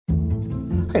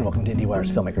Hi, and welcome to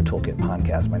IndieWire's Filmmaker Toolkit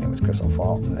podcast. My name is Chris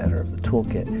O'Fall, I'm the editor of the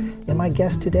Toolkit, and my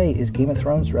guest today is Game of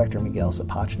Thrones director Miguel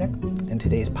Sapochnik, and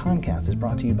today's podcast is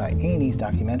brought to you by A&E's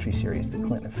documentary series, The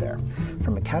Clinton Affair,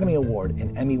 from Academy Award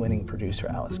and Emmy-winning producer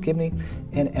Alice Gibney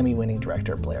and Emmy-winning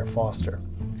director Blair Foster.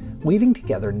 Weaving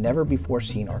together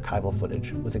never-before-seen archival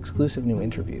footage with exclusive new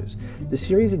interviews, the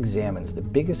series examines the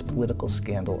biggest political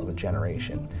scandal of a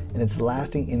generation and its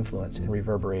lasting influence and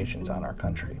reverberations on our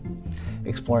country.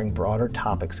 Exploring broader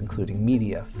topics including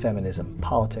media, feminism,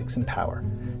 politics, and power,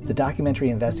 the documentary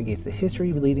investigates the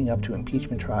history leading up to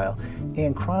impeachment trial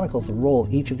and chronicles the role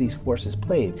each of these forces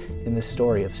played in the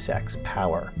story of sex,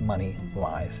 power, money,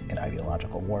 lies, and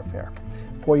ideological warfare.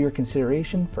 For your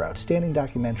consideration for outstanding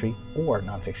documentary or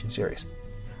nonfiction series.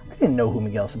 I didn't know who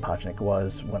Miguel Sapochnik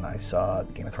was when I saw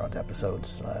the Game of Thrones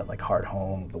episodes like Hard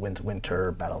Home, The Winds of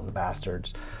Winter, Battle of the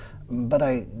Bastards, but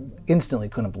I instantly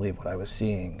couldn't believe what I was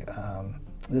seeing.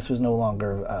 This was no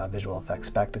longer a visual effects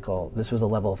spectacle. This was a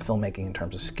level of filmmaking in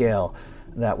terms of scale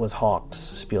that was Hawks,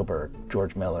 Spielberg,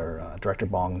 George Miller, director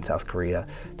Bong in South Korea.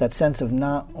 That sense of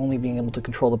not only being able to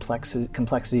control the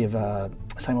complexity of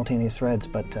simultaneous threads,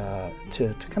 but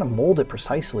to kind of mold it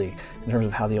precisely in terms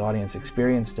of how the audience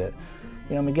experienced it.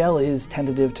 You know, Miguel is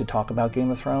tentative to talk about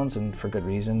Game of Thrones, and for good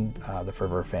reason. The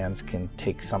fervor fans can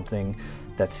take something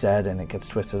that's said and it gets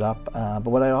twisted up. But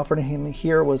what I offered him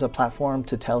here was a platform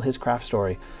to tell his craft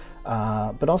story,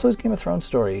 but also his Game of Thrones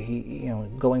story. He,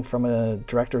 going from a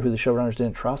director who the showrunners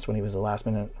didn't trust when he was a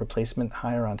last-minute replacement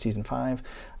hire on season 5,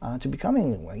 to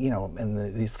becoming,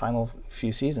 in these final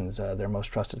few seasons, their most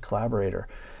trusted collaborator.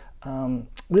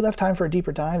 We left time for a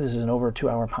deeper dive. This is an over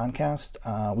 2-hour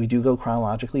podcast. We do go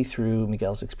chronologically through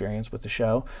Miguel's experience with the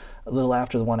show. A little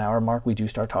after the 1 hour mark, we do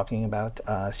start talking about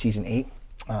season 8,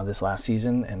 this last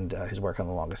season, and his work on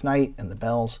The Longest Night and The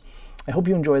Bells. I hope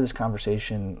you enjoy this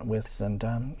conversation with, and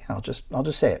I'll just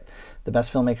say it, the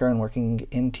best filmmaker and working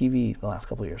in TV the last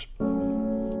couple of years.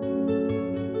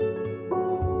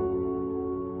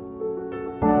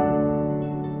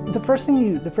 The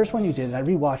first one you did, and I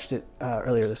rewatched it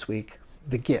earlier this week,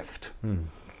 The Gift,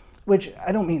 which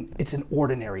I don't mean it's an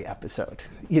ordinary episode,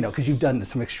 because you've done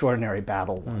some extraordinary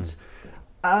battle ones.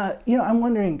 I'm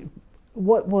wondering,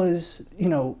 what was,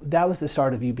 that was the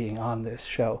start of you being on this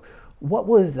show. What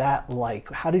was that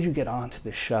like? How did you get onto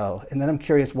the show? And then I'm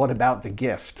curious, what about The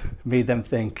Gift made them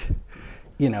think,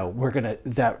 this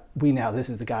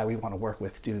is the guy we want to work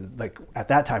with, at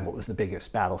that time, what was the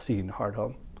biggest battle scene, Hard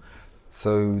Home?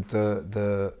 So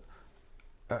the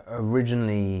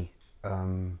originally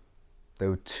there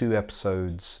were 2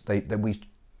 episodes.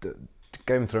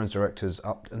 Game of Thrones directors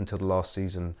up until the last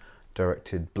season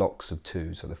directed blocks of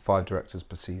 2, so there are 5 directors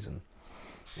per season,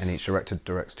 and each director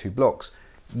directs 2 blocks.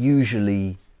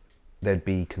 Usually there'd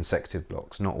be consecutive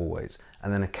blocks, not always,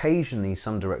 and then occasionally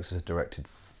some directors have directed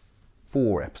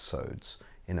 4 episodes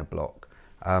in a block.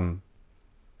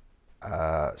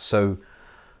 So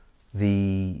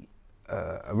the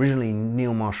originally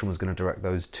Neil Marshall was going to direct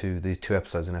these two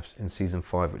episodes in season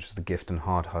 5, which was The Gift and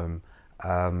Hard Home,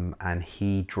 and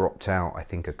he dropped out, I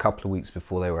think, a couple of weeks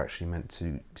before they were actually meant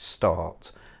to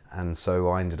start, and so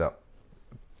I ended up,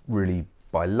 really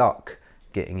by luck,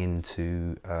 getting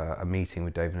into a meeting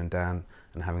with David and Dan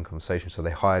and having conversations. So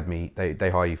they hired me. They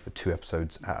hire you for 2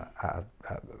 episodes at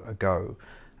a go,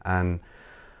 and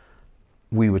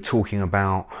we were talking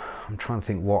about, I'm trying to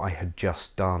think what I had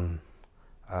just done.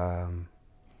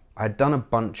 I had done a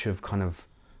bunch of kind of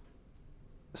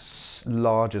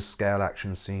larger scale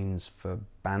action scenes for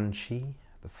Banshee,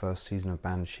 the first season of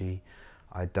Banshee.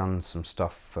 I'd done some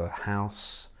stuff for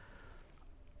House.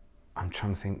 I'm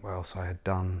trying to think what else I had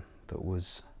done that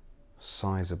was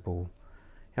sizable.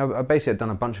 I basically had done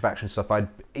a bunch of action stuff.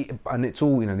 And it's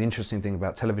all, the interesting thing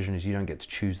about television is you don't get to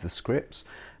choose the scripts,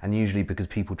 and usually because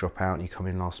people drop out and you come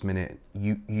in last minute,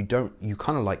 you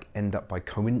kind of like end up by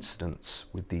coincidence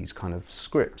with these kind of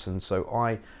scripts. And so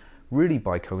I really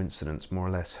by coincidence, more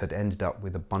or less, had ended up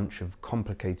with a bunch of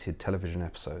complicated television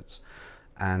episodes.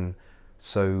 And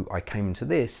so I came into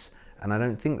this, and I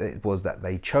don't think that it was that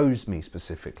they chose me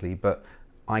specifically, but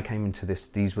I came into this,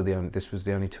 this was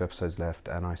the only 2 episodes left,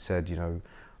 and I said,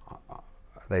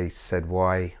 they said,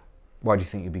 why do you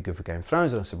think you'd be good for Game of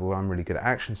Thrones? And I said, well, I'm really good at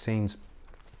action scenes,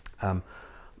 but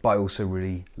I also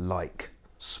really like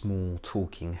small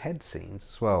talking head scenes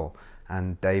as well.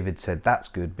 And David said, that's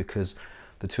good, because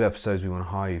the 2 episodes we want to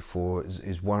hire you for is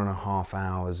 1.5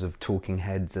 hours of talking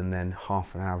heads and then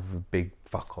half an hour of a big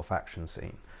fuck off action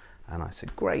scene. And I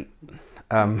said, great.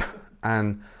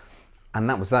 And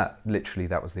that was that. Literally,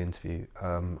 that was the interview.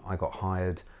 I got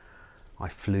hired. I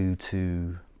flew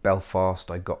to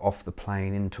Belfast, I got off the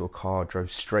plane, into a car,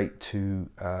 drove straight to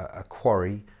a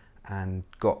quarry, and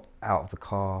got out of the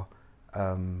car.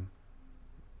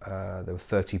 There were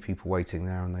 30 people waiting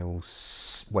there, and they were all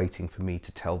waiting for me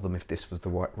to tell them if this was the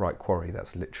right quarry.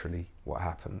 That's literally what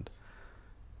happened.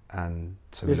 And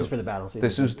so this is for the battle scene.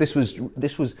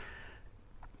 This was.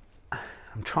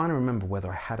 I'm trying to remember whether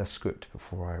I had a script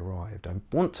before I arrived. I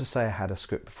want to say I had a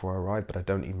script before I arrived, but I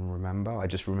don't even remember. I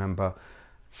just remember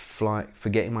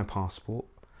forgetting my passport,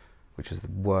 which is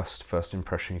the worst first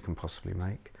impression you can possibly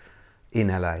make, in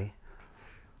LA.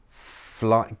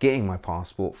 Getting my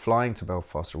passport, flying to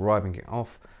Belfast, arriving, getting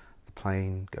off the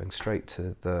plane, going straight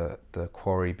to the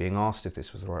quarry, being asked if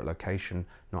this was the right location,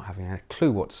 not having a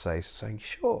clue what to say, so saying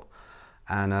sure,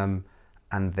 and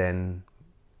then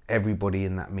everybody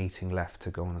in that meeting left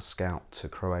to go on a scout to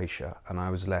Croatia, and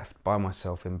I was left by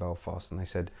myself in Belfast, and they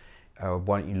said,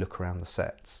 why don't you look around the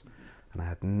sets? And I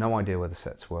had no idea where the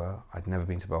sets were. I'd never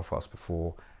been to Belfast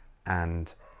before, and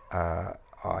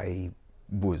I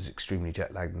was extremely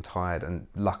jet lagged and tired, and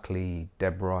luckily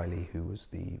Deb Riley, who was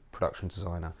the production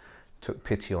designer, took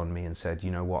pity on me and said,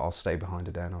 you know what, I'll stay behind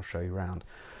a day and I'll show you around.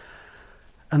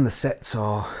 And the sets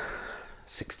are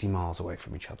 60 miles away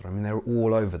from each other. I mean, they're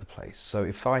all over the place. So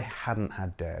if I hadn't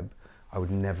had Deb, I would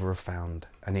never have found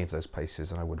any of those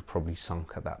places, and I would have probably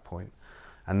sunk at that point.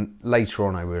 And later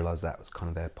on I realised that was kind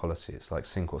of their policy. It's like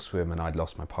sink or swim, and I'd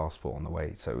lost my passport on the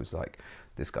way, so it was like,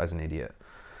 this guy's an idiot,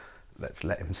 let's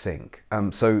let him sink.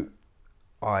 So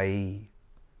I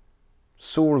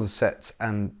saw all the sets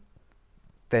and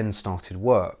then started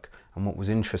work. And what was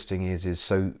interesting is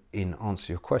so in answer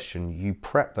to your question, you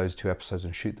prep those 2 episodes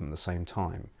and shoot them at the same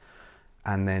time.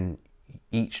 And then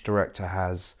each director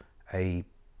has a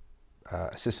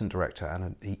assistant director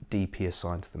and a DP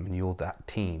assigned to them, and you're that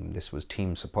team. This was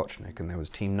Team Sapochnik, and there was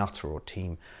Team Nutter or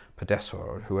Team Podesta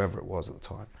or whoever it was at the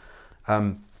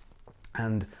time.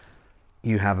 And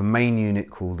you have a main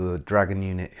unit called the Dragon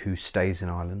Unit who stays in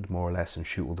Ireland, more or less, and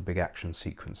shoot all the big action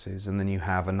sequences. And then you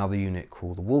have another unit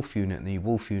called the Wolf Unit, and the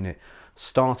Wolf Unit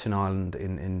start in Ireland,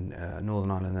 in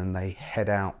Northern Ireland, and they head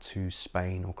out to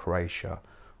Spain or Croatia,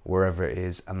 wherever it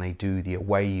is, and they do the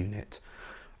away unit.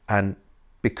 And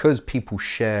because people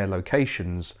share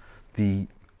locations,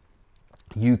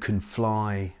 you can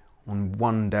fly on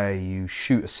one day, you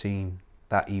shoot a scene,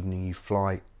 that evening you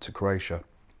fly to Croatia.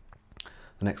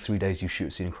 The next 3 days you shoot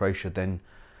a scene in Croatia, then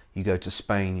you go to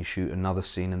Spain, you shoot another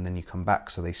scene, and then you come back.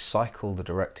 So they cycle the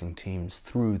directing teams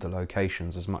through the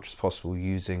locations as much as possible,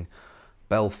 using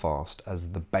Belfast as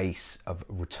the base of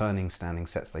returning standing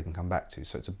sets they can come back to.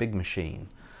 So it's a big machine.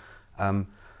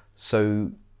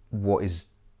 So what is,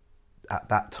 at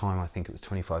that time, I think it was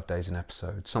 25 days an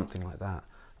episode, something like that.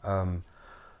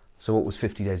 So what was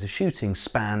 50 days of shooting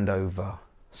spanned over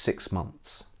 6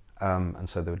 months. And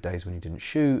so there were days when you didn't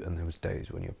shoot, and there was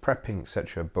days when you were prepping,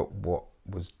 etc. But what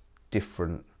was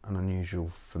different and unusual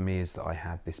for me is that I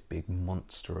had this big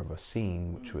monster of a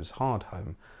scene, which was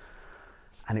Hardhome.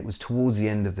 And it was towards the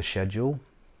end of the schedule,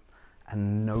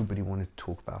 and nobody wanted to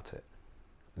talk about it.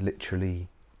 Literally,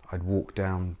 I'd walk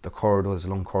down the corridor, there's a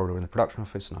long corridor in the production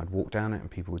office, and I'd walk down it,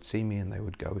 and people would see me, and they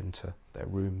would go into their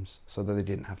rooms so that they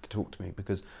didn't have to talk to me,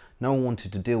 because no one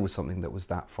wanted to deal with something that was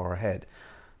that far ahead.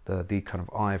 The kind of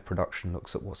eye of production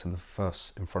looks at what's in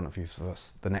front of you for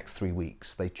the next 3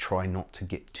 weeks. They try not to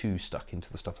get too stuck into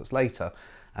the stuff that's later,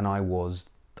 and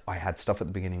I had stuff at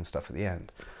the beginning and stuff at the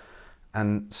end.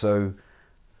 And so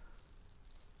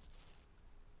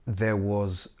there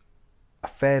was a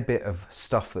fair bit of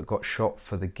stuff that got shot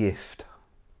for The Gift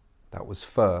that was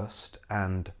first,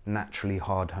 and naturally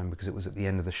Hardhome, because it was at the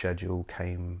end of the schedule,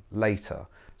 came later.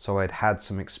 So I'd had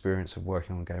some experience of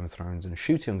working on Game of Thrones and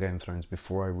shooting on Game of Thrones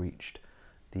before I reached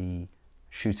the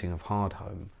shooting of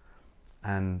Hardhome,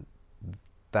 and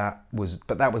that was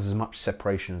as much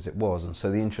separation as it was. And so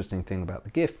the interesting thing about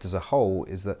The Gift as a whole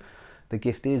is that The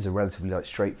Gift is a relatively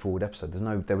straightforward episode.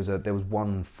 There was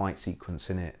one fight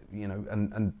sequence in it,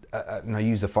 and I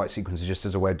use the fight sequences just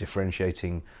as a way of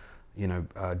differentiating,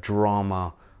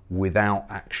 drama without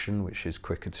action, which is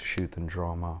quicker to shoot than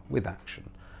drama with action.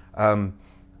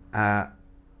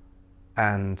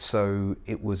 And so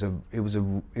it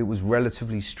was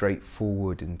relatively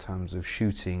straightforward in terms of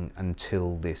shooting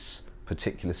until this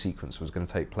particular sequence was going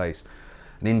to take place.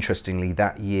 And interestingly,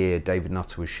 that year David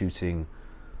Nutter was shooting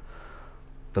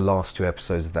the last 2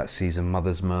 episodes of that season,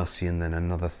 Mother's Mercy, and then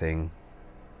another thing,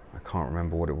 I can't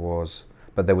remember what it was,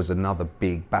 but there was another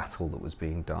big battle that was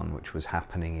being done, which was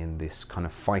happening in this kind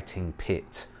of fighting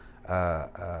pit,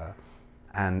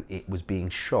 and it was being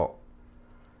shot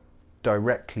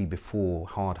directly before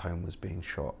Hardhome was being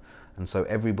shot. And so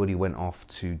everybody went off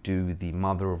to do the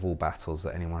mother of all battles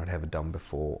that anyone had ever done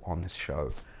before on this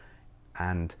show.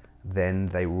 And then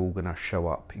they were all going to show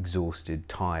up exhausted,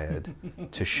 tired,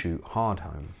 to shoot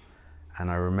Hardhome.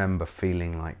 And I remember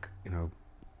feeling like,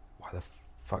 why the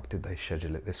fuck did they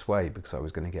schedule it this way? Because I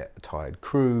was going to get a tired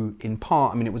crew. In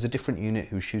part, I mean, it was a different unit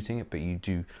who was shooting it, but you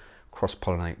do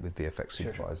cross-pollinate with VFX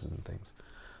supervisors and things.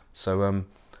 So,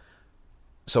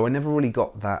 so I never really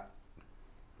got that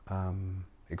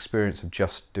experience of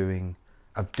just doing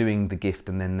the gift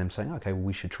and then them saying, okay, well,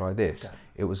 we should try this. Okay.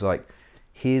 It was like,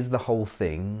 here's the whole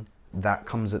thing, that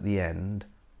comes at the end,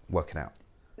 work it out.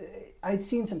 I'd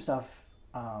seen some stuff,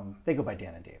 they go by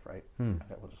Dan and Dave, right?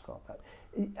 Okay, we'll just call it that.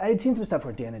 I had seen some stuff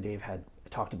where Dan and Dave had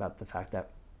talked about the fact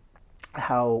that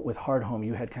how with Hardhome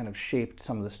you had kind of shaped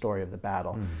some of the story of the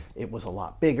battle. It was a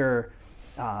lot bigger,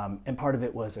 and part of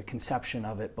it was a conception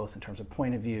of it, both in terms of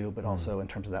point of view, but also in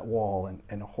terms of that wall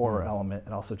and a horror element,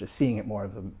 and also just seeing it more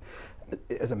of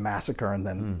as a massacre and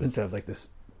then instead of like this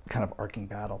kind of arcing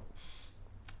battle.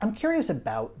 I'm curious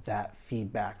about that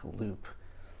feedback loop.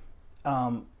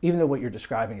 Even though what you're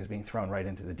describing is being thrown right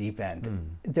into the deep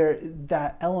end,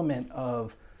 that element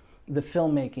of the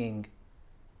filmmaking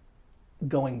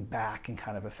going back and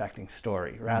kind of affecting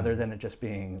story rather than it just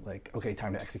being like, okay,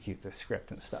 time to execute this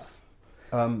script and stuff.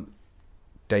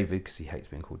 David, because he hates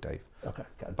being called Dave. Okay,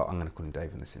 got it. But I'm going to call him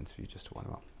Dave in this interview just to wind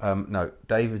him up. No,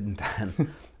 David and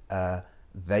Dan,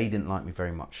 they didn't like me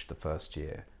very much the first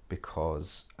year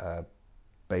because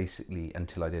basically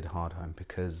until I did Hardhome,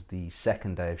 because the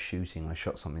second day of shooting I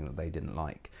shot something that they didn't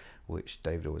like, which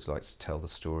David always likes to tell the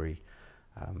story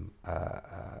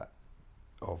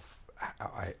of.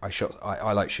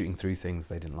 I like shooting through things.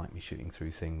 They didn't like me shooting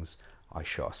through things. I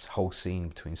shot a whole scene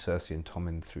between Cersei and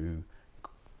Tommen through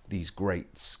these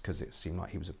grates because it seemed like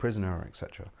he was a prisoner,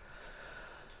 etc.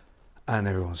 And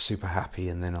everyone was super happy.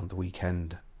 And then on the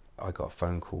weekend, I got a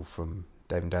phone call from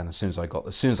Dave and Dan. As soon as I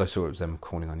saw it was them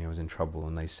calling, I knew I was in trouble.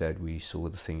 And they said, we saw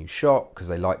the thing you shot, because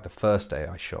they liked the first day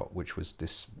I shot, which was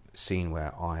this scene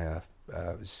where I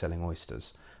was selling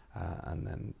oysters, and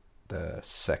then the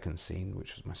second scene,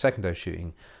 which was my second day of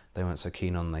shooting, they weren't so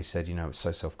keen on. They said, it's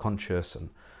so self-conscious, and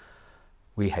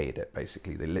we hated it,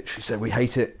 basically. They literally said, we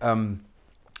hate it.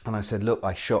 And I said, look,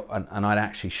 I shot, and I'd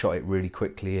actually shot it really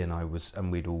quickly, and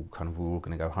we were all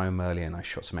going to go home early, and I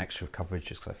shot some extra coverage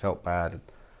just because I felt bad. And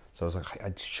so I was like,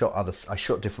 I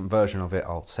shot a different version of it,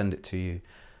 I'll send it to you.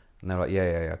 And they're like,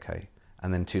 yeah, okay.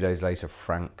 And then 2 days later,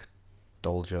 Frank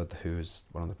Dolger, who is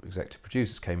one of the executive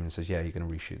producers, came in and says, yeah, you're going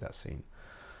to reshoot that scene.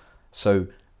 So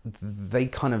they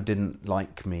kind of didn't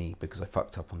like me because I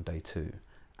fucked up on day 2,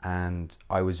 and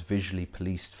I was visually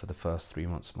policed for the first 3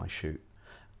 months of my shoot,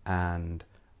 and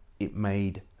it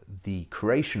made the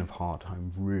creation of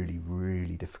Hardhome really,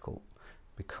 really difficult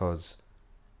because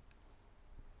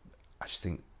I just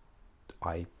think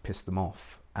I pissed them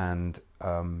off, and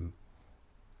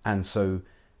so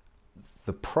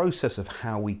the process of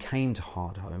how we came to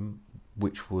Hardhome,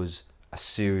 which was a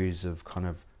series of kind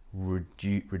of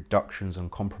reductions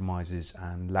and compromises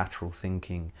and lateral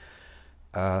thinking,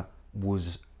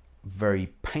 was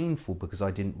very painful because I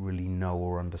didn't really know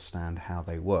or understand how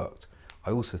they worked. I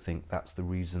also think that's the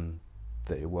reason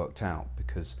that it worked out,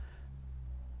 because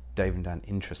Dave and Dan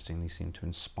interestingly seem to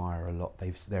inspire a lot.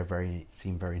 They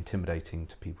seem very intimidating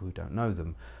to people who don't know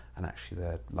them, and actually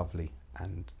they're lovely,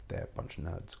 and they're a bunch of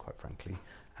nerds, quite frankly,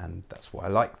 and that's why I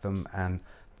like them. And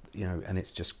and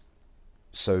it's just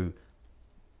so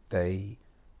they,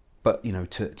 but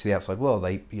to the outside world,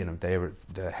 they're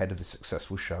the head of a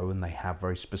successful show, and they have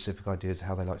very specific ideas of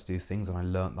how they like to do things. And I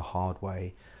learnt the hard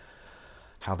way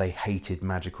how they hated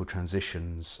magical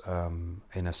transitions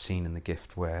in a scene in The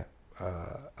Gift where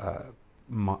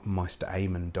Meister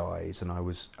Aemon dies, and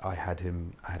I had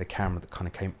a camera that kind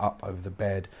of came up over the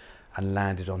bed and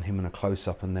landed on him in a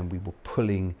close-up, and then we were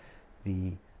pulling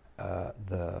the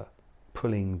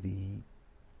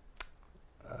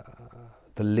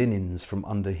linens from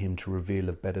under him to reveal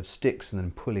a bed of sticks, and then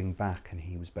pulling back, and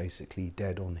he was basically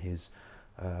dead on his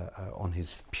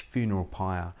funeral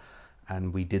pyre.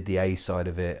 And we did the A side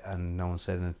of it, and no one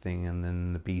said anything. And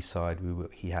then the B side,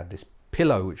 he had this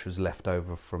pillow which was left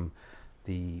over from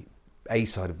the A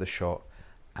side of the shot,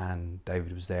 and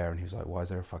David was there, and he was like, "Why is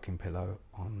there a fucking pillow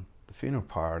on the funeral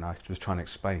pyre?" And I was trying to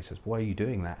explain. He says, "Why are you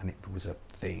doing that?" And it was a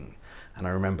thing. And I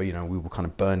remember, we were kind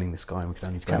of burning this guy, and we could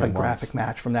only burn him once. Kind of a graphic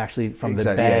match from the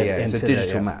exactly, bed. Yeah. It's a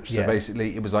digital match. So yeah.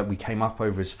 basically, it was like we came up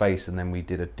over his face, and then we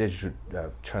did a digital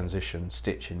transition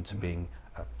stitch into being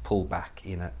pulled back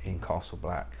in Castle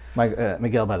Black.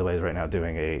 Miguel, by the way, is right now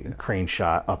doing a crane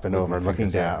shot up and over, looking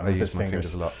down. I use my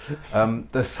fingers a lot.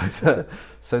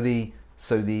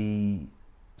 So there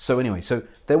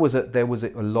was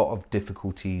a lot of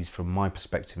difficulties from my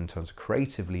perspective in terms of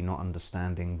creatively not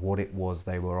understanding what it was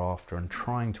they were after and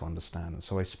trying to understand. And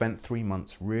so I spent 3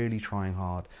 months really trying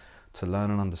hard to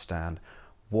learn and understand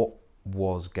what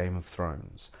was Game of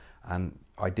Thrones. And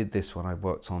I did this when I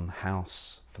worked on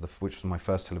House, which was my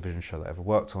first television show that I ever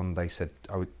worked on. They said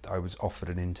I was offered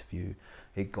an interview.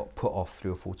 It got put off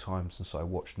 3 or 4 times, and so I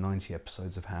watched 90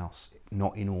 episodes of House,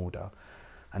 not in order,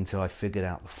 until I figured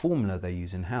out the formula they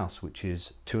use in House, which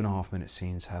is 2.5-minute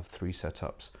scenes have 3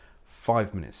 setups,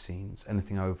 5-minute scenes,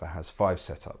 anything over has 5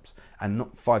 setups, and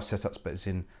not 5 setups, but as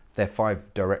in they're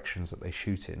 5 directions that they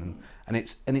shoot in, and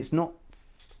it's not.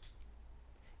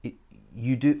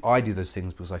 I do those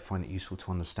things because I find it useful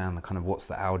to understand the kind of what's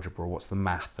the algebra, what's the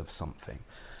math of something.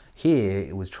 Here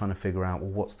it was trying to figure out,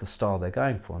 well, what's the style they're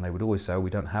going for, and they would always say, oh, we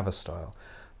don't have a style,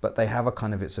 but they have a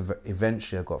kind of,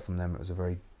 eventually I got from them,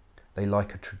 they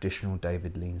like a traditional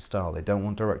David Lean style. They don't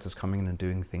want directors coming in and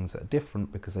doing things that are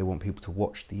different because they want people to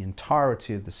watch the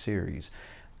entirety of the series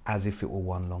as if it were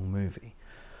one long movie,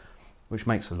 which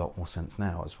makes a lot more sense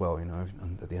now as well,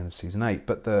 at the end of season 8.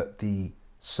 But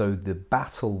so the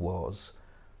battle was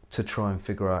to try and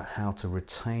figure out how to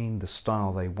retain the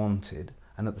style they wanted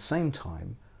and at the same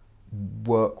time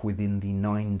work within the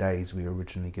 9 days we were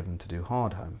originally given to do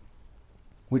Hardhome,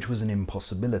 which was an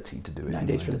impossibility to do. 9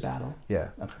 days for the battle?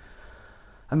 Yeah. Okay.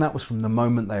 And that was from the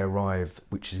moment they arrive,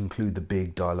 which include the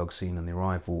big dialogue scene and the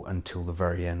arrival, until the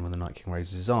very end when the Night King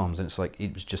raises his arms. And it's like,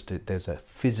 there's a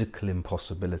physical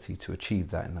impossibility to achieve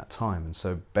that in that time. And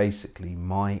so basically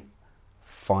my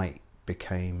fight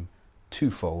became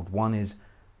twofold. One is,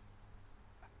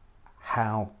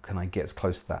 how can I get as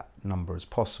close to that number as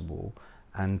possible?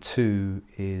 And 2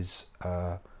 is,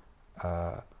 how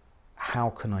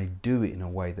can I do it in a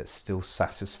way that still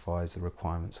satisfies the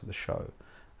requirements of the show?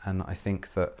 And I think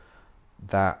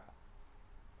that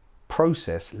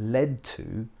process led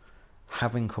to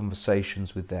having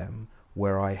conversations with them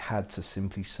where I had to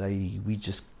simply say,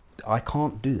 I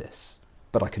can't do this,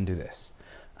 but I can do this.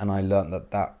 And I learned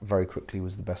that very quickly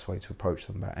was the best way to approach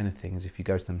them about anything, is if you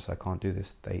go to them and say, I can't do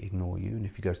this, they ignore you. And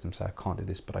if you go to them and say, I can't do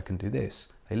this, but I can do this,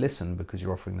 they listen because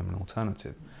you're offering them an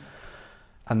alternative.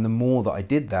 And the more that I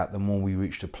did that, the more we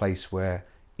reached a place where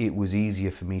it was easier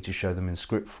for me to show them in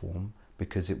script form,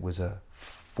 because it was a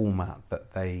format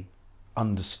that they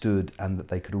understood and that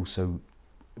they could also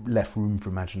left room for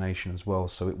imagination as well.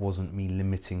 So it wasn't me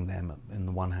limiting them in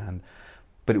the one hand,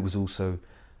 but it was a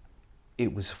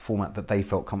format that they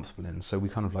felt comfortable in. So we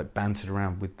kind of like bantered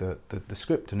around with the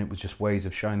script, and it was just ways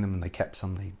of showing them, and they kept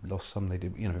some, they lost some, they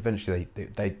did, eventually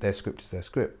their script is their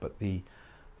script. But the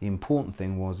important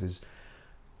thing is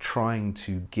trying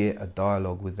to get a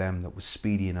dialogue with them that was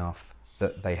speedy enough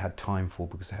that they had time for,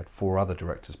 because they had 4 other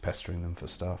directors pestering them for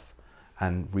stuff,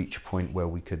 and reach a point where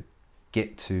we could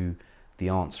get to the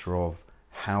answer of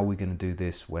how we're going to do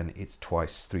this when it's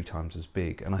 2x, 3 times as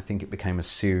big. And I think it became a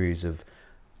series of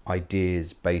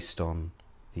ideas based on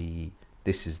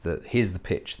here's the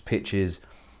pitch. The pitch is,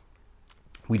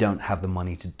 we don't have the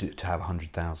money to have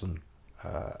 100,000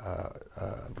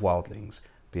 wildlings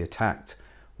be attacked.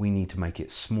 We need to make it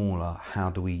smaller.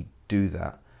 How do we do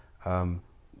that?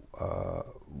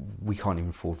 We can't even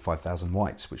afford 5,000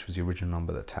 whites, which was the original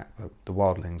number that attacked the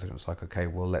wildlings. And it was like, okay,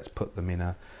 well, let's put them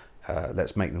in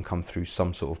let's make them come through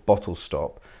some sort of bottle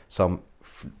stop, some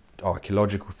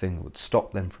archaeological thing that would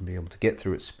stop them from being able to get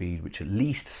through at speed, which at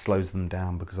least slows them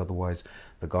down, because otherwise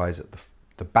the guys at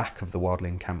the back of the wildling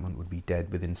encampment would be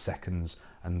dead within seconds,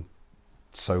 and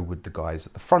so would the guys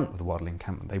at the front of the wildling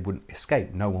encampment. They wouldn't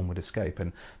escape. No one would escape.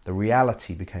 And the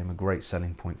reality became a great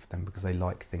selling point for them, because they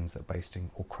like things that are based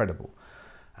in or credible.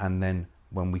 And then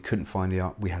when we couldn't find the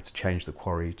art, we had to change the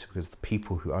quarry because the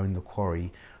people who owned the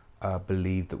quarry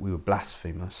believed that we were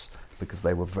blasphemous, because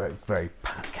they were very, very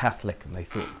Catholic, and they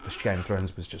thought Game of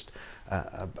Thrones was just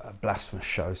a blasphemous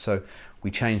show. So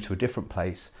we changed to a different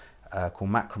place called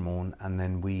Macromorn, and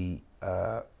then we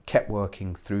kept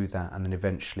working through that, and then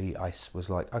eventually I was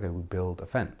like, okay, we'll build a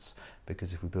fence,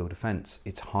 because if we build a fence,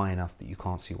 it's high enough that you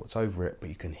can't see what's over it, but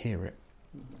you can hear it,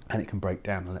 and it can break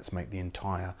down, and let's make the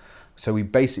entire... So we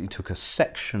basically took a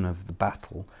section of the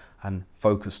battle and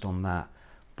focused on that,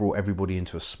 brought everybody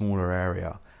into a smaller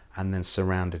area, and then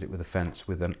surrounded it with a fence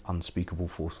with an unspeakable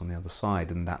force on the other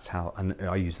side. And that's how, and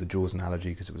I used the Jaws analogy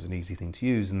because it was an easy thing to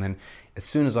use. And then as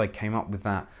soon as I came up with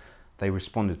that, they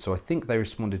responded. So I think they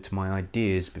responded to my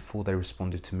ideas before they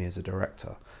responded to me as a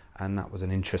director. And that was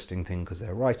an interesting thing, because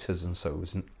they're writers, and so it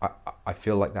was. I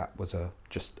feel like that was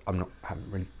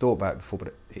haven't really thought about it before,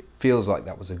 but it feels like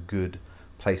that was a good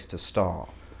place to start.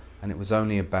 And it was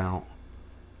only about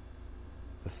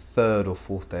the third or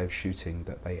fourth day of shooting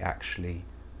that they actually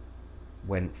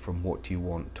went from what do you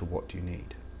want to what do you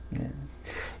need. Yeah.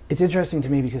 It's interesting to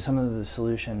me because some of the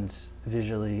solutions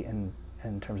visually and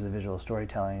in terms of the visual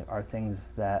storytelling are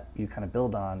things that you kind of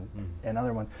build on.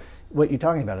 Another one, what you're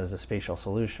talking about is a spatial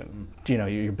solution. You know,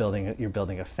 you're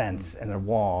building a fence and a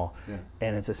wall,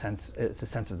 and it's a sense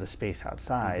of the space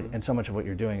outside, and so much of what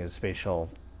you're doing is spatial.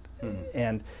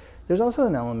 And there's also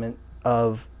an element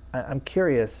of, I'm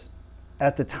curious,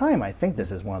 at the time I think this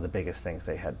is one of the biggest things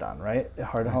they had done, right?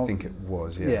 Hard Home. I think it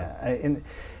was,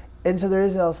 and so there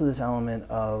is also this element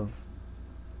of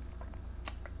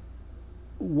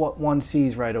what one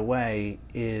sees right away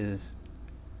is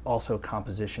also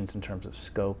compositions in terms of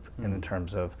scope and in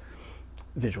terms of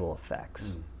visual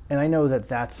effects. And I know that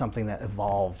that's something that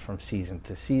evolved from season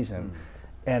to season,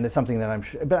 and it's something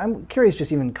that but I'm curious,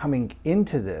 just even coming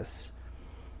into this,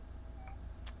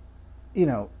 you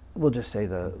know, we'll just say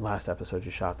the last episode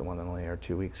you shot, the one that only aired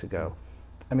 2 weeks ago.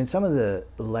 I mean, some of the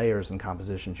layers and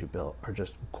compositions you built are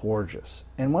just gorgeous.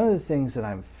 And one of the things that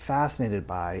I'm fascinated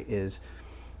by is,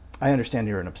 I understand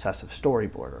you're an obsessive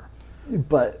storyboarder,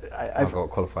 but I've got to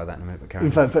qualify that in a minute. But carry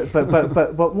on.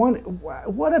 But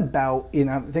what about, you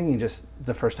know, I'm thinking just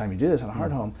the first time you do this on a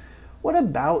Hard Home, what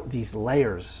about these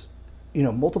layers? You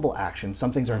know, multiple actions.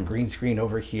 Some things are in green screen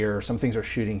over here. Some things are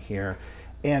shooting here,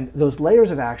 and those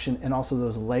layers of action and also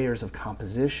those layers of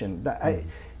composition.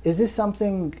 Is this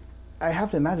something? I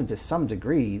have to imagine to some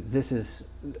degree, this is,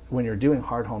 when you're doing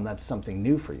Hard Home, that's something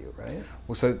new for you, right?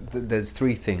 Well, so there's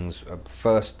three things.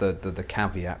 First, the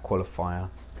caveat qualifier.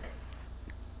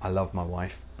 I love my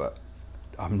wife, but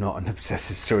I'm not an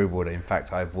obsessive storyboarder. In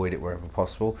fact, I avoid it wherever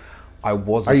possible. I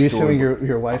was. Are you assuming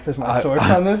your wife is my source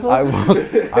on this one? I was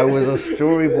a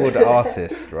storyboard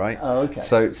artist, right? Oh, okay.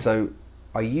 So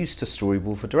I used to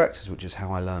storyboard for directors, which is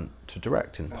how I learned to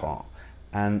direct in part,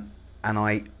 and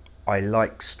I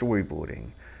like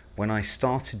storyboarding. When I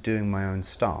started doing my own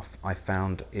stuff, I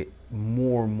found it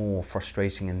more and more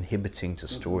frustrating and inhibiting to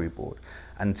storyboard.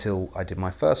 Until I did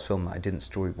my first film that I didn't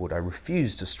storyboard. I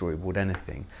refused to storyboard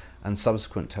anything, and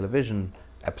subsequent television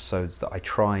episodes that I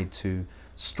tried to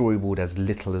storyboard as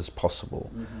little as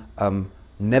possible.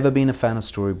 Never been a fan of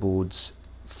storyboards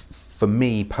for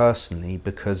me personally,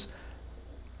 because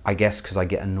I guess because I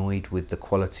get annoyed with the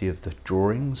quality of the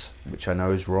drawings, which I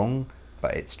know is wrong,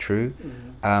 but it's true.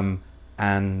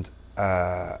 And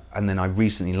then I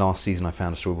recently, last season, I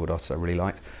found a storyboard artist I really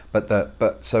liked.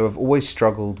 But so I've always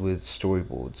struggled with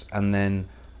storyboards. And then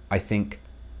I think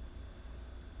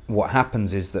what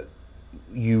happens is that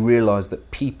you realise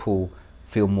that people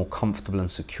feel more comfortable and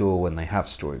secure when they have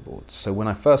storyboards. So when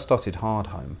I first started Hard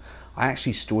Home, I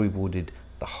actually storyboarded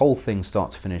the whole thing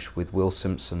start to finish with Will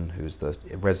Simpson, who's the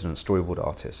resident storyboard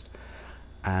artist.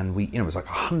 And we, it was like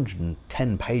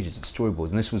 110 pages of storyboards,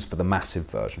 and this was for the massive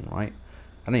version, right?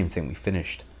 I don't even think we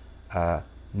finished. No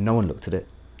one looked at it,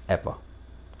 ever.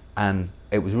 And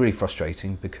it was really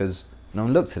frustrating because no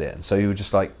one looked at it. And so you were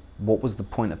just like, what was the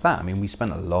point of that? I mean, we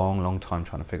spent a long, long time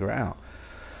trying to figure it out.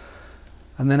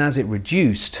 And then as it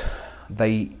reduced,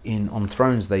 on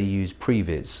Thrones, they use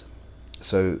previs.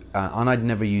 So, and I'd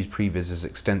never used previs as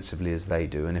extensively as they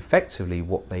do. And effectively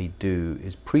what they do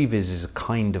is, previs is a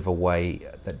kind of a way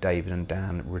that David and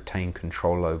Dan retain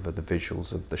control over the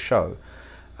visuals of the show.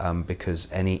 Because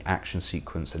any action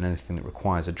sequence and anything that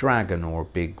requires a dragon or a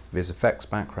big vis effects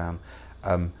background,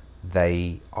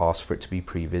 they ask for it to be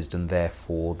prevised, and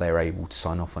therefore they're able to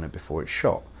sign off on it before it's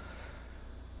shot.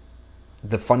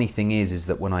 The funny thing is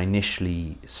that when I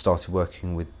initially started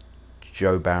working with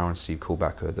Joe Bauer and Steve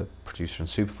Kuhlbacher, the producer and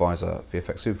supervisor,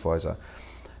 VFX supervisor,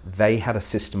 they had a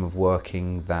system of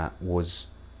working that was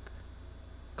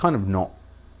kind of not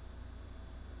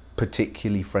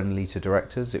particularly friendly to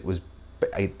directors. It was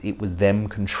them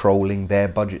controlling their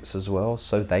budgets as well,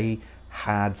 so they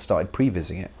had started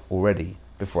prevising it already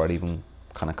before I'd even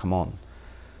kind of come on,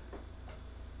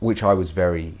 which I was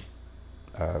very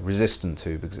resistant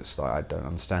to, because it's like, I don't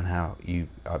understand how you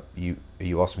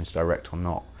asked me to direct or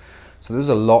not. So there was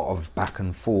a lot of back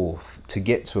and forth to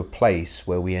get to a place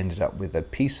where we ended up with a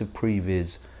piece of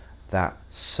previs that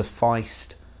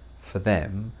sufficed for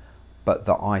them, but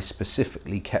that I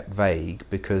specifically kept vague,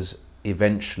 because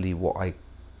eventually what I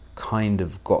kind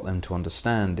of got them to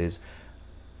understand is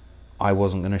I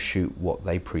wasn't going to shoot what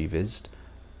they prevised.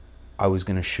 I was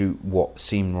going to shoot what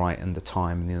seemed right in the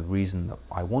time, and the reason that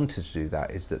I wanted to do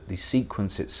that is that the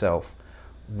sequence itself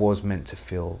was meant to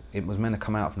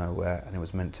come out of nowhere, and it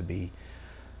was meant to be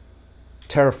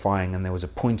terrifying, and there was a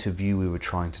point of view we were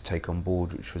trying to take on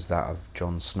board, which was that of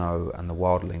Jon Snow and the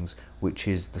wildlings, which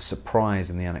is the surprise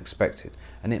and the unexpected.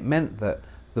 And it meant that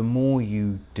the more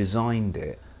you designed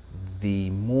it, the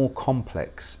more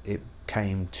complex it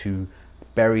came to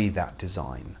bury that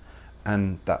design.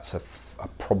 And that's a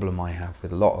problem I have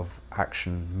with a lot of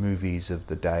action movies of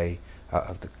the day,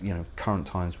 of the current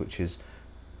times, which is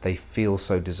they feel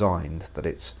so designed that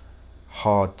it's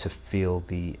hard to feel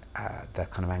the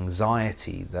kind of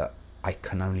anxiety that I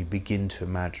can only begin to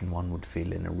imagine one would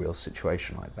feel in a real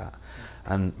situation like that.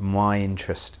 And my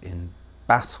interest in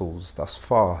battles thus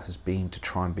far has been to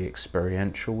try and be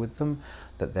experiential with them,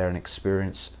 that they're an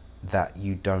experience that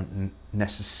you don't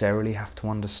necessarily have to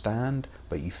understand,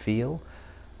 but you feel.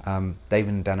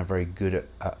 David and Dan are very good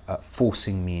at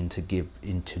forcing me into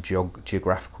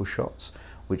geographical shots,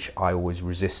 which I always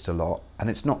resist a lot, and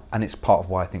it's part of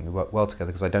why I think we work well together,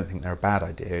 because I don't think they're a bad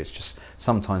idea. It's just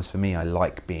sometimes for me I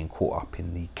like being caught up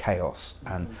in the chaos,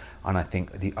 and I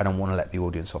think I don't want to let the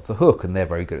audience off the hook, and they're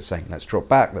very good at saying, let's drop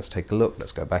back, let's take a look,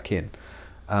 let's go back in.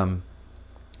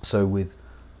 So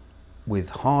with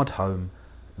Hard Home,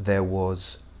 there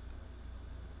was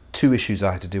two issues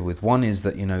I had to deal with. One is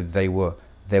that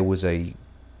there was a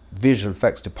visual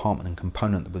effects department and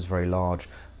component that was very large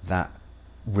that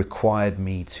required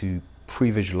me to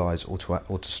pre-visualize or to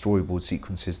storyboard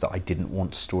sequences that I didn't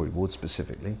want to storyboard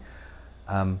specifically.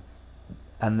 And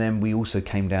then we also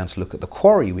came down to look at the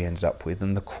quarry we ended up with,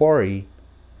 and the quarry,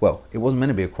 well, it wasn't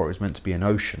meant to be a quarry, it was meant to be an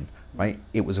ocean, right?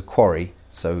 It was a quarry,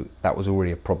 so that was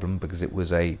already a problem because it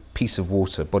was a piece of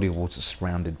water, body of water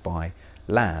surrounded by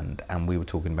land, and we were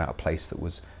talking about a place that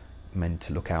was meant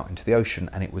to look out into the ocean,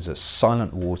 and it was a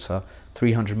silent water,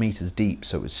 300 meters deep,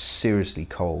 so it was seriously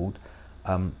cold.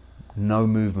 No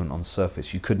movement on the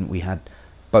surface. We had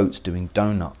boats doing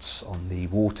donuts on the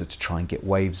water to try and get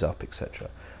waves up, etc.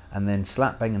 And then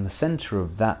slap bang in the centre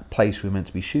of that place we were meant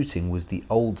to be shooting was the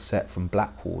old set from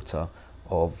Blackwater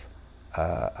of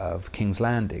King's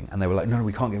Landing, and they were like, no,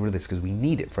 we can't get rid of this because we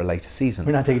need it for a later season.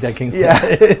 We're not taking that King's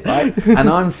Landing. Yeah, right? And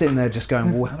I'm sitting there just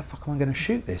going, well, how the fuck am I going to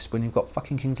shoot this when you've got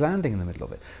fucking King's Landing in the middle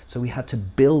of it? So we had to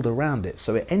build around it.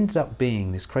 So it ended up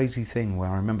being this crazy thing where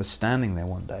I remember standing there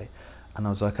one day and I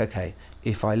was like, okay,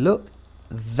 if I look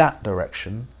that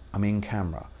direction, I'm in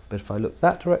camera. But if I look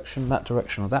that direction, or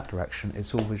that direction,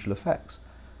 it's all visual effects.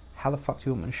 How the fuck do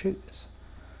you want me to shoot this?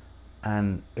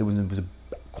 And it was a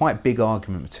quite big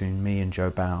argument between me and Joe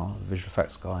Bow, the visual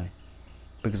effects guy,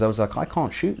 because I was like, I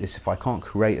can't shoot this if I can't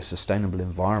create a sustainable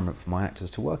environment for my actors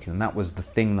to work in. And that was the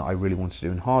thing that I really wanted to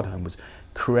do in Hard Home, was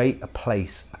create a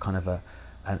place, a kind of a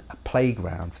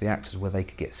playground for the actors where they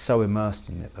could get so immersed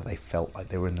in it that they felt like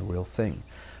they were in the real thing.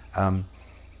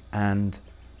 And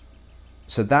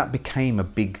so that became a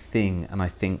big thing, and I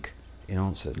think,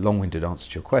 long-winded answer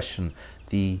to your question,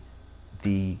 the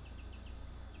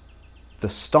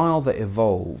style that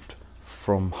evolved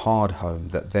from Hard Home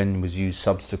that then was used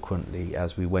subsequently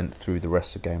as we went through the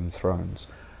rest of Game of Thrones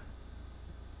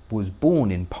was born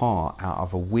in part out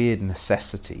of a weird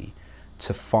necessity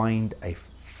to find a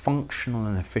functional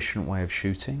and efficient way of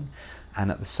shooting,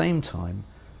 and at the same time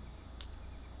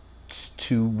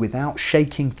to, without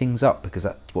shaking things up, because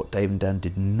that's what Dave and Dan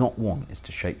did not want, is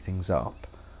to shake things up,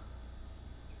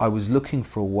 I was looking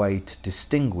for a way to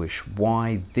distinguish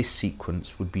why this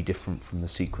sequence would be different from the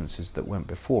sequences that went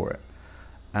before it.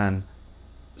 And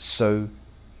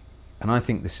I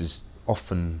think this is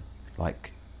often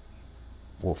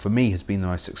for me has been the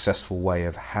most successful way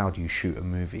of how do you shoot a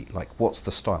movie? Like, what's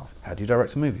the style? How do you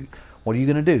direct a movie? What are you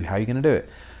going to do? How are you going to do it?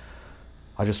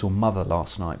 I just saw Mother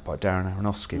last night by Darren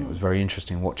Aronofsky, and it was very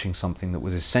interesting watching something that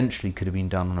was essentially could have been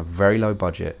done on a very low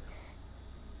budget,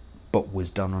 but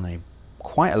was done on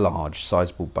quite a large,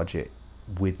 sizable budget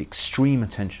with extreme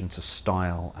attention to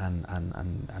style and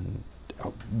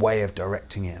a way of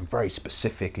directing it, and very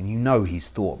specific, and he's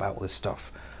thought about all this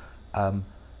stuff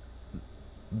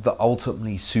that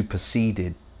ultimately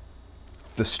superseded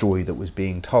the story that was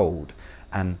being told.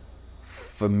 And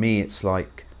for me it's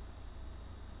like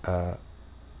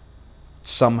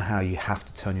somehow you have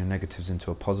to turn your negatives into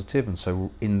a positive, and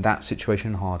so in that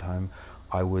situation in Hard Home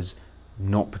I was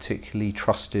not particularly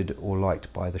trusted or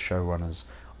liked by the showrunners.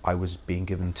 I was being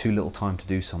given too little time to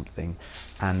do something,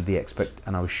 and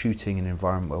I was shooting in an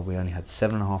environment where we only had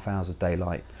 7.5 hours of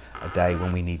daylight a day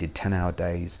when we needed 10-hour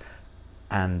days,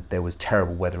 and there was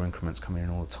terrible weather increments coming in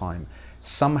all the time.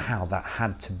 Somehow that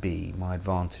had to be my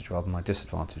advantage rather than my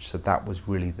disadvantage. So that was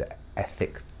really the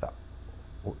ethic,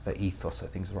 the ethos, I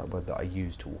think is the right word, that I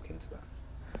used to walk into that.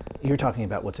 You're talking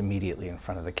about what's immediately in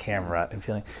front of the camera and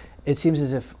feeling. It seems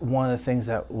as if one of the things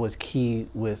that was key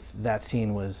with that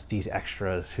scene was these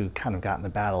extras who kind of got in the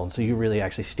battle, and so you really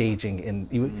actually staging,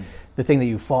 and the thing that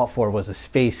you fought for was a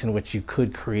space in which you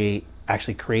could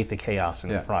actually create the chaos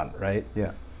in front, right?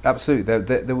 Yeah. absolutely.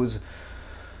 There was.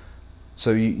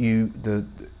 So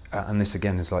and this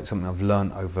again is like something I've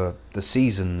learned over the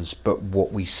seasons. But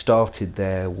what we started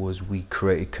there was we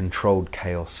created controlled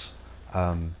chaos,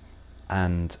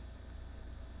 and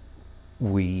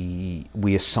we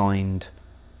assigned.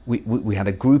 We had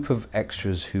a group of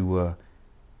extras who were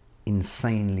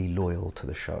insanely loyal to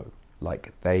the show.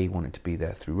 Like, they wanted to be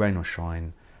there through rain or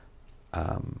shine,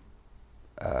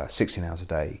 16 hours a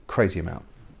day, crazy amount.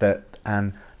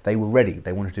 And they were ready.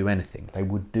 They wanted to do anything. They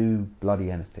would do bloody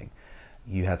anything.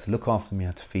 You had to look after them, you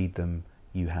had to feed them,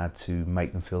 you had to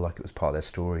make them feel like it was part of their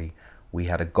story. We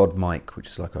had a God mic, which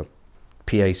is like a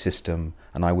PA system,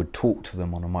 and I would talk to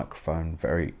them on a microphone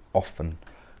very often,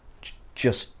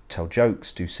 just tell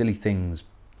jokes, do silly things,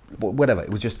 whatever.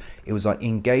 It was like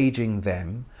engaging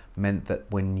them meant that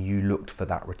when you looked for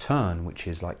that return, which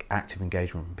is like active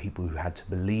engagement from people who had to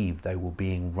believe they were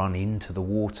being run into the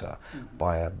water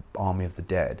by an army of the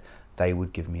dead, they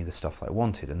would give me the stuff that I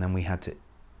wanted. And then we had to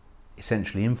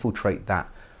essentially infiltrate that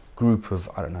group of,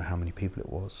 I don't know how many people it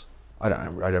was. I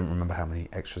don't remember how many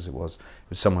extras it was. It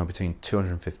was somewhere between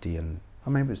 250 and,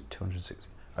 or maybe it was 260.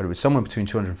 It was somewhere between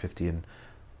 250 and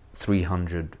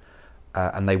 300.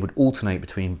 And they would alternate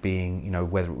between being, you know,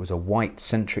 whether it was a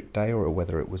white-centric day or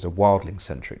whether it was a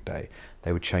wildling-centric day.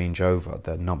 They would change over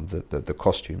the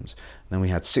costumes. And then we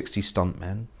had 60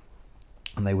 stuntmen,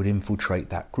 and they would infiltrate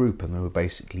that group. And they were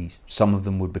basically, some of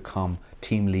them would become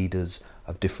team leaders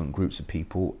of different groups of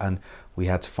people. And we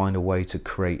had to find a way to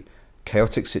create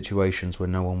chaotic situations where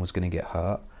no one was going to get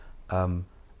hurt, and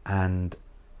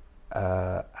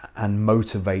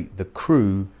motivate the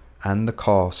crew and the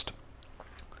cast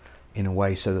in a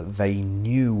way so that they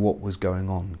knew what was going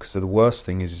on. Because the worst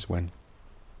thing is when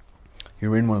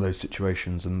you're in one of those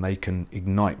situations and they can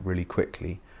ignite really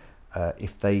quickly.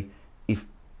 If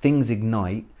things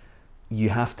ignite, you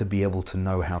have to be able to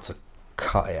know how to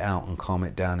cut it out and calm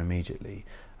it down immediately.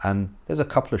 And there's a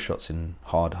couple of shots in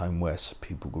Hard Home where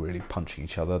people were really punching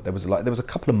each other. There was a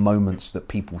couple of moments that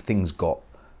things got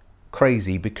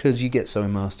crazy because you get so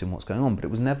immersed in what's going on. But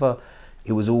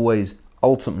it was always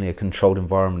ultimately a controlled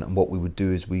environment. And what we would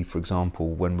do is for example,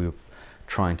 when we were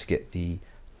trying to get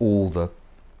all the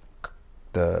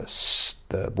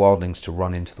wildlings to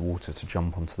run into the water to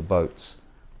jump onto the boats,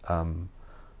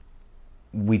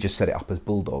 we just set it up as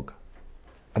Bulldog.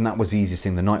 And that was the easiest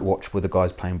thing. The night watch were the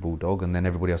guys playing Bulldog, and then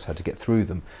everybody else had to get through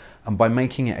them. And by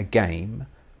making it a game,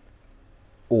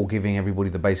 or giving everybody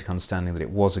the basic understanding that it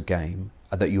was a game,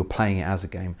 that you were playing it as a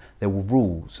game, there were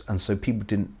rules. And so people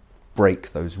didn't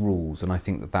break those rules. And I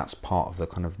think that's part of the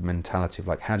kind of mentality of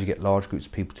like, how do you get large groups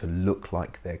of people to look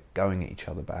like they're going at each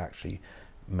other, but actually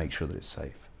make sure that it's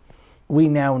safe? We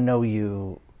now know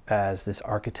you as this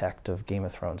architect of Game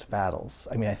of Thrones battles.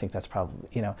 I mean, I think that's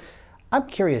probably, I'm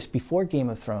curious, before Game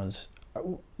of Thrones,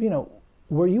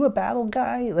 were you a battle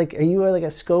guy? Like, are you like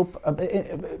a scope,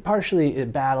 partially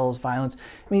battles, violence?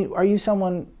 I mean, are you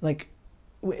someone like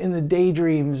in the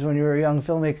daydreams when you were a young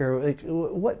filmmaker? Like,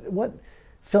 what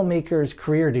filmmaker's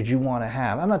career did you want to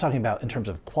have? I'm not talking about in terms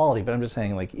of quality, but I'm just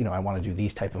saying, like, I want to do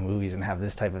these type of movies and have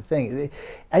this type of thing.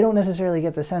 I don't necessarily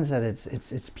get the sense that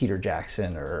it's Peter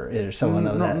Jackson or someone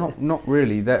of that. Not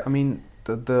really. I mean,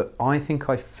 I think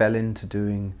I fell into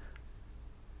doing,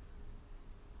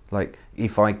 like,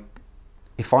 if I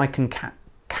can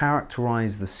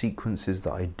characterize the sequences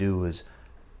that I do as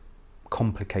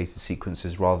complicated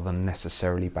sequences rather than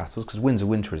necessarily battles, because Winds of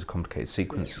Winter is a complicated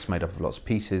sequence. It's made up of lots of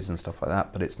pieces and stuff like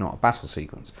that, but it's not a battle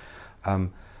sequence.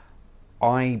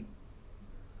 I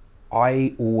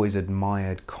always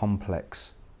admired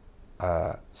complex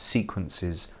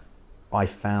sequences. I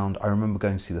remember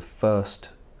going to see the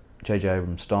first J.J.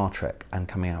 Abrams Star Trek and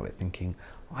coming out of it thinking,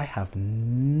 I have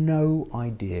no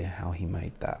idea how he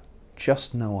made that.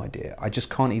 Just no idea. I just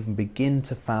can't even begin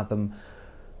to fathom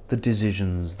the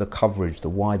decisions, the coverage, the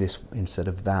why this instead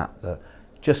of that.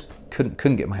 Just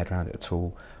couldn't get my head around it at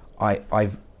all.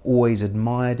 I've always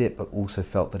admired it, but also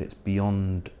felt that it's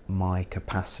beyond my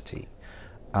capacity.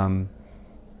 And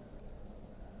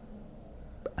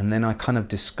then I kind of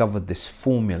discovered this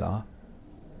formula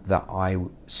that I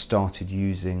started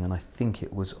using, and I think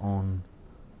it was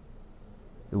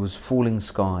Falling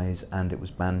Skies and it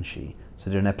was Banshee. So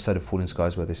there's an episode of Falling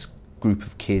Skies where this group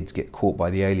of kids get caught by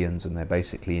the aliens, and they're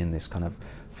basically in this kind of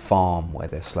farm where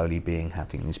they're slowly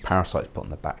having these parasites put on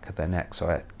the back of their neck. So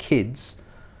I had kids,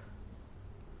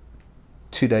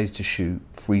 2 days to shoot,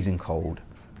 freezing cold,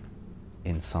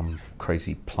 in some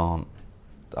crazy plant.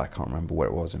 I can't remember where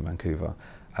it was in Vancouver.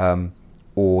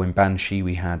 Or in Banshee,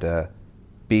 we had a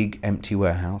big empty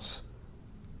warehouse,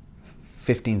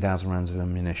 15,000 rounds of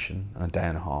ammunition, and a day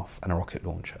and a half, and a rocket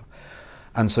launcher.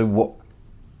 And so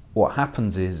what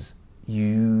happens is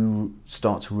you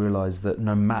start to realise that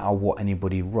no matter what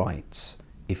anybody writes,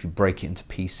 if you break it into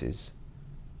pieces,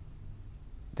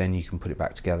 then you can put it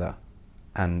back together.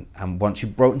 And once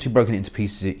you've broken it into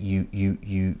pieces, you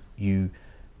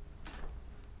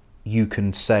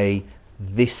can say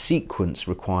this sequence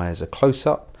requires a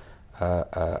close-up,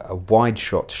 a wide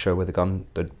shot to show where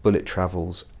the bullet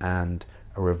travels, and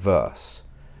a reverse,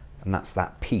 and that's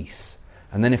that piece.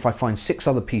 And then if I find 6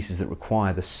 other pieces that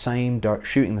require the same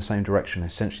shooting the same direction,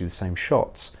 essentially the same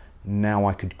shots, now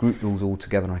I could group those all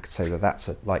together and I could say that that's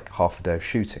like half a day of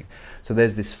shooting. So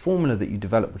there's this formula that you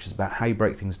develop, which is about how you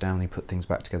break things down and you put things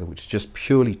back together, which is just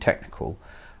purely technical,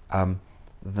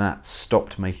 that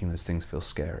stopped making those things feel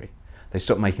scary. They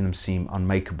stopped making them seem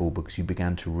unmakeable because you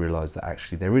began to realise that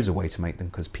actually there is a way to make them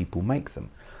because people make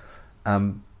them.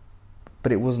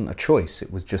 But it wasn't a choice.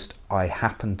 It was just I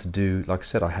happened to do, like I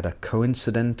said, I had a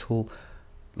coincidental,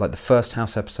 like the first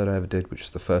House episode I ever did, which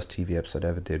was the first TV episode I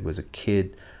ever did, was a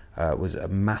kid, was a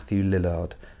Matthew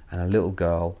Lillard and a little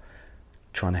girl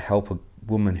trying to help a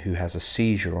woman who has a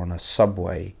seizure on a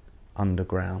subway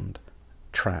underground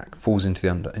track, falls into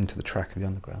the track of the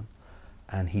underground,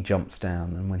 and he jumps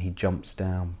down, and when he jumps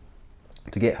down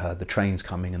to get her, the train's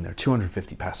coming and there are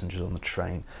 250 passengers on the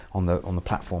train, on the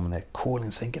platform, and they're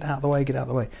calling saying, get out of the way, get out of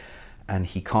the way. And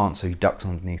he can't, so he ducks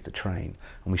underneath the train.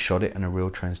 And we shot it in a real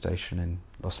train station in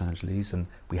Los Angeles, and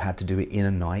we had to do it in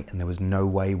a night, and there was no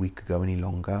way we could go any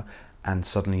longer. And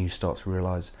suddenly you start to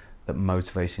realise that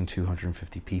motivating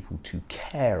 250 people to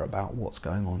care about what's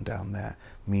going on down there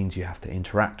means you have to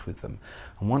interact with them.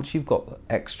 And once you've got the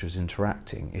extras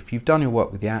interacting, if you've done your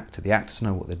work with the actors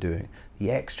know what they're doing. The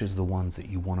extras are the ones that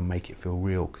you want to make it feel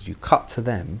real, because you cut to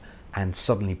them and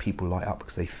suddenly people light up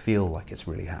because they feel like it's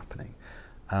really happening.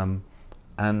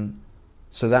 And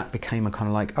so that became a kind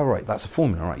of like, all right, that's a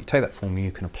formula, right? You take that formula,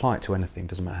 you can apply it to anything,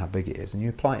 doesn't matter how big it is. And you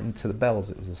apply it to the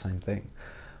bells, it was the same thing.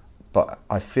 But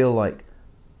I feel like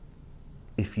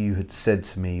if you had said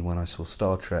to me when I saw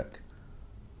Star Trek,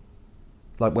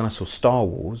 like when I saw Star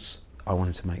Wars, I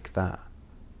wanted to make that.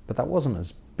 But that wasn't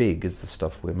as big as the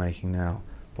stuff we're making now.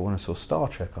 But when I saw Star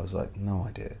Trek, I was like, no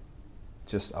idea.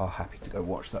 Just, happy to go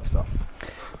watch that stuff.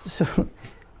 So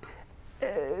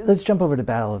let's jump over to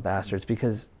Battle of Bastards,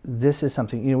 because this is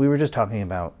something, we were just talking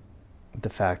about the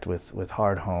fact with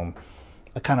Hard Home,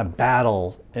 a kind of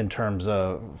battle in terms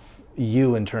of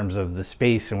the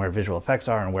space and where visual effects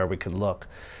are and where we could look.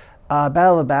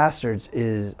 Battle of Bastards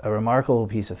is a remarkable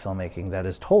piece of filmmaking that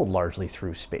is told largely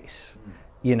through space.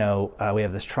 We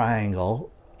have this triangle,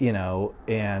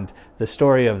 and the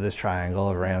story of this triangle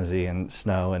of Ramsay and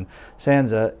Snow and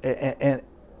Sansa, and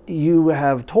you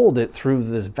have told it through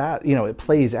this it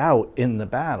plays out in the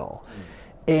battle.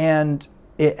 And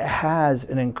it has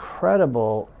an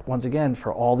incredible, once again,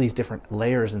 for all these different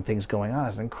layers and things going on,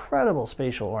 it's an incredible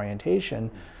spatial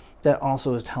orientation that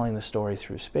also is telling the story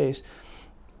through space.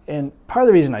 And part of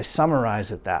the reason I summarize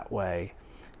it that way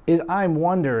is I'm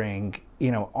wondering,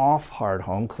 off Hard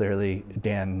Home, clearly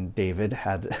Dan David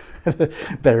had a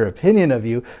better opinion of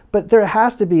you, but there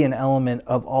has to be an element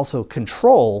of also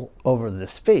control over the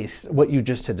space. What you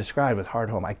just had described with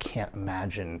Hard Home, I can't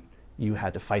imagine you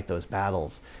had to fight those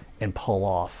battles and pull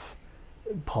off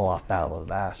Battle of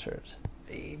the Bastards.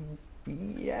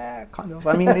 Yeah, kind of.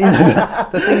 I mean,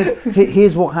 the thing is,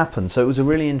 here's what happened. So it was a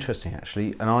really interesting,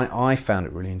 actually, and I found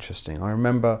it really interesting. I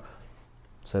remember,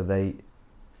 so they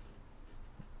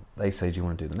say, do you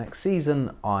want to do the next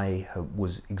season? I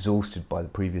was exhausted by the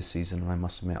previous season, and I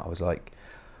must admit, I was like,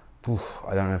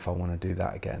 I don't know if I want to do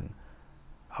that again.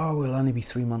 Oh, it'll only be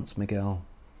 3 months, Miguel.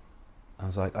 I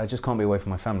was like, I just can't be away from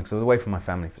my family, because I was away from my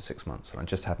family for 6 months, and I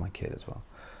just had my kid as well.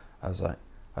 I was like,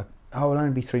 oh, it'll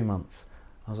only be 3 months.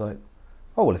 I was like,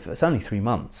 oh, well, if it's only 3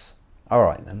 months, all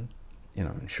right then.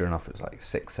 And sure enough, it was like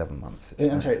 6-7 months.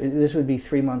 I'm sorry, this would be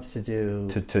 3 months to do...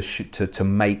 To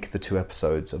make the 2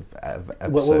 episodes of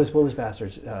episode. What was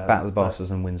Bastards? Battle of the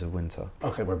Bastards and Winds of Winter.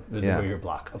 Okay, we're your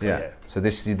block. Okay, yeah. So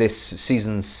this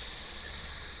season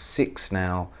 6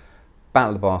 now,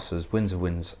 Battle of the Bastards, Winds of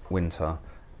Winter.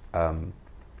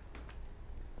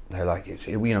 They're like,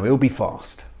 it'll be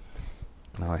fast.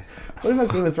 What about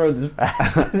Game of Thrones is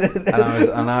fast? I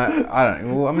don't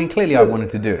know. Well, I mean, clearly I wanted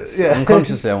to do it. Yeah.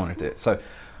 Unconsciously I wanted to do it. So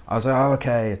I was like, oh,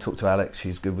 okay. I talked to Alex.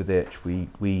 She's good with it.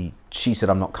 She said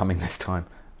I'm not coming this time.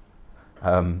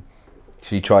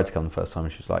 She tried to come the first time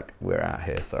and she was like, we're out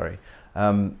here, sorry.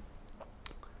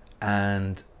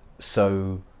 And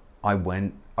so I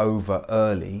went over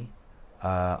early.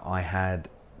 I had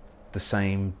the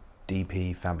same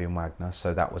DP Fabian Wagner,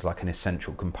 so that was like an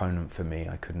essential component for me.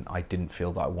 I didn't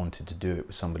feel that I wanted to do it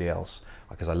with somebody else,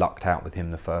 because I lucked out with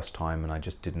him the first time and I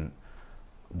just didn't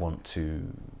want to.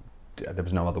 There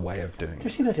was no other way of doing it.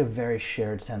 There seems like a very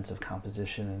shared sense of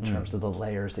composition in terms of the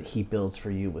layers that he builds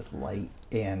for you with light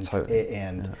and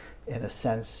in a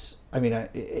sense, I mean,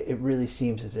 it really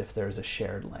seems as if there's a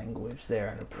shared language there,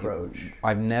 an approach.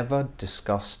 I've never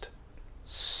discussed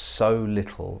so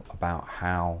little about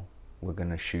how we're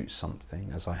going to shoot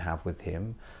something as I have with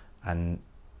him, and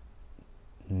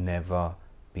never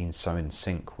been so in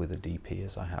sync with a DP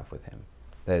as I have with him.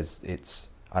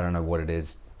 I don't know what it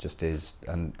is, just is,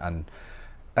 and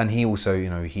he also, you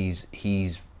know, he's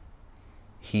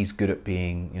good at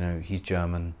being, you know, he's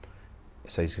German,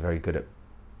 so he's very good at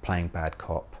playing bad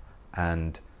cop,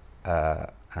 and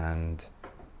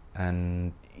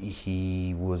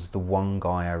he was the one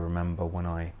guy I remember when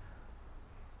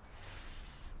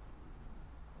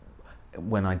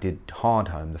I did Hard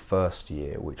Home the first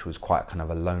year, which was quite kind of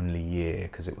a lonely year,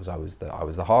 because I was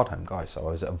the Hard Home guy, so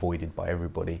I was avoided by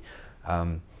everybody.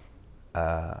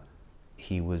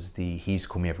 He used to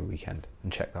call me every weekend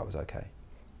and check that was okay,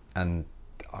 and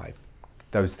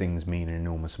those things mean an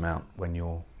enormous amount when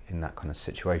you're in that kind of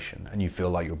situation, and you feel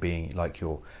like you're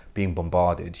being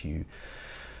bombarded. You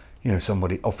know,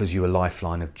 somebody offers you a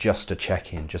lifeline of just a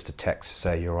check-in, just a text to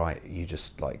say you're right. You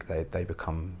just like they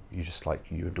become, you just like,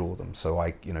 you adore them. So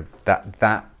you know,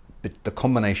 that the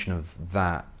combination of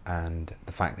that and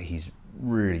the fact that he's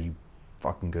really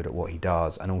fucking good at what he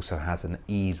does, and also has an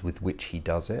ease with which he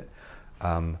does it,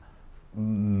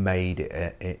 made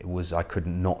it was, I could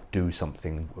not do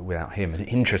something without him. And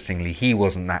interestingly, he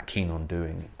wasn't that keen on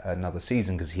doing another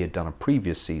season because he had done a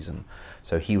previous season,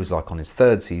 so he was like on his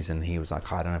third season, he was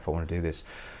like, I don't know if I want to do this.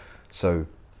 So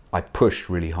I pushed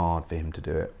really hard for him to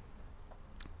do it.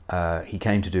 He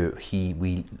came to do it.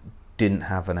 We didn't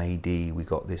have an AD. We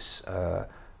got this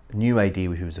new AD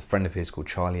who was a friend of his called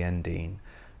Charlie Endine,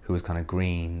 who was kind of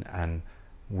green, and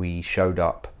we showed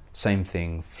up. Same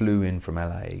thing, flew in from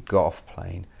LA, got off the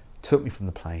plane, took me from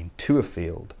the plane to a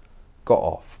field, got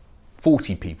off.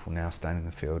 40 people now standing in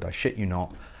the field, I shit you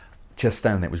not, just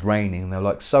standing there. It was raining, and they were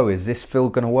like, so is this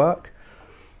field going to work?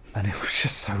 And it was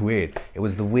just so weird. It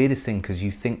was the weirdest thing, because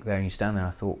you think there and you stand there,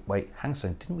 and I thought, wait, hang on a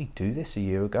second, didn't we do this a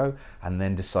year ago? And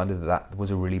then decided that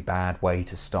was a really bad way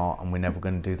to start, and we're never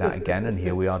going to do that again, and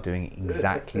here we are doing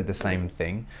exactly the same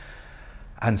thing.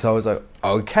 And so I was like,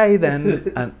 okay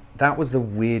then. And that was the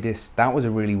weirdest, that was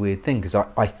a really weird thing, because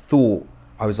I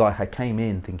came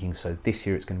in thinking, so this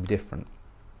year it's going to be different.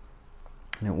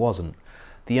 And it wasn't.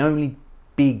 The only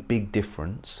big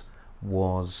difference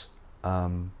was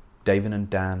David and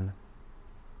Dan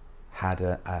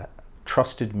had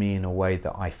trusted me in a way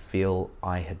that I feel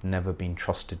I had never been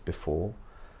trusted before,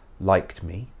 liked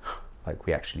me, like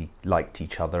we actually liked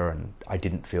each other, and I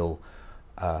didn't feel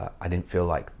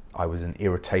like I was an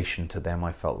irritation to them.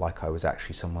 I felt like I was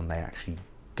actually someone they actually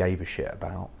gave a shit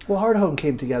about. Well, Hard Home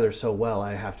came together so well.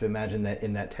 I have to imagine that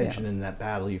in that tension, in that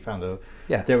battle, you found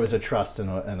there was a trust and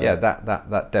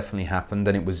that definitely happened,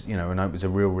 and it was, you know, and it was a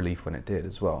real relief when it did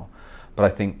as well. But I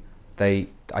think that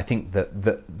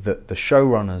the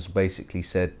showrunners basically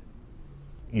said,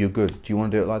 "You're good. Do you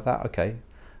want to do it like that? Okay."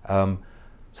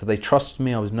 So they trusted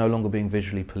me. I was no longer being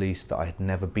visually policed, that I had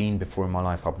never been before in my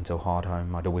life up until Hard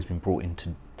Home. I'd always been brought in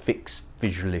to fix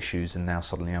visual issues, and now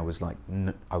suddenly I was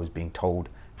being told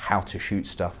how to shoot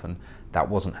stuff, and that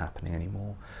wasn't happening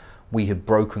anymore. We had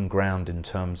broken ground in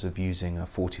terms of using a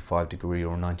 45 degree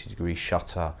or 90 degree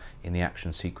shutter in the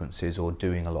action sequences, or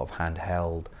doing a lot of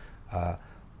handheld, a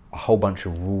whole bunch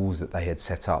of rules that they had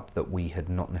set up that we had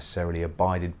not necessarily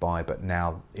abided by, but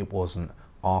now it wasn't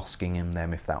asking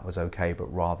them if that was okay, but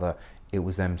rather it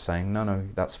was them saying, no,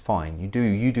 that's fine, you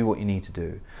do what you need to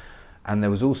do. And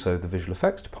there was also the visual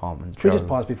effects department. Should we just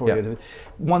pause before we get to it?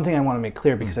 One thing I want to make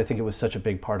clear, because I think it was such a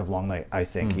big part of Long Night, I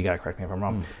think, you got to correct me if I'm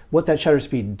wrong, what that shutter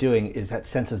speed doing is that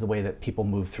sense of the way that people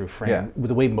move through frame,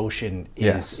 the way motion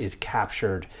is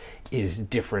captured is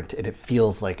different, and it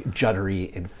feels like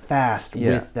juddery and fast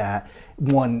with that.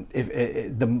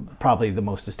 Probably the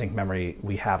most distinct memory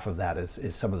we have of that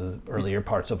is some of the earlier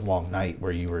parts of Long Night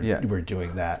where you were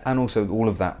doing that. And also all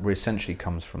of that essentially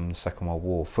comes from the Second World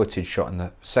War, footage shot in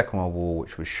the Second World War,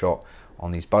 which was shot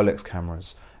on these Bolex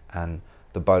cameras, and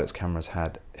the Bolex cameras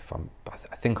had,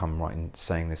 I think I'm right in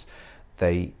saying this,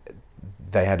 they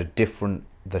had a different,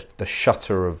 the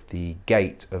shutter of the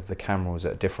gate of the camera was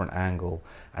at a different angle,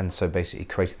 and so basically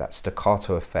created that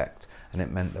staccato effect. And it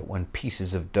meant that when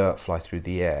pieces of dirt fly through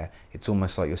the air, it's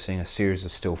almost like you're seeing a series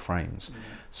of still frames.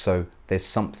 So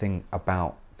there's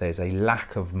a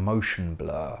lack of motion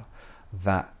blur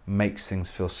that makes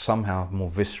things feel somehow more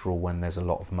visceral when there's a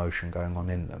lot of motion going on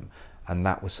in them. And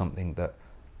that was something that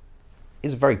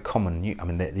is very common. I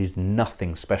mean, there is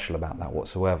nothing special about that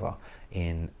whatsoever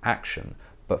in action,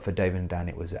 but for David and Dan,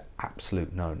 it was an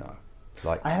absolute no-no.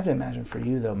 Like, I have to imagine for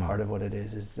you, though, part of what it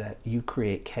is that you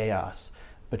create chaos,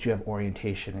 but you have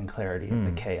orientation and clarity in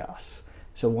the chaos.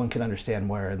 So one can understand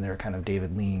where in their kind of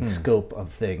David Lean scope of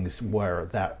things where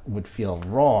that would feel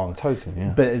wrong. Totally,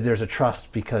 yeah. But there's a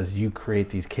trust because you create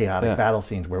these chaotic battle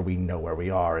scenes where we know where we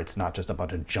are. It's not just a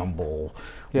bunch of jumble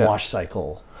wash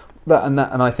cycle. And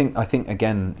I think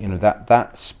again, you know,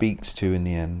 that speaks to, in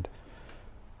the end,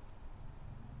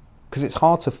 because it's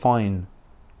hard to find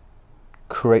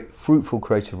fruitful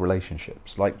creative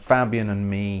relationships. Like Fabian and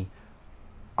me,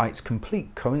 it's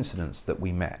complete coincidence that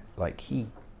we met. Like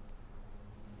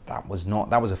that was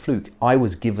a fluke. I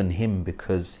was given him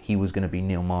because he was going to be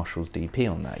Neil Marshall's DP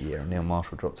on that year, and Neil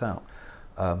Marshall dropped out.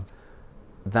 So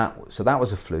that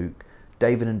was a fluke.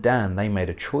 David and Dan, they made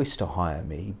a choice to hire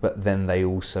me, but then they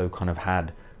also kind of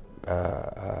had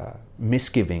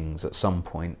misgivings at some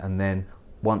point, and then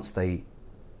once they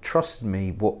trusted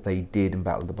me, what they did in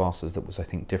Battle of the Bastards that was, I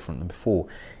think, different than before,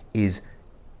 is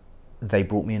they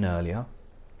brought me in earlier.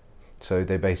 So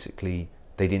they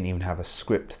didn't even have a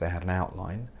script, they had an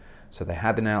outline. So they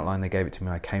had an outline, they gave it to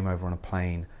me, I came over on a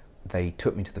plane, they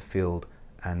took me to the field,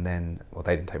 and then, well,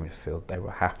 they didn't take me to the field, they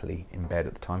were happily in bed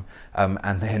at the time,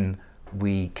 and then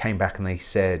we came back and they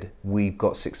said, we've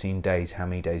got 16 days, how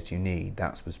many days do you need?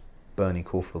 That was Bernie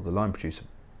Caulfield, the line producer,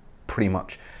 pretty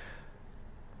much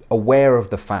aware of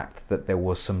the fact that there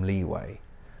was some leeway.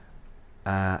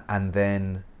 And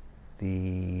then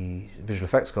the visual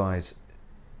effects guys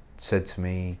said to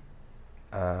me,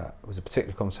 it was a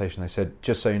particular conversation, they said,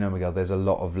 just so you know, Miguel, there's a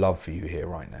lot of love for you here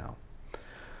right now.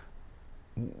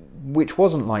 Which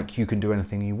wasn't like you can do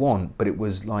anything you want, but it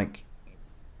was like,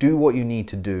 do what you need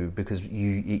to do, because it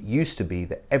used to be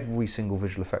that every single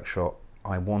visual effects shot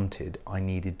I wanted, I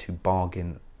needed to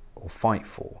bargain or fight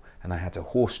for, and I had to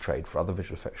horse trade for other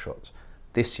visual effects shots.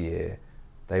 This year,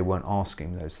 they weren't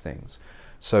asking those things.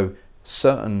 So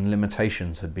certain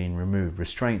limitations had been removed,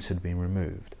 restraints had been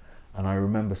removed. And I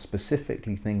remember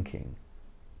specifically thinking,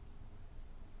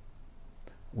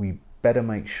 we better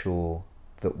make sure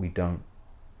that we don't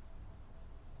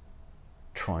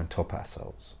try and top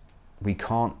ourselves. We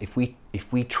can't, if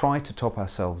we try to top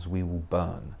ourselves, we will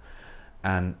burn.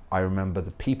 And I remember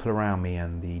the people around me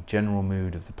and the general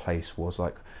mood of the place was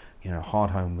like, you know, Hard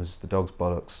Home was the dog's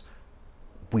bollocks.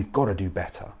 We've got to do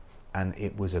better. And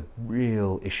it was a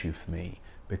real issue for me,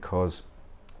 because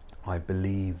I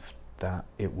believed that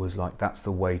it was like, that's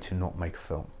the way to not make a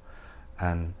film.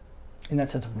 And in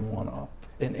that sense of one-up.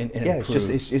 And yeah, it's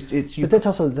just but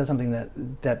that's something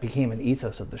that became an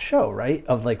ethos of the show, right?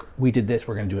 Of like, we did this,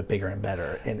 we're going to do it bigger and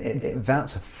better. And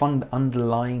that's a fun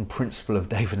underlying principle of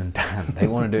David and Dan. They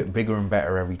want to do it bigger and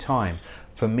better every time.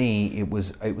 For me, it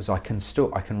was I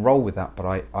can roll with that, but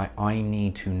I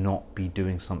need to not be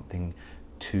doing something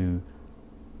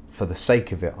for the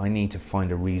sake of it. I need to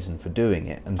find a reason for doing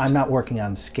it. And I'm not working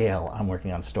on scale, I'm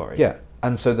working on story. Yeah.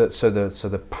 And so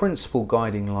the principal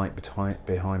guiding light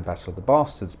behind Battle of the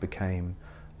Bastards became,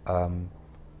 I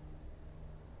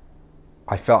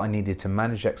felt I needed to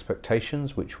manage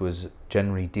expectations, which was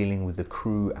generally dealing with the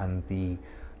crew, and the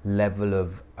level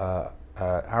of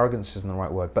arrogance isn't the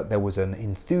right word, but there was an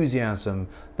enthusiasm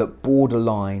that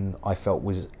borderline I felt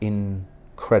was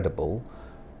incredible,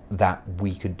 that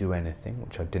we could do anything,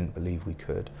 which I didn't believe we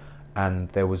could. And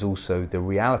there was also the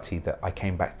reality that I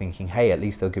came back thinking, hey, at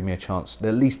least they'll give me a chance.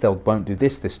 At least they won't do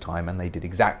this time. And they did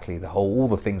exactly all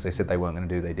the things they said they weren't going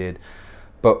to do, they did.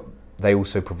 But they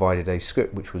also provided a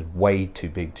script which was way too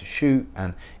big to shoot.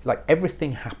 And like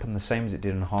everything happened the same as it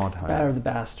did in Hard Home. Battle of the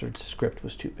Bastards script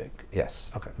was too big.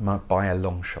 Yes. Okay. By a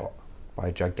long shot, by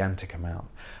a gigantic amount.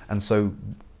 And so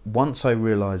once I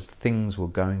realised things were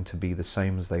going to be the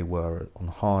same as they were on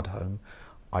Hard Home,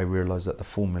 I realised that the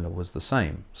formula was the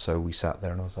same. So we sat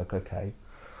there and I was like, okay,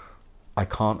 I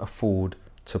can't afford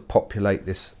to populate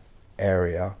this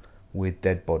area with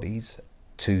dead bodies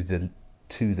to the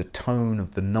tone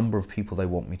of the number of people they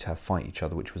want me to have fight each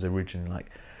other, which was originally like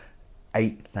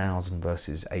 8,000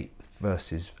 versus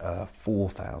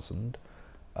 4,000.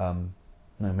 No,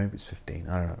 maybe it's 15.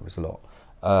 I don't know, it was a lot.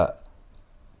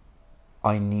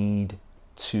 I need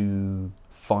to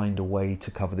find a way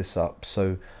to cover this up.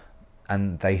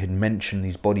 And they had mentioned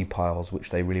these body piles,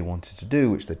 which they really wanted to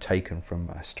do, which they'd taken from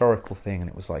a historical thing, and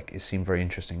it was like, it seemed very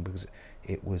interesting because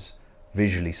it was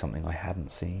visually something I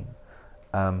hadn't seen.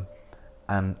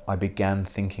 And I began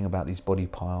thinking about these body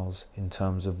piles in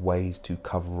terms of ways to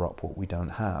cover up what we don't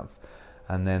have.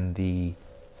 and then the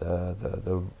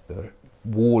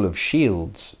wall of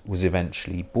shields was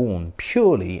eventually born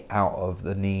purely out of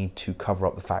the need to cover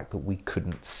up the fact that we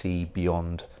couldn't see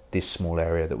beyond this small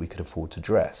area that we could afford to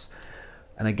dress.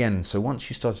 And again, so once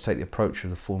you start to take the approach of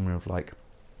the formula of like,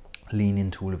 lean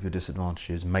into all of your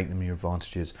disadvantages, make them your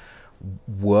advantages,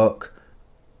 work,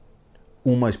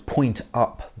 almost point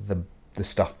up the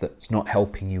stuff that's not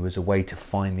helping you as a way to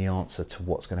find the answer to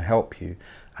what's going to help you.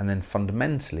 And then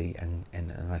fundamentally, and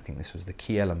I think this was the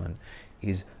key element,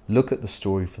 is look at the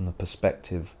story from the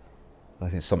perspective, I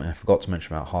think it's something I forgot to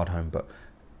mention about Hardhome, but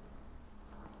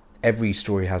every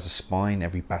story has a spine,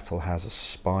 every battle has a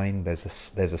spine, there's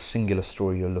a singular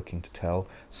story you're looking to tell,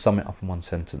 sum it up in one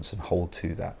sentence and hold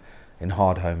to that. In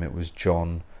Hardhome it was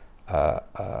Jon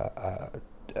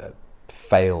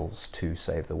fails to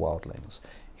save the wildlings.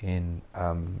 In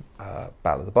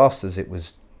Battle of the Bastards it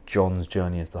was Jon's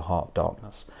journey into the heart of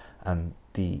darkness. And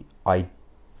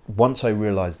once I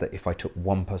realised that if I took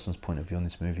one person's point of view on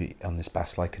this movie, on this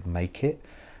battle, I could make it,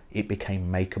 it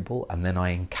became makeable, and then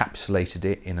I encapsulated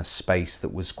it in a space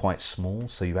that was quite small,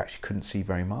 so you actually couldn't see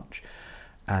very much.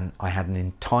 And I had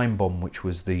an time bomb, which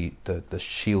was the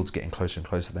shields getting closer and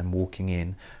closer, then walking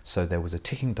in. So there was a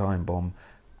ticking time bomb,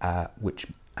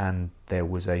 and there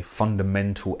was a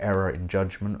fundamental error in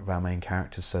judgment of our main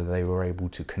characters, so they were able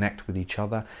to connect with each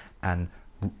other and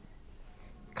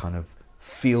kind of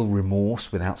feel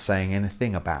remorse without saying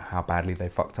anything about how badly they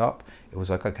fucked up. It was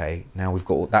like, okay, now we've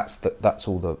got that's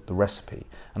all the recipe.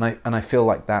 And I feel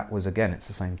like that was, again, it's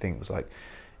the same thing. It was like,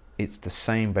 it's the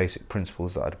same basic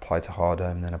principles that I'd apply to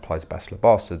Hardhome and then apply to Battle of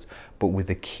Bastards, but with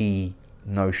the key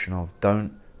notion of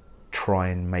don't try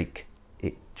and make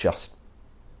it just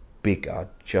bigger,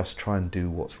 just try and do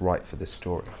what's right for this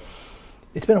story.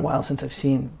 It's been a while since I've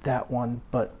seen that one,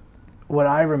 but what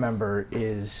I remember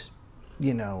is,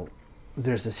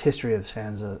 there's this history of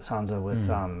Sansa with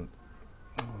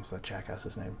what was that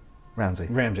jackass's name?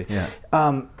 Ramsay. Yeah.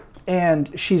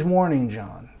 And she's warning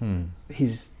Jon.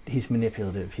 He's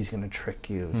manipulative. He's going to trick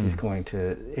you. He's going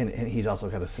to, and he's also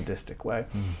got a sadistic way.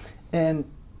 And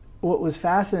what was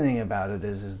fascinating about it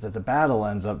is that the battle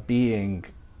ends up being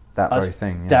that very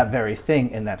thing. Yeah. That very thing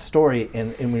in that story.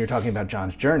 And when you're talking about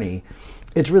Jon's journey,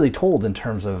 it's really told in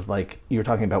terms of, like, you're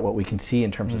talking about what we can see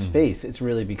in terms of space. It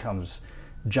really becomes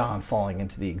Jon falling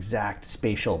into the exact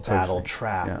spatial battle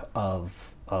trap of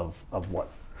what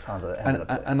Sansa ended up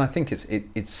with. And I think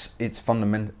it's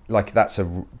fundamental. Like, there's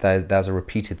a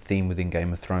repeated theme within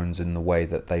Game of Thrones in the way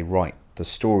that they write the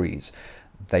stories.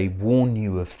 They warn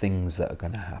you of things that are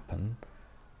going to happen,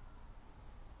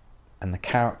 and the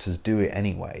characters do it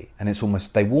anyway. And it's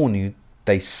almost, they warn you,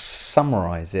 they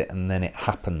summarize it, and then it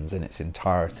happens in its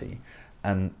entirety.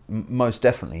 And most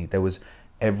definitely, there was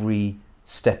every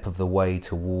step of the way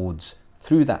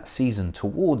through that season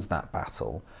towards that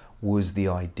battle was the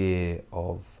idea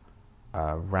of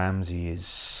Ramsay is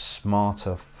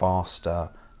smarter, faster,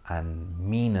 and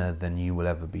meaner than you will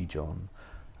ever be, Jon.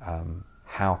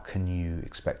 How can you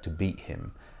expect to beat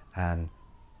him? And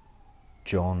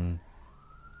Jon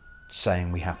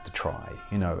saying we have to try,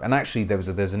 And actually,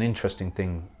 there's an interesting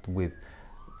thing with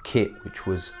Kit, which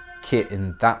was Kit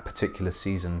in that particular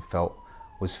season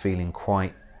was feeling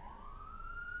quite,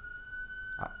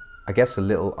 I guess, a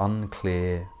little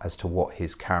unclear as to what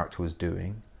his character was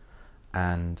doing.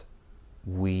 And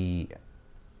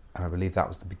I believe that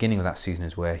was the beginning of that season,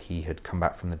 is where he had come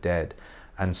back from the dead.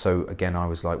 And so again, I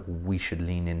was like, well, we should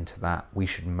lean into that. We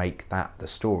should make that the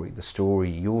story.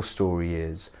 Your story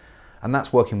is, and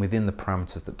that's working within the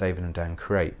parameters that David and Dan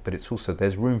create, but it's also,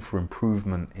 there's room for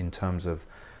improvement in terms of,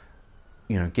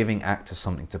 giving actors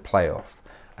something to play off.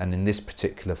 And in this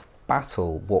particular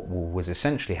battle, what was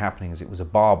essentially happening is it was a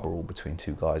bar brawl between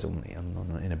two guys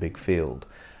in a big field.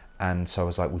 And so I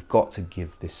was like, we've got to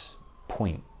give this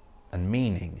point and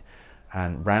meaning.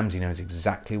 And Ramsay knows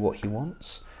exactly what he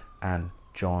wants, and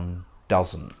Jon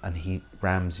doesn't. And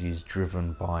Ramsay is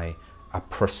driven by a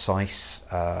precise,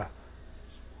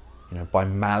 by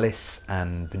malice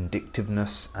and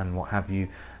vindictiveness and what have you.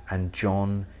 And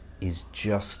Jon is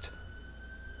just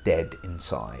dead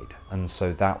inside. And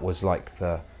so that was like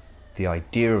the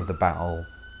idea of the battle,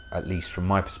 at least from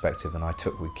my perspective, and I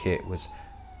took with Kit, was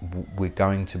we're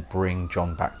going to bring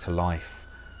Jon back to life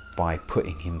by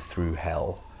putting him through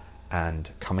hell and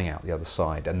coming out the other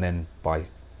side. And then by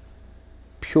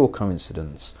pure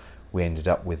coincidence, we ended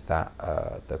up with that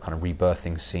the kind of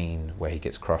rebirthing scene where he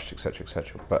gets crushed, etc.,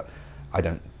 etc. But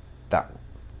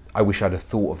I wish I'd have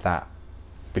thought of that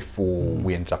before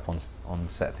we ended up on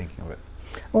set thinking of it.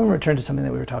 I want to return to something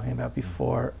that we were talking about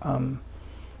before.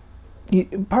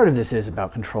 Part of this is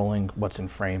about controlling what's in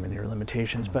frame and your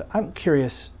limitations, but I'm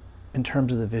curious in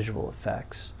terms of the visual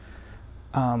effects.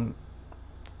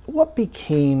 What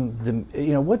became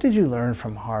what did you learn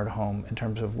from Hard Home in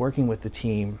terms of working with the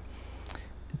team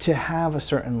to have a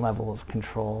certain level of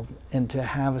control and to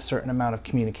have a certain amount of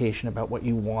communication about what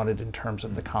you wanted in terms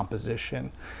of the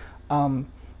composition?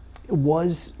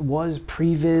 Was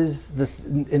previs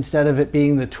instead of it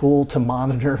being the tool to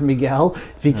monitor Miguel,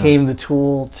 became the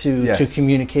tool to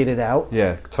communicate it out?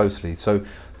 Yeah, totally. So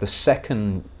the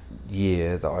second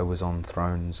year that I was on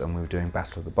Thrones and we were doing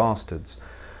Battle of the Bastards,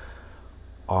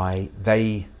 I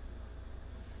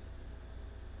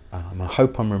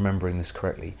hope I'm remembering this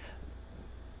correctly.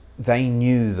 They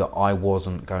knew that I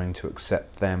wasn't going to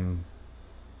accept them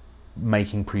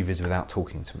making previs without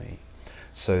talking to me.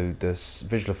 So the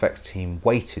visual effects team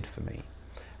waited for me.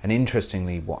 And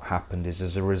interestingly, what happened is,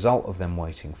 as a result of them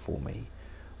waiting for me,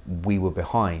 we were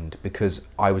behind because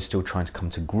I was still trying to come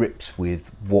to grips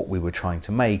with what we were trying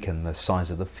to make and the size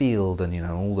of the field and,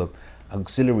 all the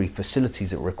auxiliary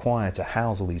facilities that were required to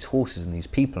house all these horses and these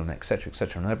people and et cetera,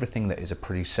 and everything that is a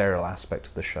pretty serial aspect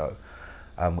of the show,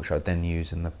 which I'd then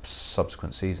use in the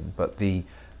subsequent season. But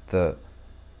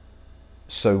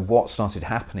so what started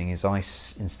happening is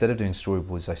instead of doing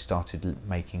storyboards, I started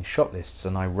making shot lists,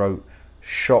 and I wrote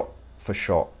shot for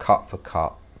shot, cut for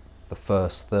cut, the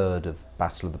first third of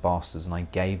Battle of the Bastards, and I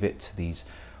gave it to these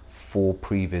 4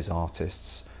 previs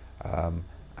artists,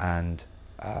 and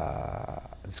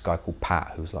this guy called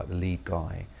Pat, who was like the lead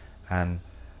guy, and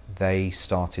they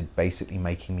started basically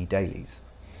making me dailies.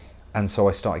 And so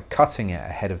I started cutting it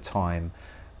ahead of time,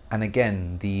 and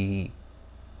again,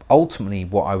 ultimately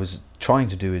what I was trying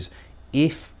to do is,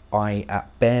 if I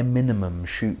at bare minimum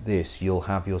shoot this, you'll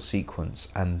have your sequence,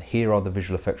 and here are the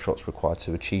visual effects shots required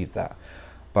to achieve that.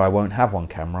 But I won't have 1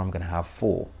 camera, I'm going to have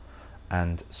 4.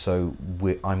 And so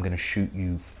I'm going to shoot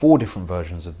you 4 different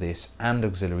versions of this, and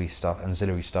auxiliary stuff,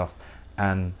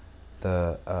 and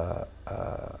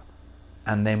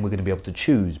and then we're going to be able to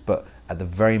choose. But at the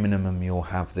very minimum, you'll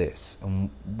have this. And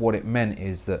what it meant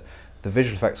is that the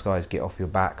visual effects guys get off your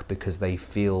back because they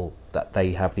feel that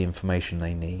they have the information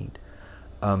they need.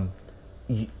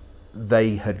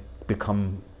 They had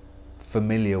become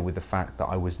familiar with the fact that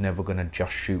I was never going to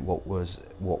just shoot what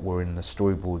were in the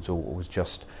storyboards or what was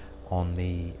just on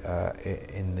the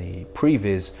in the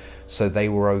previs. So they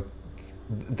were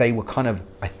kind of,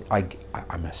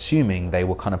 I'm assuming they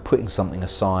were kind of putting something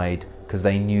aside because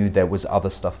they knew there was other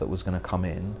stuff that was going to come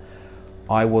in.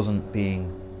 I was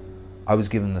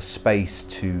given the space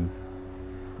to,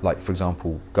 like, for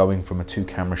example, going from a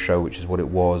 2-camera show, which is what it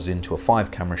was, into a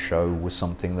 5-camera show was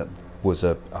something that was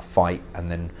a fight, and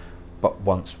then, but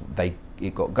once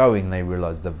it got going, they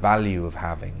realised the value of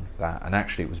having that. And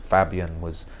actually, it was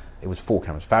 4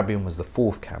 cameras. Fabian was the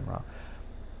 4th camera,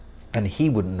 and he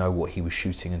wouldn't know what he was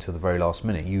shooting until the very last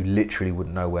minute. You literally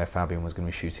wouldn't know where Fabian was going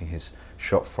to be shooting his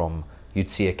shot from. You'd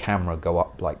see a camera go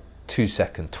up like 20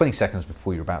 seconds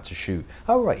before you're about to shoot.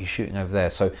 Oh right, he's shooting over there.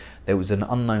 So there was an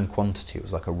unknown quantity. It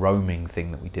was like a roaming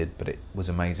thing that we did, but it was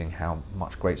amazing how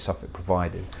much great stuff it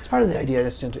provided. It's part of the idea.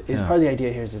 Part of the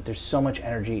idea here is that there's so much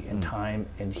energy and time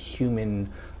and human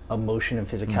emotion and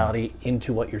physicality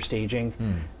into what you're staging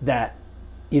that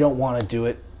you don't want to do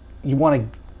it. You want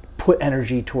to put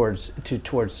energy towards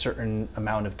certain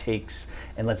amount of takes,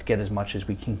 and let's get as much as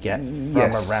we can get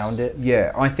from around it.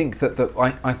 Yeah, I think that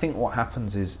I think what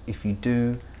happens is, if you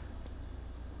do,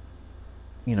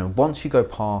 once you go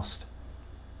past,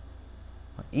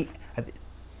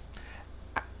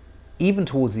 even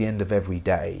towards the end of every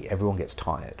day, everyone gets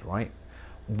tired, right?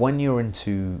 When you're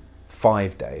into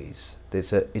 5 days,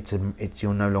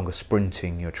 you're no longer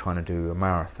sprinting, you're trying to do a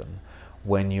marathon.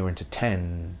 When you're into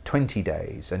 10, 20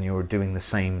 days and you're doing the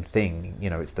same thing,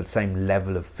 it's the same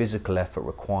level of physical effort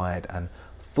required and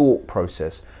thought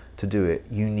process to do it,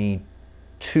 you need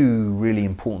 2 really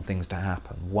important things to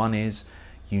happen. One is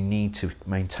you need to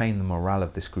maintain the morale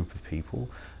of this group of people,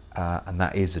 and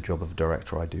that is the job of a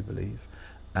director, I do believe.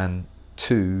 And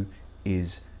 2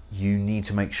 is you need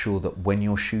to make sure that when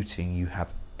you're shooting, you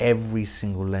have every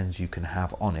single lens you can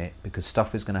have on it, because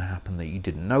stuff is going to happen that you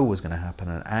didn't know was going to happen,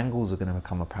 and angles are going to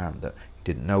become apparent that you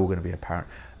didn't know were going to be apparent,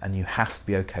 and you have to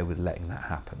be okay with letting that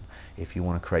happen. If you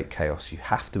want to create chaos, you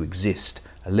have to exist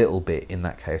a little bit in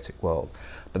that chaotic world.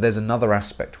 But there's another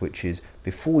aspect, which is,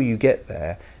 before you get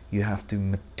there, you have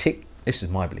to this is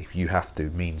my belief, you have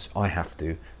to means I have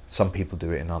to. Some people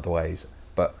do it in other ways,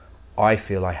 but I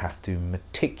feel I have to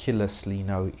meticulously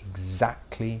know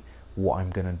exactly what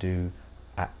I'm going to do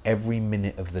at every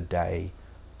minute of the day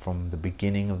from the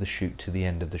beginning of the shoot to the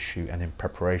end of the shoot and in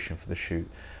preparation for the shoot,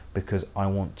 because I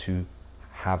want to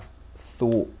have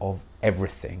thought of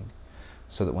everything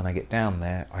so that when I get down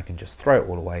there I can just throw it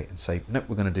all away and say, nope,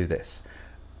 we're going to do this.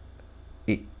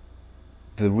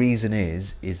 The reason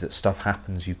is that stuff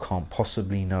happens you can't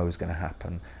possibly know is going to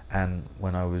happen. And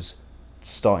when I was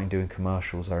starting doing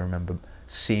commercials, I remember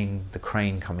seeing the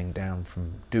crane coming down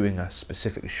from doing a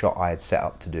specific shot I had set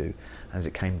up to do. As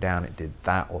it came down, it did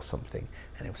that or something,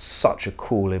 and it was such a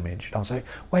cool image. I was like,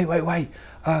 wait,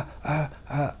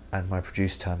 and my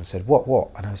producer turned and said, what?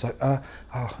 And I was like,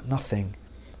 nothing.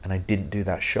 And I didn't do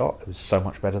that shot. It was so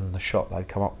much better than the shot that I'd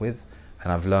come up with.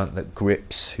 And I've learnt that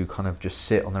grips who kind of just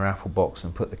sit on their Apple box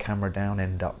and put the camera down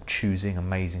end up choosing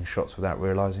amazing shots without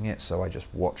realising it. So I just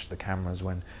watch the cameras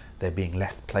when they're being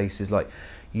left places. Like,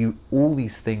 all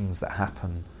these things that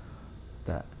happen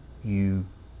that you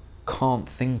can't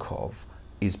think of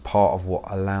is part of what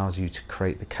allows you to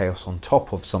create the chaos on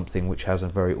top of something which has a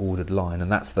very ordered line.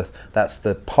 And that's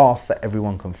the path that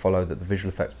everyone can follow, that the visual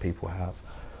effects people have.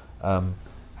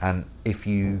 And I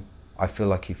feel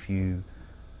like if you,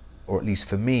 or at least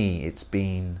for me, it's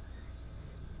been,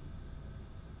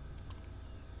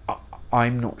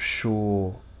 I'm not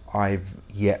sure I've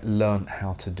yet learnt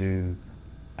how to do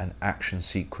an action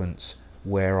sequence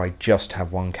where I just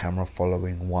have one camera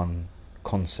following one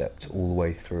concept all the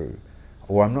way through.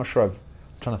 Or I'm not sure, I'm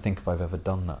trying to think if I've ever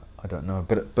done that, I don't know.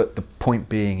 But the point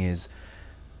being is,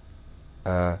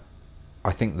 I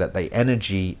think that the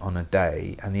energy on a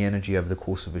day and the energy over the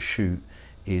course of a shoot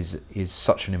is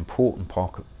such an important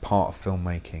part of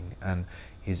filmmaking, and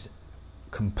is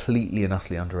completely and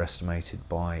utterly underestimated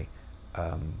by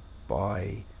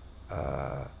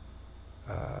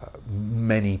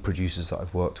many producers that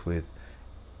I've worked with.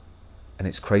 And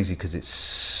it's crazy because it's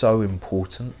so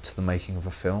important to the making of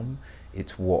a film.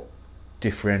 It's what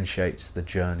differentiates the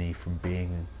journey from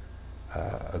being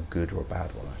a good or a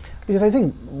bad one. Because I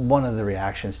think one of the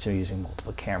reactions to using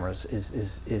multiple cameras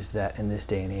is that in this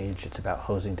day and age, it's about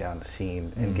hosing down the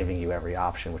scene and giving you every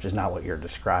option, which is not what you're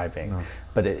describing. No.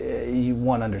 But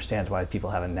one understands why people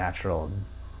have a natural,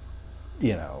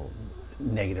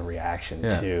 negative reaction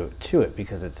to it,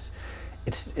 because it's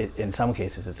in some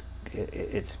cases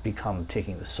it's become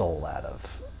taking the soul out of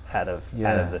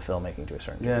the filmmaking to a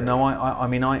certain degree. Yeah, no, I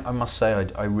mean, I must say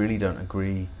I really don't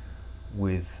agree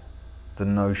with the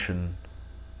notion.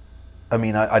 I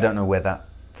mean, I don't know where that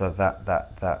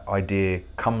idea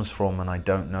comes from, and I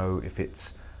don't know if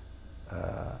it's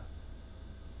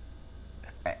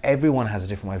everyone has a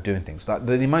different way of doing things. Like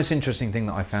the most interesting thing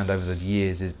that I found over the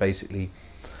years is basically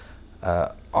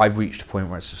I've reached a point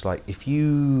where it's just like, if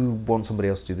you want somebody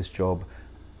else to do this job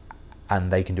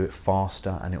and they can do it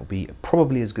faster and it'll be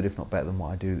probably as good if not better than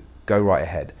what I do, go right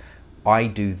ahead. I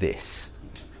do this,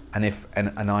 and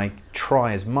I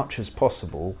try as much as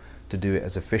possible to do it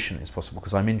as efficiently as possible,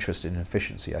 because I'm interested in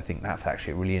efficiency. I think that's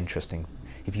actually really interesting.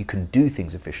 If you can do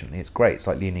things efficiently, it's great. It's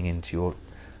like leaning into your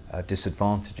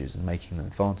disadvantages and making them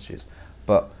advantages.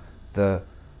 But there's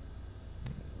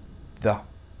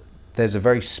a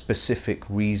very specific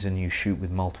reason you shoot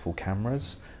with multiple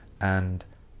cameras, and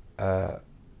I'm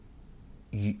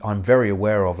very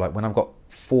aware of, like, when I've got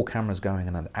 4 cameras going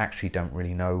and I actually don't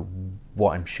really know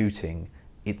what I'm shooting,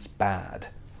 it's bad.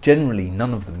 Generally,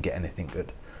 none of them get anything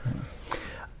good.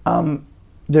 And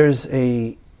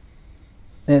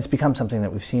it's become something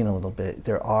that we've seen a little bit.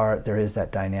 There is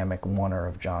that dynamic Warner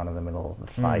of John in the middle of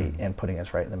the fight and putting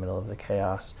us right in the middle of the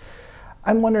chaos.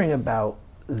 I'm wondering about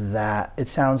that. It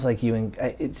sounds like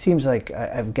it seems like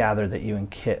I've gathered that you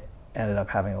and Kit ended up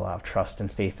having a lot of trust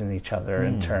and faith in each other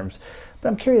in terms, but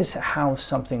I'm curious how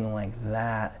something like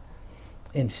that,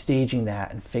 in staging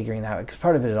that and figuring that out, because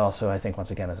part of it also, I think,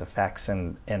 once again, is effects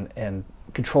and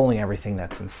controlling everything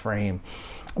that's in frame.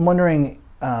 I'm wondering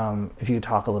if you could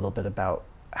talk a little bit about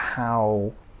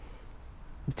how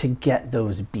to get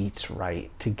those beats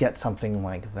right, to get something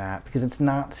like that, because it's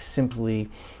not simply,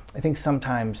 I think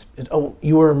sometimes,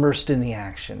 you were immersed in the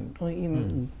action. Well,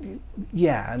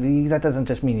 yeah, that doesn't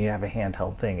just mean you have a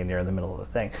handheld thing and you're in the middle of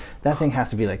the thing. That thing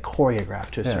has to be like choreographed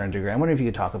to a certain degree. I wonder if you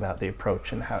could talk about the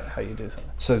approach and how you do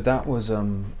something. So that was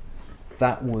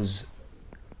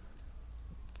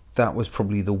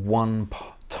probably the one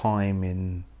time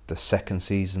in the second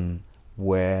season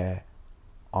where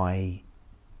I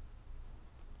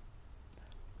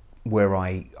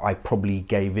probably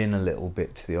gave in a little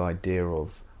bit to the idea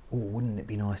of, wouldn't it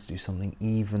be nice to do something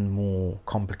even more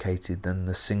complicated than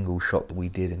the single shot that we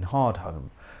did in Hard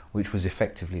Home, which was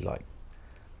effectively like,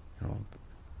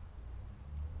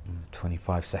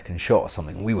 25-second shot or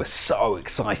something. We were so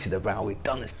excited about, we'd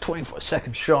done this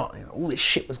 25-second shot, all this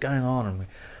shit was going on, and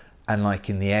and like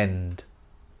in the end,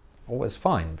 all was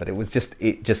fine. But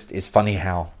it's funny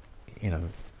how,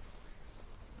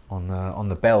 on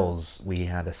the bells we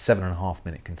had a 7.5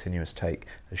 minute continuous take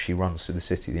as she runs through the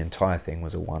city. The entire thing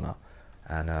was a one-up,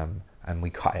 and we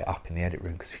cut it up in the edit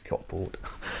room because we got bored.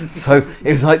 So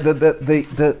it was like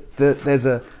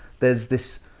there's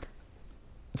this.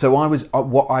 So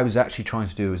what I was actually trying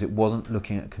to do is, it wasn't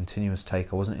looking at a continuous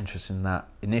take. I wasn't interested in that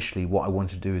initially. What I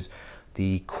wanted to do is,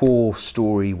 the core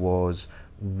story was,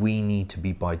 we need to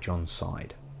be by John's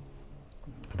side.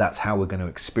 That's how we're going to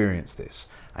experience this.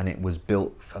 And it was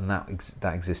built, and that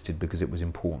existed because it was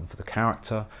important for the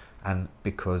character, and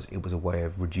because it was a way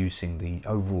of reducing the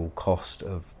overall cost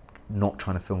of not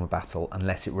trying to film a battle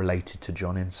unless it related to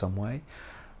John in some way,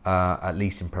 at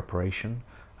least in preparation.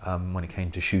 When it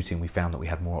came to shooting, we found that we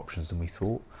had more options than we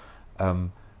thought.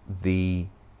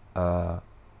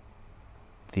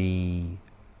 The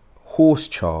horse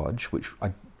charge, which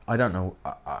I don't know.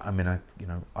 I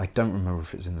don't remember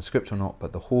if it was in the script or not.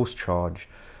 But the horse charge,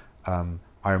 I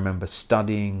remember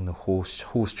studying the horse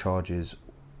charges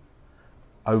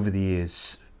over the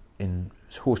years in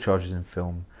horse charges in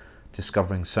film,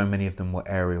 discovering so many of them were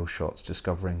aerial shots,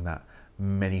 discovering that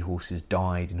many horses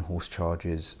died in horse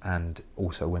charges, and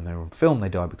also when they were in film they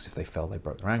died because if they fell they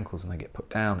broke their ankles and they get put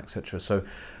down, etc. So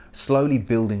slowly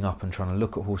building up and trying to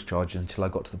look at horse charges until I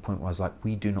got to the point where I was like,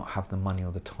 we do not have the money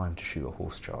or the time to shoot a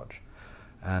horse charge.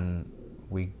 And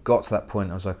we got to that point,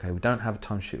 I was like, okay, we don't have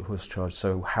time to shoot a horse charge,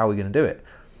 so how are we going to do it?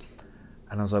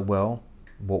 And I was like, well,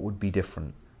 what would be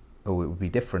different? Oh, it would be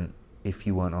different if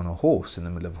you weren't on a horse in the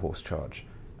middle of a horse charge.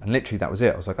 And literally that was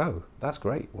it. I was like, oh, that's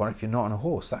great. What if you're not on a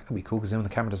horse? That could be cool, because then the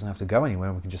camera doesn't have to go anywhere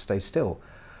and we can just stay still.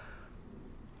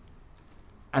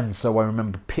 And so I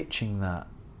remember pitching that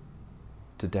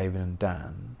to David and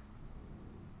Dan,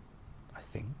 I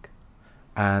think.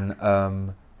 And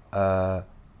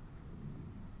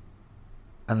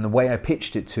the way I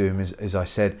pitched it to him is I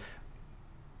said,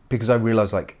 because I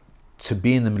realised, like, to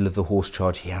be in the middle of the horse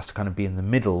charge, he has to kind of be in the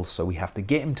middle, so we have to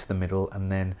get him to the middle,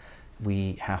 and then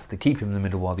we have to keep him in the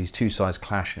middle while these two sides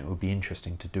clash, and it would be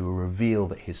interesting to do a reveal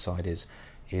that his side is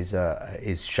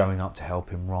showing up to help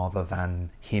him, rather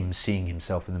than him seeing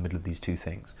himself in the middle of these two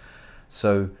things.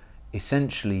 So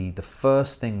essentially the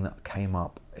first thing that came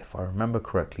up, if I remember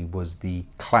correctly, was the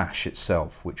clash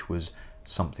itself, which was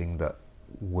something that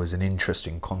was an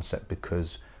interesting concept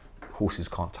because horses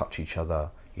can't touch each other.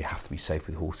 You have to be safe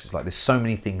with horses. Like, there's so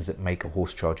many things that make a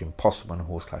horse charge impossible and a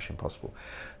horse clash impossible.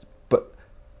 But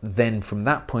then from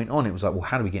that point on, it was like, well,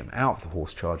 how do we get him out of the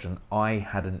horse charge? And I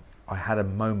had a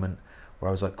moment where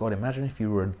I was like, God, imagine if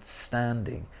you were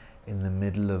standing in the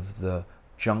middle of the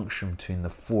junction between the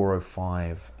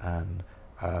 405 and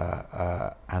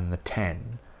the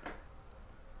 10,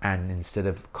 and instead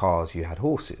of cars, you had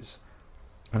horses.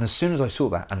 And as soon as I saw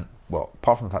that, and well,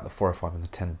 apart from the fact the 405 and the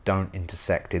 10 don't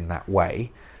intersect in that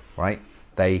way, right?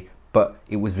 But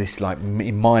it was this, like,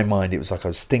 in my mind, it was like I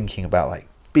was thinking about, like,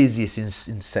 busiest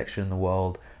intersection in the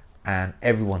world, and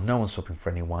no one's stopping for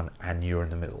anyone, and you're in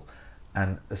the middle.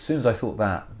 And as soon as I thought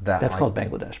that's called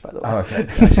Bangladesh, by the way. Oh, okay,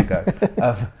 I should go.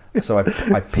 So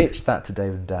I pitched that to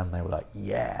David and Dan, and they were like,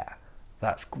 yeah,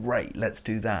 that's great, let's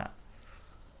do that.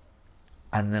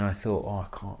 And then I thought,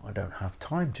 I don't have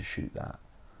time to shoot that.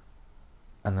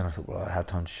 And then I thought, well, I had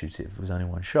time to shoot it if it was only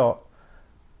one shot,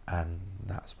 and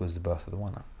that was the birth of the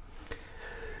one-up.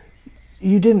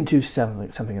 You didn't do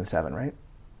something in 7, right?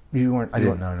 You weren't. I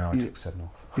didn't. No, I took 7 off.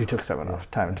 You took 7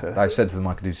 off. Time to. I said to them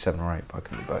I could do 7 or 8, but I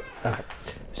couldn't do both. Okay.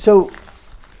 So,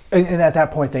 and at that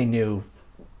point they knew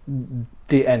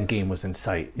the end game was in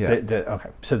sight. Yeah. Okay.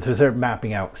 So they're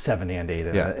mapping out 7 and 8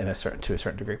 to a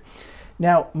certain degree.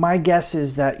 Now, my guess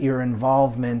is that your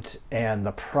involvement and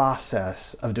the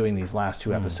process of doing these last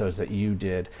 2 episodes that you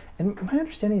did, and my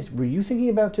understanding is, were you thinking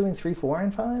about doing 3, 4,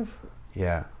 and 5?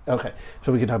 Yeah. Okay,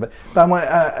 so we can talk about. But I want.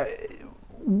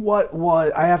 What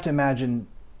was? I have to imagine,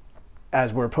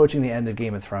 as we're approaching the end of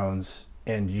Game of Thrones,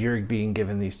 and you're being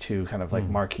given these 2 kind of like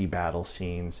marquee battle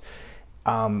scenes.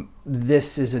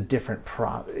 This is a different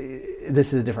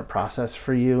process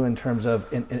for you in terms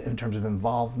of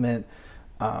involvement.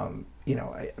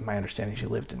 My understanding is you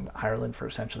lived in Ireland for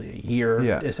essentially a year,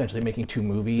 essentially making 2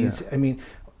 movies. Yeah. I mean,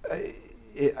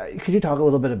 could you talk a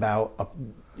little bit about,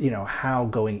 how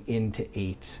going into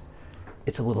 8,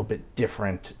 it's a little bit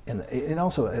different, and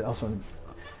also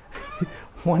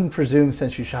one presumes,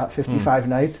 since you shot 55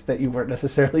 nights, that you weren't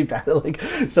necessarily battling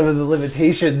some of the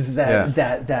limitations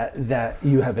that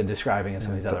you have been describing in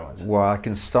some of these other ones. Well,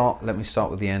 let me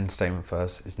start with the end statement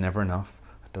first. It's never enough.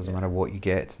 It doesn't matter what you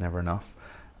get, it's never enough.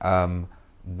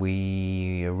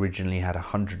 we originally had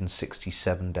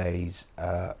 167 days.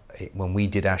 When we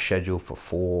did our schedule for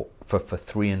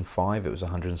 3 and 5, it was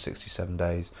 167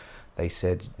 days. They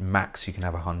said max you can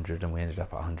have 100, and we ended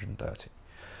up at 130.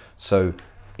 So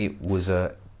it was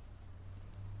a.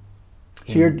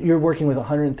 So you're working with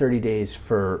 130 days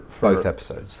for both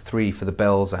episodes, 3 for the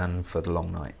bells and for the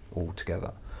long night all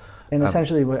together. And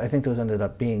essentially, I think those ended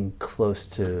up being close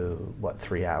to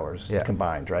 3 hours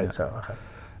combined, right? Yeah. So okay.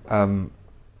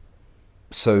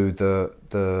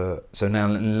 So now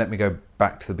let me go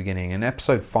back to the beginning. In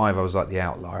episode 5, I was like the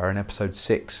outlier. In episode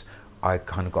 6, I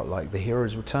kind of got like the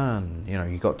hero's return. You know,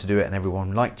 you got to do it, and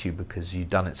everyone liked you because you'd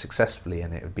done it successfully,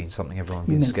 and it had been something everyone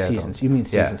had been scared of. You mean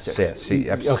season 6?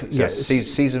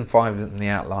 Season 5 and the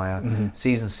outlier. Mm-hmm.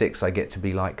 Season 6, I get to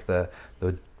be like the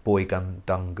boy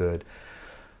done good.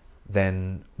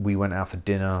 Then we went out for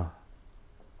dinner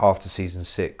after season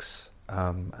 6,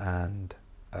 and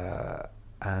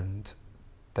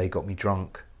they got me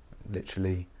drunk,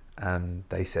 literally, and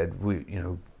they said, we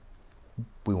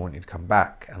want you to come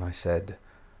back. And I said,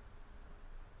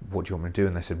 what do you want me to do?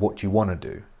 And they said, what do you want to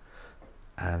do?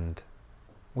 And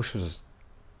which was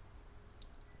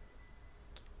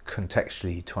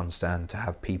contextually to understand, to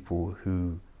have people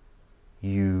who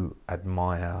you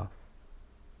admire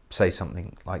say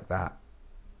something like that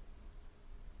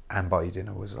and buy you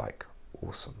dinner was like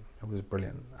awesome. It was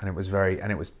brilliant, and it was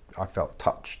I felt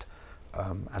touched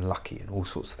and lucky and all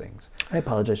sorts of things. I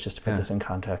apologize, just to put this in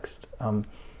context.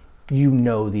 You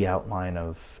know the outline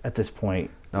of, at this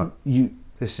point. No,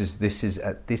 this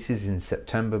is in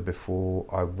September, before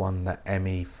I won the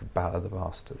Emmy for Battle of the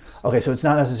Bastards. Okay, so it's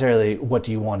not necessarily what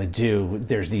do you want to do.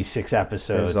 There's these 6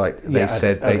 episodes. It's like they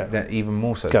said, they even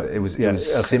more so. It was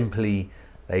simply,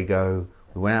 they go,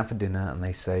 we went out for dinner, and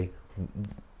they say,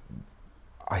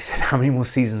 I said, how many more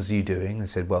seasons are you doing? They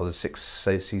said, well, there's 6,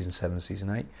 season 7, season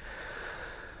 8.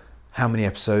 How many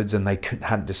episodes? And they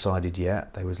hadn't decided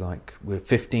yet. They was like, we're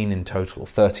 15 in total,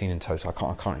 13 in total.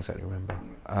 I can't exactly remember.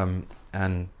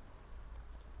 And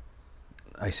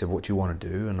I said, what do you want to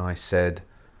do? And I said,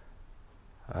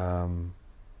 I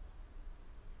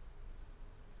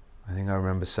think I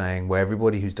remember saying, well,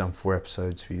 everybody who's done 4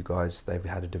 episodes for you guys, they've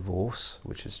had a divorce,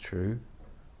 which is true.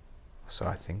 So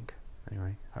I think,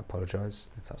 anyway, I apologise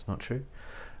if that's not true.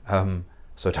 So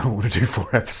I don't want to do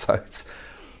 4 episodes.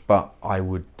 But I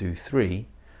would do 3,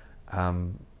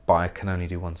 but I can only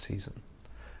do 1 season.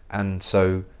 And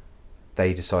so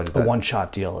they decided a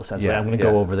one-shot deal, essentially. I'm going to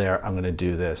go over there, I'm going to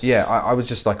do this. Yeah, I was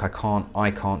just like, I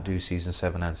can't do season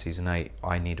 7 and season 8.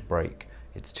 I need a break.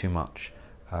 It's too much.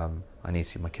 I need to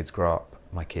see my kids grow up,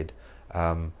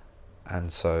 and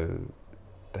so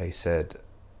they said,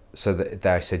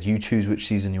 I said, you choose which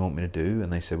season you want me to do,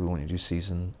 and they said, we want you to do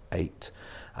season 8.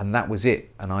 And that was it,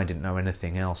 and I didn't know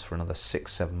anything else for another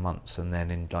 6-7 months. And then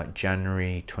in like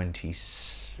January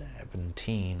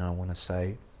 2017, I want to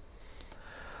say,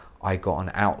 I got an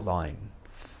outline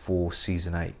for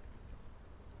season 8.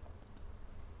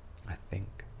 I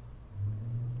think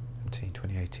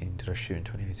 2018. Did I shoot in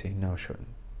 2018? No,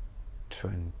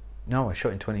 I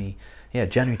shot in January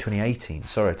 2018.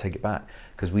 Sorry, I take it back,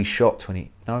 because we shot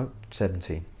 17.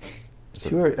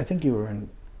 So I think you were in.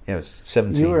 Yeah, it was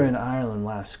 17. You were in Ireland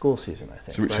last school season, I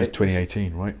think. So which was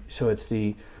 2018, right? So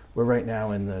we're right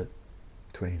now in the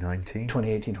 2019.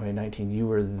 2018, 2019. You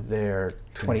were there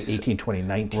 2018,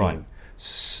 2019. Right.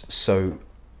 So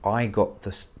I got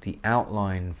the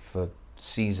outline for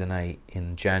season 8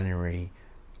 in January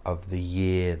of the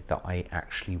year that I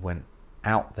actually went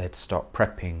out there to start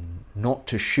prepping, not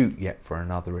to shoot yet for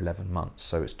another 11 months.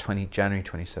 So it's January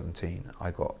 2017.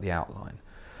 I got the outline.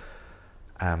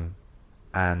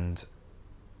 And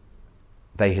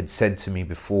they had said to me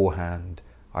beforehand,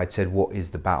 I'd said, what is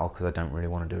the battle? Because I don't really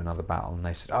want to do another battle. And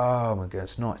they said, oh my God,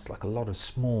 it's not. It's like a lot of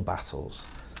small battles.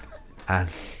 And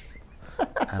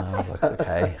I was like,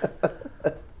 okay.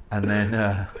 And then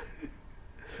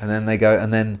they go,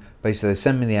 and then basically they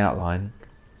send me the outline.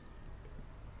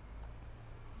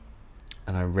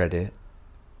 And I read it.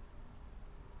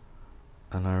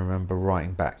 And I remember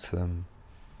writing back to them.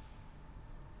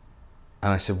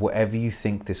 And I said, whatever you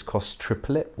think this costs,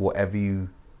 triple it. Whatever you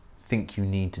think you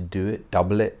need to do it,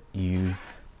 double it. You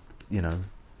know,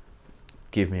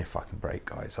 give me a fucking break,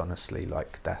 guys. Honestly,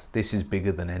 like this is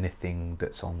bigger than anything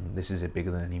that's on. This is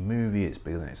bigger than any movie. It's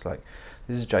bigger than. It's like,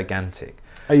 this is gigantic.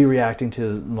 Are you reacting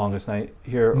to Longest Night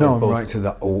here? No, I'm right to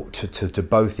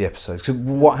both the episodes. Because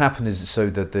what happened is, so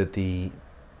they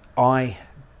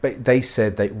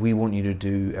said that we want you to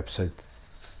do episode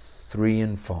 3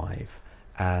 and 5,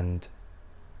 and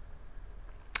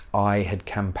I had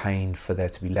campaigned for there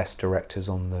to be less directors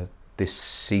on this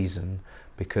season,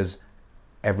 because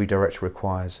every director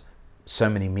requires so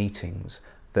many meetings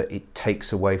that it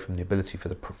takes away from the ability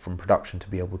from production to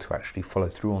be able to actually follow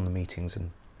through on the meetings and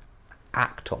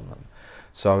act on them.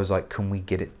 So I was like, can we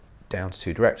get it down to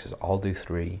 2 directors? I'll do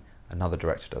 3, another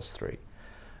director does 3.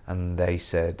 And they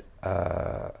said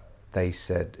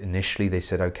initially they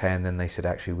said okay, and then they said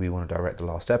actually we want to direct the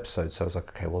last episode. So I was like,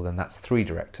 okay, well then that's 3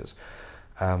 directors.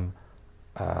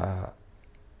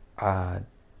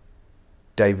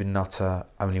 David Nutter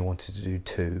only wanted to do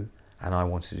 2, and I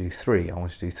wanted to do 3. I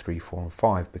wanted to do 3, 4 and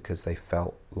 5 because they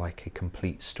felt like a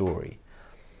complete story.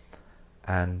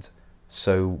 And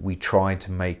so we tried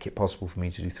to make it possible for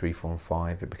me to do 3, 4 and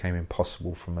 5. It became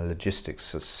impossible from a logistics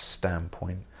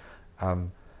standpoint.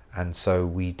 And so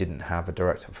we didn't have a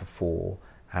director for 4,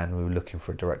 and we were looking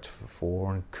for a director for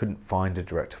 4 and couldn't find a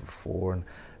director for 4. And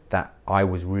that I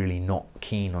was really not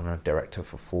keen on a director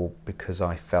for 4 because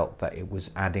I felt that it was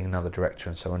adding another director,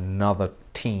 and so another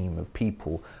team of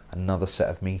people, another set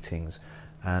of meetings.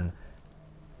 And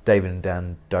David and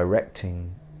Dan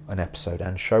directing an episode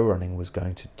and show running was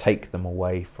going to take them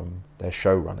away from their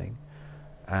show running.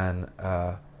 And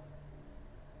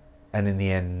in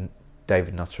the end,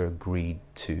 David Nutter agreed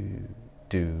to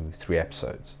do 3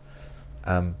 episodes.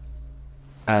 And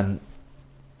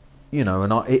you know,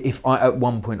 and at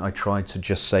one point I tried to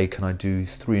just say, can I do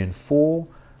 3 and 4?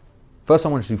 First I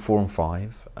wanted to do 4 and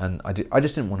 5, and I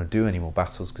just didn't want to do any more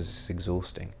battles because it's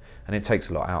exhausting and it takes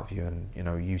a lot out of you. And you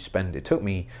know, it took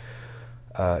me,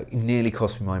 it nearly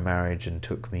cost me my marriage, and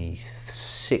took me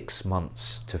 6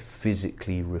 months to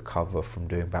physically recover from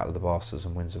doing Battle of the Bastards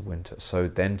and Winds of Winter. So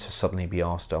then to suddenly be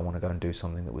asked, I want to go and do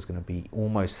something that was going to be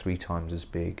almost 3 times as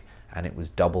big, and it was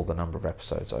double the number of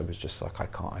episodes, I was just like,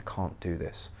 I can't do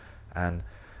this.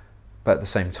 But at the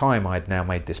same time, I had now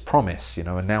made this promise, you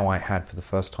know, and now I had, for the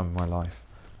first time in my life,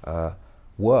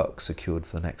 work secured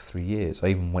for the next 3 years. I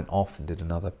even went off and did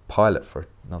another pilot for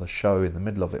another show in the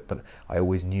middle of it, but I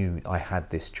always knew I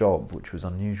had this job, which was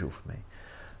unusual for me.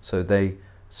 So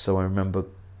I remember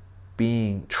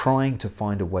trying to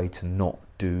find a way to not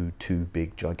do 2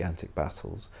 big, gigantic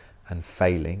battles and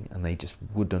failing, and they just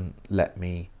wouldn't let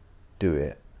me do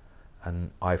it.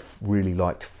 And I really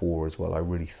liked 4 as well. I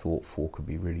really thought 4 could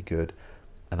be really good,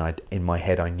 and in my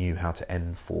head I knew how to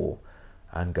end 4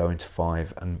 and go into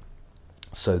 5. And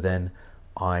so then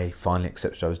I finally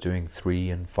accepted I was doing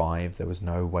 3 and 5. There was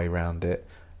no way around it.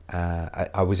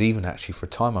 I was even actually, for a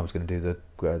time, I was going to do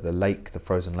the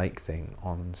frozen lake thing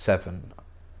on 7,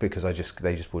 because they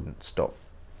just wouldn't stop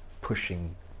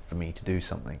pushing for me to do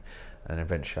something. And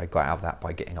eventually I got out of that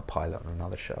by getting a pilot on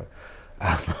another show.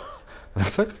 And I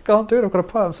was like, I can't do it, I've got a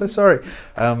pilot, I'm so sorry.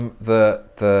 And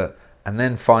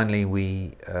then finally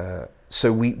we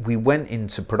went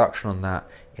into production on that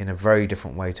in a very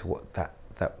different way to what that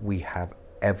we have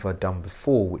ever done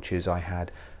before, which is I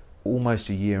had almost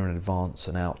a year in advance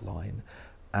an outline,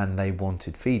 and they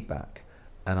wanted feedback,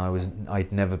 and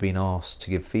I'd never been asked to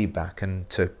give feedback. And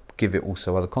to give it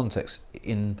also other context,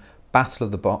 in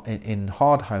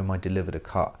Hard Home I delivered a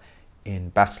cut. In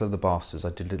Battle of the Bastards I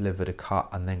delivered a cut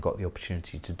and then got the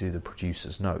opportunity to do the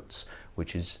producer's notes,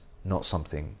 which is not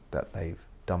something that they've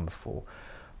done before.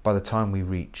 By the time we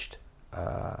reached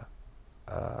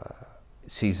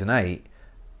season 8,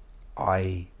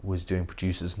 I was doing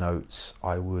producer's notes.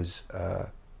 I was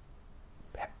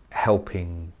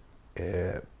helping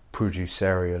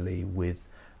producerially with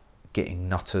getting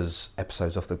Nutter's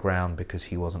episodes off the ground because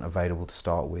he wasn't available to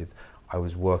start with. I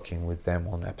was working with them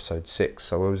on episode 6,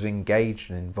 so I was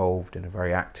engaged and involved in a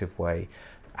very active way,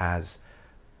 as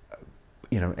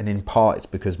you know, and in part it's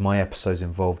because my episodes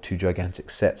involved 2 gigantic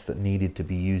sets that needed to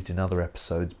be used in other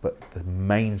episodes, but the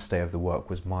mainstay of the work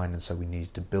was mine, and so we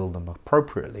needed to build them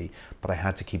appropriately, but I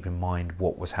had to keep in mind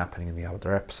what was happening in the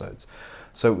other episodes.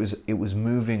 So it was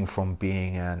moving from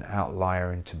being an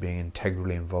outlier into being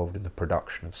integrally involved in the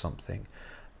production of something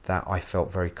that I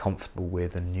felt very comfortable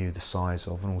with and knew the size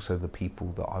of, and also the people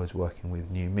that I was working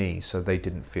with knew me, so they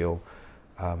didn't feel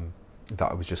that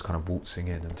I was just kind of waltzing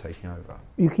in and taking over.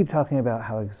 You keep talking about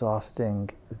how exhausting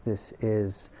this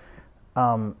is.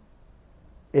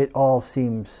 It all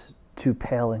seems too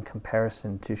pale in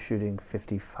comparison to shooting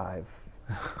 55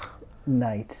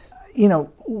 nights. You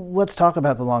know, let's talk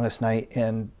about The Longest Night,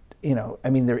 and, you know,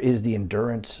 I mean, there is the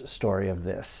endurance story of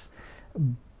this,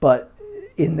 but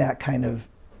in that kind of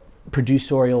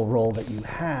producerial role that you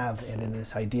have, and in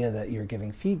this idea that you're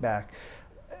giving feedback,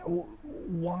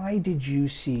 why did you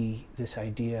see this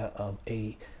idea of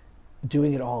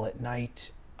doing it all at night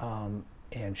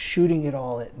and shooting it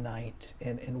all at night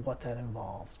and what that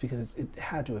involved? Because it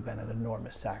had to have been an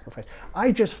enormous sacrifice.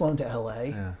 I just flown to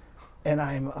LA and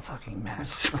I'm a fucking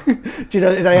mess. Do you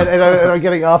know? And I'm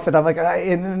getting up, and I'm like,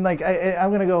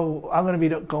 I'm gonna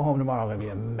go home tomorrow. I'm gonna be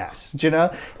a mess. Do you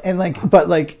know? And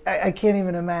but I can't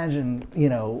even imagine.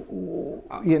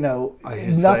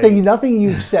 Nothing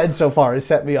you've said so far has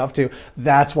set me up to.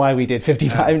 That's why we did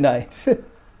 55 nights.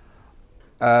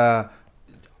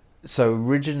 So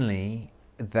originally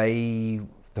the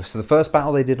first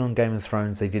battle they did on Game of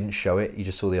Thrones, they didn't show it. You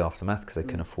just saw the aftermath because they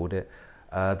couldn't afford it.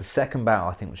 The second battle,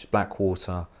 I think, which is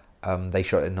Blackwater, they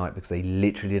shot it at night because they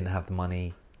literally didn't have the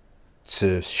money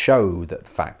to show that the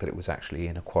fact that it was actually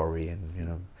in a quarry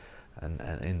and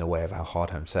and in the way of our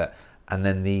Hardhome set. And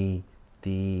then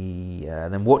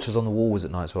then Watchers on the Wall was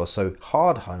at night as well. So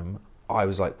Hardhome, I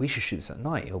was like, we should shoot this at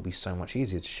night. It'll be so much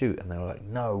easier to shoot. And they were like,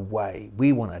 no way.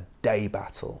 We want a day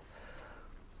battle.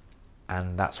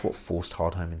 And that's what forced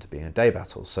Hardhome into being a day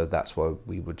battle. So that's why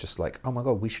we were just like, oh my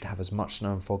God, we should have as much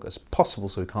snow and fog as possible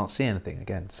so we can't see anything.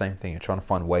 Again, same thing. You're trying to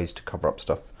find ways to cover up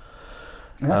stuff.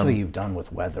 And that's what you've done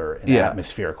with weather and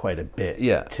atmosphere quite a bit.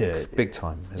 Yeah, big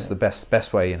time. It's the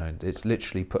best way, it's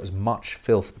literally put as much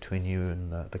filth between you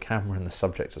and the camera and the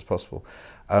subject as possible.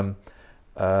 Battle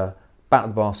of the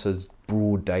Bastards,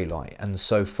 broad daylight. And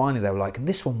so finally they were like, and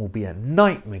this one will be at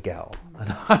night, Miguel.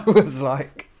 And I was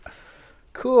like,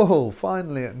 cool,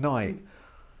 finally at night.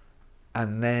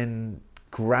 And then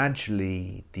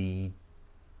gradually the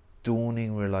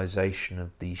dawning realization of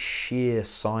the sheer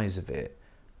size of it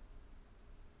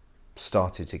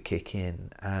started to kick in.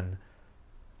 And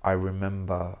I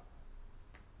remember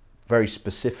very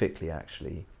specifically,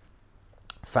 actually,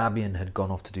 Fabian had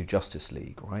gone off to do Justice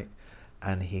League, right?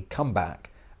 And he'd come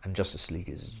back, and Justice League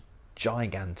is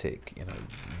gigantic,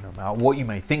 no matter what you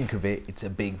may think of it, it's a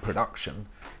big production.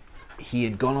 He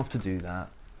had gone off to do that,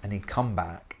 and he'd come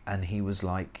back, and he was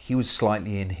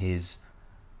slightly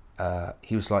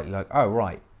like, oh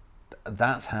right,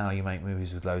 that's how you make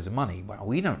movies with loads of money. Well,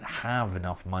 we don't have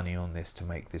enough money on this to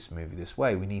make this movie this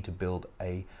way. We need to build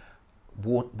a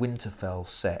Winterfell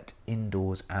set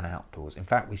indoors and outdoors. In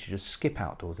fact, we should just skip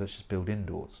outdoors. Let's just build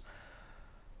indoors,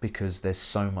 because there's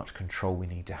so much control we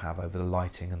need to have over the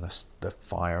lighting and the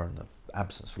fire and the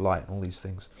absence of light and all these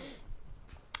things.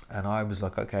 And I was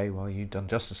like, okay, well, you've done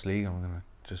Justice League, I'm going to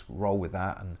just roll with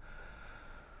that. And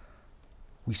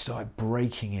we started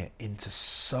breaking it into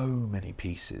so many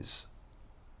pieces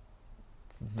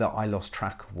that I lost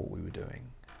track of what we were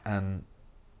doing. And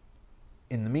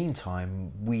in the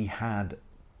meantime,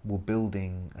 were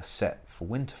building a set for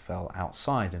Winterfell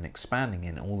outside and expanding it,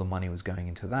 and all the money was going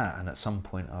into that. And at some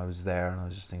point I was there and I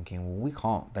was just thinking, well, we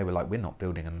can't, they were like, we're not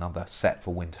building another set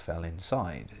for Winterfell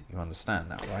inside. You understand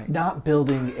that, right? Not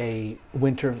building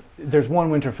there's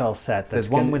one Winterfell set that's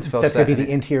going to be the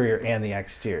interior and the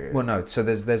exterior. Well, no, so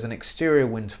there's an exterior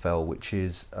Winterfell which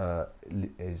is on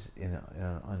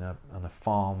a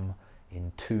farm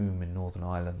in Toome in Northern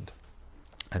Ireland,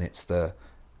 and it's the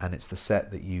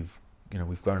set that we've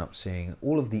grown up seeing.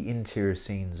 All of the interior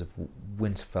scenes of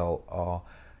Winterfell are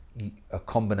a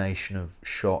combination of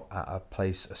shot at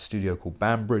a studio called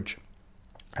Banbridge,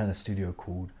 and a studio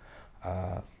called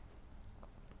oh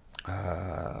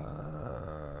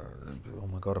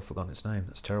my God, I've forgotten its name.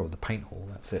 That's terrible. The Paint Hall.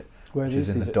 That's it. Which is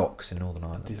in the docks in Northern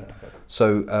Ireland.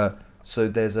 So it's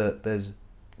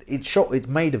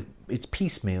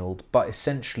piecemealed, but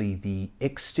essentially the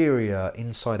exterior,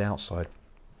 inside, outside,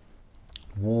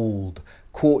 walled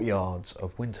courtyards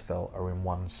of Winterfell are in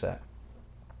one set,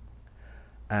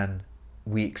 and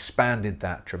we expanded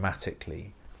that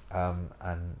dramatically, and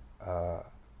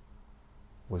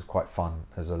was quite fun.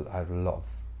 I had a lot of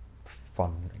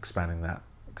fun expanding that,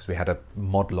 because we had a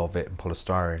model of it in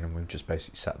polystyrene, and we just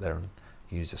basically sat there and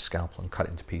used a scalpel and cut it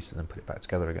into pieces and then put it back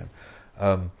together again.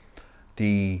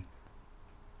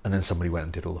 And then somebody went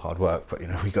and did all the hard work, but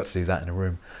we got to do that in a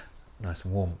room, nice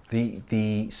and warm. The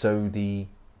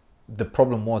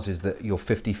problem is that you're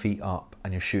 50 feet up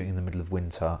and you're shooting in the middle of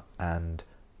winter, and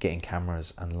getting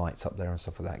cameras and lights up there and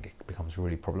stuff like that becomes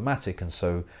really problematic.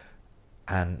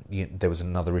 And there was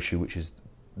another issue, which is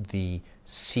the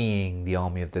seeing the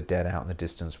Army of the Dead out in the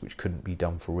distance, which couldn't be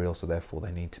done for real, so therefore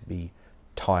they need to be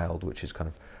tiled, which is kind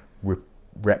of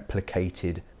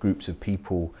replicated groups of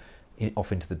people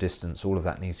off into the distance. All of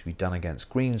that needs to be done against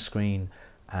green screen,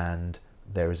 and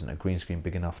there isn't a green screen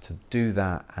big enough to do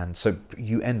that. And so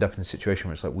you end up in a situation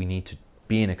where it's like, we need to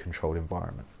be in a controlled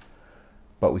environment,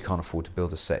 but we can't afford to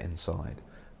build a set inside.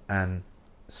 And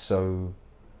so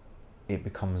it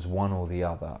becomes one or the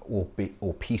other, or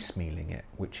piecemealing it,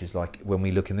 which is like, when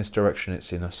we look in this direction,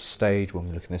 it's in a stage. When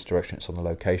we look in this direction, it's on the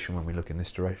location. When we look in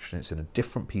this direction, it's in a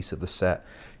different piece of the set,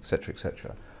 etc.,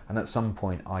 etc. And at some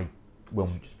point, at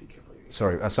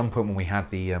some point when we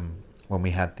had the when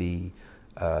we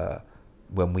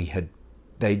had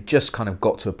they just kind of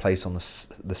got to a place on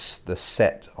the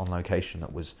set on location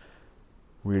that was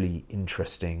really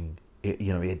interesting. It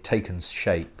had taken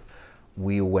shape.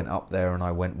 We all went up there, and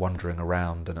I went wandering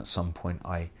around, and at some point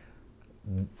I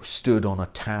stood on a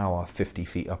tower 50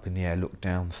 feet up in the air, looked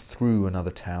down through another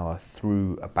tower,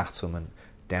 through a battlement,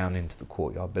 down into the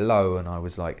courtyard below, and I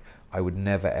was like, I would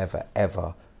never, ever,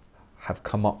 ever have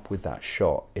come up with that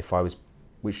shot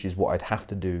which is what I'd have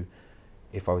to do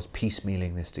if I was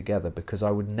piecemealing this together, because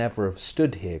I would never have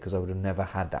stood here, because I would have never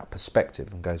had that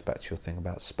perspective, and goes back to your thing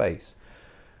about space.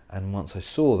 And once I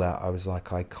saw that, I was like,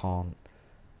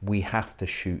 we have to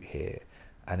shoot here.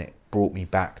 And it brought me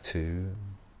back to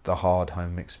the hard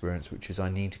home experience, which is I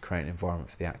need to create an environment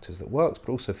for the actors that works,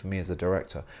 but also for me as a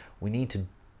director.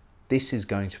 This is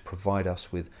going to provide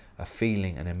us with a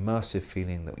feeling, an immersive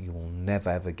feeling that you will never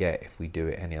ever get if we do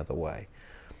it any other way.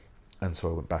 And so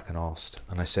I went back and asked,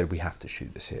 and I said, we have to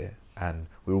shoot this here. And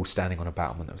we were all standing on a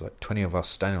battlement. There was like 20 of us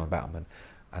standing on a battlement.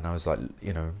 And I was like,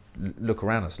 look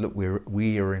around us. Look,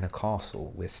 we are in a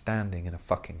castle. We're standing in a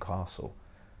fucking castle.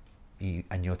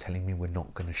 And you're telling me we're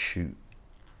not going to shoot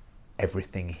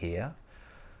everything here?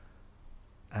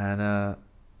 And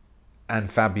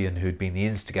Fabian, who'd been the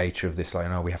instigator of this, like,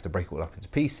 no, we have to break it all up into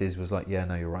pieces, was like, yeah,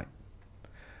 no, you're right.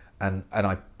 And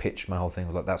I pitched my whole thing,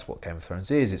 was like, that's what Game of Thrones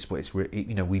is.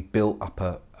 We've built up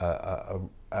a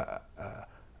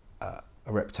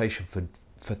reputation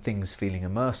for things feeling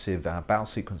immersive. Our battle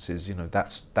sequences,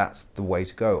 that's the way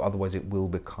to go. Otherwise, it will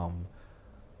become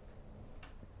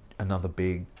another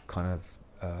big kind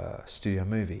of studio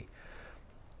movie.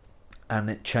 And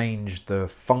it changed the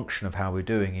function of how we're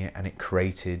doing it, and it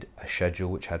created a schedule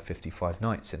which had 55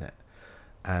 nights in it.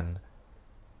 And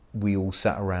we all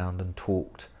sat around and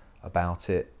talked about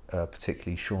it,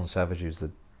 particularly Sean Savage, who's the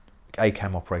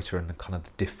ACAM operator and the kind of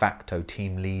the de facto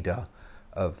team leader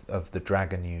of the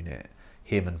Dragon unit,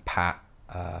 him and Pat,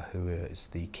 who is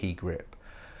the key grip.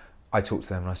 I talked to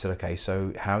them and I said, okay,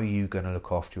 so how are you going to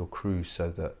look after your crew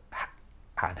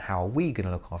and how are we going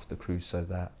to look after the crew so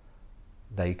that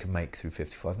they can make through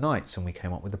 55 nights? And we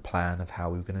came up with a plan of how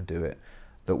we were going to do it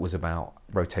that was about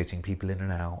rotating people in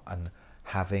and out and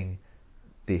having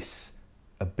this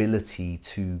ability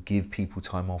to give people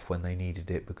time off when they needed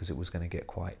it, because it was going to get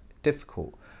quite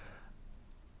difficult.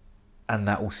 And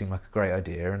that all seemed like a great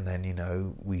idea. And then,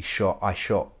 I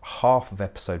shot half of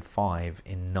episode 5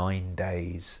 in 9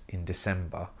 days in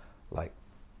December, like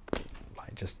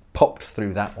just popped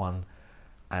through that one.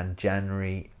 And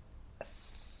January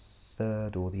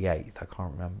 3rd or the 8th, I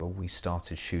can't remember, we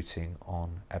started shooting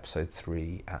on episode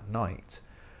 3 at night.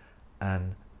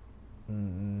 And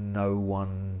no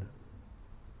one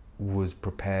was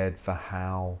prepared for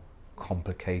how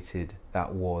complicated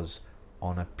that was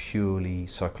on a purely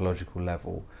psychological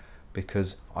level,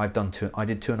 because I did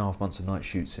 2.5 months of night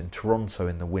shoots in Toronto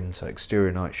in the winter,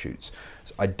 exterior night shoots.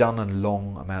 So I'd done a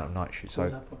long amount of night shoots. What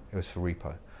was that for? It was for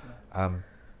Repo. Yeah.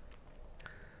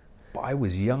 But I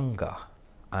was younger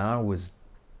and I was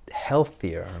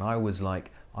healthier, and I was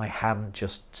like, I hadn't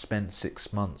just spent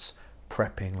 6 months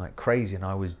prepping like crazy, and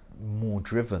I was more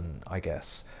driven, I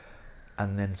guess.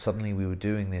 And then suddenly we were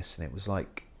doing this, and it was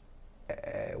like,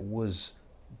 it was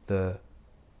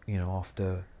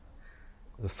after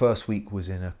the first week was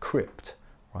in a crypt,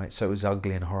 right? So it was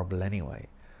ugly and horrible anyway.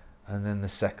 And then the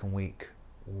second week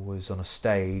was on a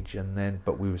stage,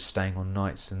 but we were staying on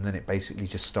nights, and then it basically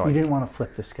just started. You didn't want to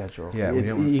flip the schedule. Yeah,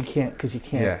 you can't, because you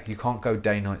can't. Yeah, you can't go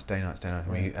day nights. Right. I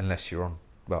mean, unless you're on.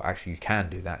 Well, actually, you can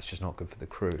do that. It's just not good for the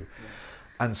crew. Yeah.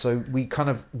 And so we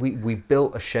we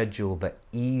built a schedule that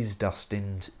eased us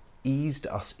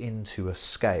into a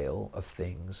scale of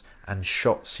things, and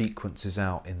shot sequences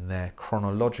out in their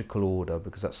chronological order,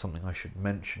 because that's something I should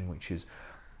mention, which is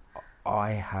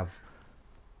I have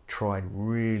tried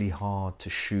really hard to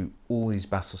shoot all these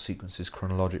battle sequences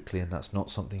chronologically, and that's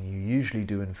not something you usually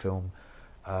do in film,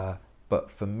 but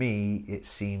for me it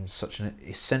seems such an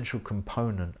essential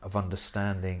component of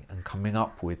understanding and coming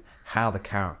up with how the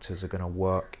characters are going to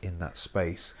work in that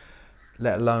space.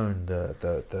 Let alone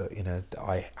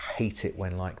I hate it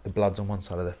when like the blood's on one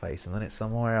side of their face and then it's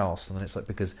somewhere else, and then it's like,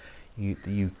 because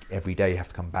you every day you have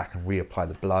to come back and reapply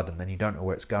the blood, and then you don't know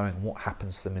where it's going and what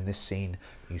happens to them in this scene.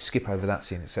 You skip over that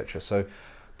scene, etc. So,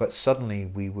 but suddenly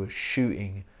we were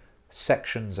shooting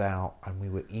sections out, and we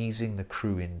were easing the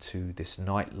crew into this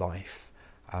nightlife,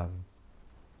 and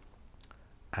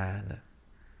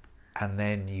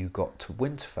then you got to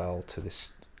Winterfell, to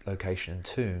this location in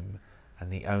Tomb.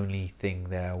 And the only thing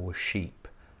there was sheep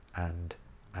and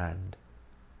a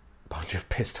bunch of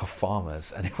pissed off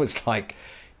farmers. And it was like,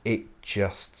 it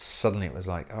just suddenly it was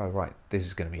like, oh right, this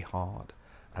is going to be hard.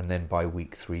 And then by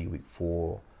week 3, week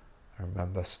 4, I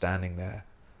remember standing there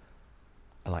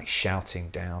and like shouting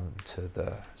down to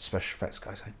the special effects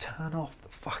guys, like, turn off the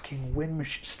fucking wind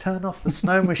machines, turn off the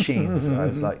snow machines. I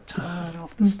was like, turn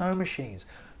off the snow machines,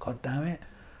 god damn it.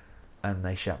 And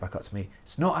they shout back up to me,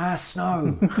 it's not our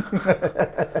snow.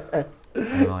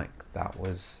 And like that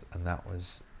was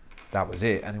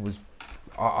it. And it was,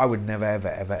 I would never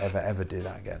ever do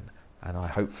that again. And I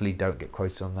hopefully don't get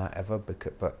quoted on that ever,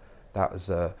 but that was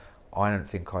I don't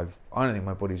think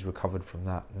my body's recovered from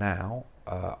that now.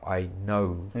 I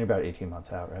know you're about 18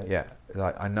 months out, right? Yeah,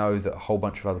 like I know that a whole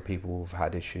bunch of other people have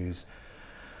had issues.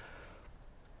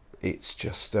 It's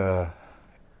just I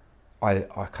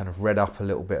kind of read up a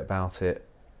little bit about it,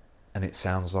 and it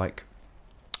sounds like,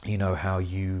 you know, how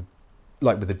you,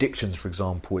 like with addictions, for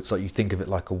example, it's like you think of it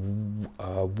like a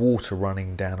water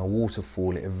running down a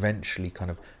waterfall. It eventually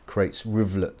kind of creates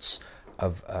rivulets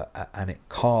of, and it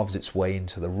carves its way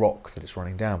into the rock that it's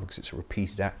running down because it's a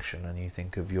repeated action. And you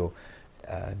think of your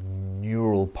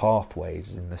neural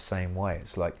pathways in the same way.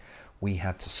 It's like we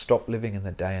had to stop living in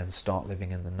the day and start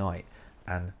living in the night.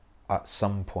 And at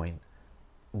some point,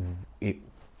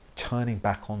 turning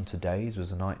back onto days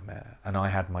was a nightmare. And I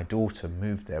had my daughter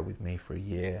move there with me for a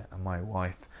year, and my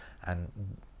wife, and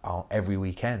every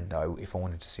weekend, if I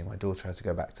wanted to see my daughter, I had to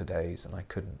go back to days, and I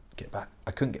couldn't get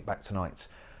back to nights.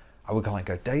 I would kind of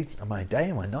go, day, am I day,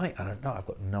 am I night? I don't know, I've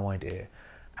got no idea.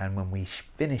 And when we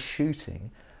finished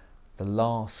shooting, the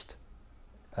last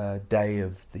day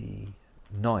of the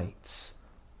nights,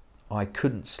 I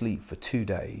couldn't sleep for 2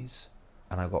 days,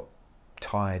 and I got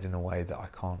tired in a way that I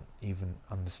can't even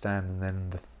understand. And then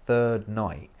the third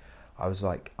night, I was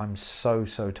like, I'm so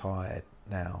tired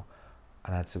now.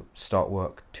 And I had to start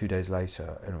work 2 days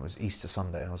later, and it was Easter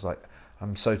Sunday, and I was like,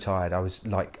 I'm so tired. I was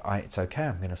like, it's okay,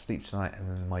 I'm going to sleep tonight. And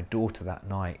then my daughter that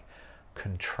night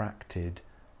contracted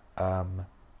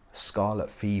scarlet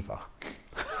fever.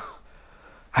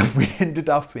 And we ended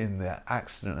up in the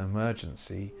accident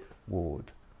emergency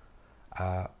ward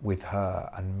with her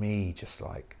and me, just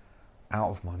like out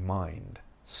of my mind,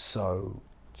 so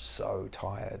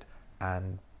tired.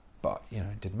 But you know,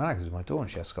 it didn't matter because it was my daughter and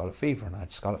she had scarlet fever, and I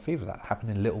had scarlet fever. That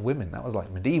happened in Little Women. That was like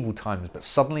medieval times, but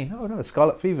suddenly, no,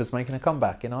 scarlet fever's making a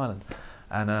comeback in Ireland.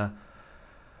 And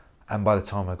by the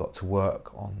time I got to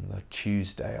work on the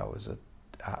Tuesday, I was an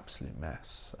absolute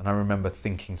mess. And I remember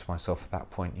thinking to myself at that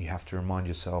point, you have to remind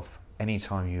yourself,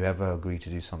 anytime you ever agree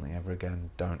to do something ever again,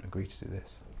 don't agree to do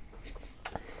this.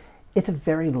 It's a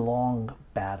very long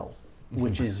battle,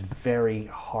 which is very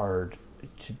hard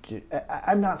to do.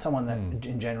 I'm not someone that,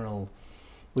 in general,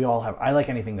 we all have. I like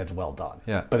anything that's well done.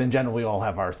 Yeah. But in general, we all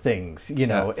have our things, you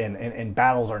know. Yeah. And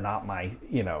battles are not my,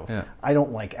 you know. Yeah. I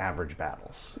don't like average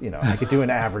battles. You know, I could do an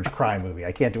average crime movie.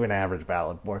 I can't do an average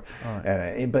battle.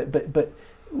 Right. But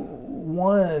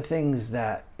one of the things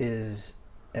that is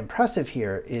impressive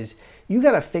here is you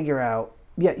got to figure out.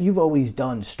 Yeah, you've always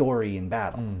done story in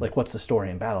battle. Like, what's the story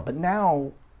in battle? But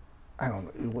now, I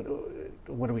don't know,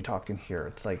 what are we talking here?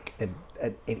 It's like an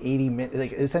 80-minute,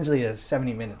 like essentially a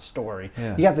 70-minute story.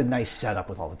 Yeah. You got the nice setup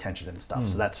with all the tension and stuff,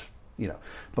 so that's, you know.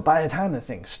 But by the time the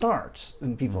thing starts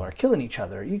and people are killing each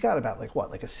other, you got about like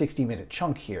a 60-minute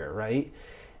chunk here, right?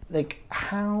 Like,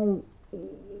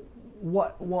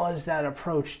 what was that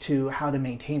approach to how to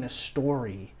maintain a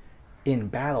story in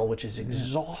battle, which is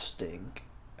exhausting?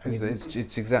 I mean,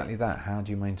 it's exactly that. How do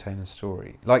you maintain a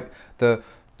story? Like the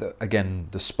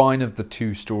spine of the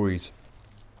two stories.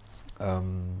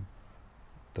 The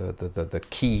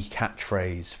key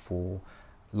catchphrase for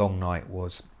Long Night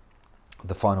was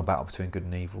the final battle between good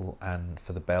and evil, and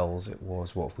for the Bells it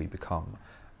was what have we become.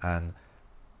 And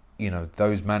you know,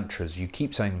 those mantras, you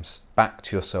keep saying them back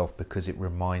to yourself because it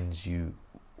reminds you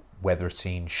whether a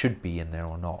scene should be in there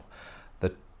or not.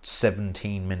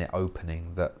 17-minute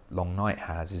opening that Long Night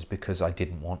has is because I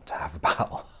didn't want to have a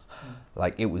battle.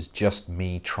 Like, it was just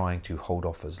me trying to hold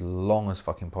off as long as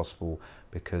fucking possible,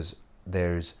 because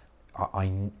I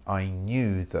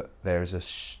knew that there is a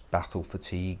battle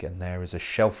fatigue and there is a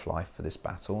shelf life for this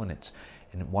battle, and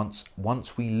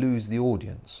once we lose the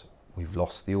audience, we've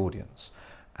lost the audience.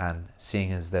 And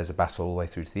seeing as there's a battle all the way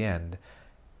through to the end,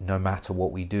 no matter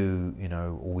what we do, you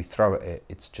know, or we throw at it,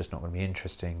 it's just not going to be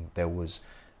interesting. There was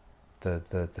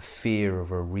the fear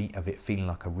of it feeling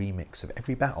like a remix of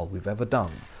every battle we've ever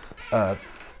done.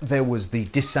 There was the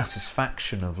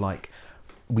dissatisfaction of, like,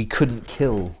 we couldn't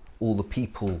kill all the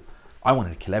people. I wanted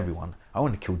to kill everyone. I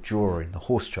wanted to kill Jorah in the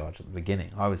horse charge at the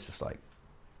beginning. I was just like,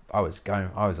 I was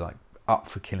up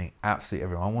for killing absolutely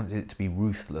everyone. I wanted it to be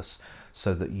ruthless,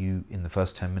 so that you, in the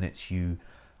first 10 minutes, you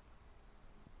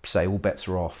say all bets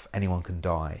are off, anyone can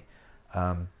die,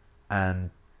 and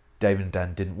David and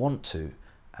Dan didn't want to,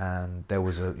 and there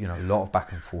was a lot of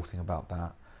back and forthing about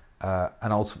that,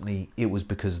 and ultimately it was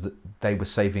because they were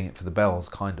saving it for the bells,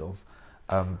 kind of,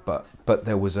 but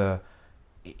there was so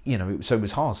it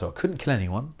was hard, so I couldn't kill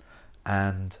anyone,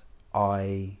 and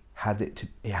it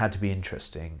had to be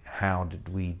interesting. How did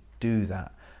we do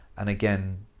that? And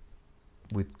again,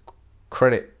 with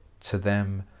credit to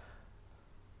them,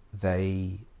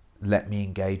 they let me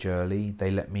engage early.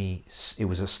 It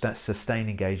was a sustained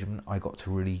engagement. I got to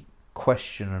really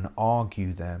question and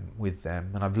argue with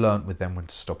them, and I've learnt with them when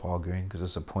to stop arguing, because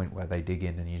there's a point where they dig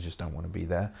in and you just don't want to be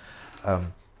there.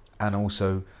 And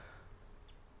also,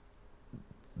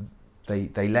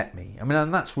 they let me. I mean,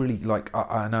 and that's really, like,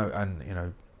 I know,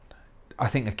 and I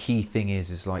think a key thing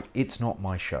is like, it's not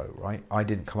my show, right? I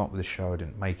didn't come up with the show. I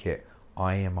didn't make it.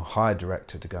 I am a hired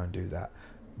director to go and do that.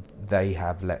 They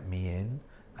have let me in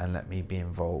and let me be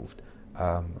involved,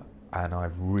 and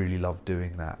I've really loved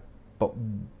doing that. But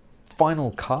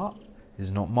Final Cut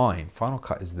is not mine. Final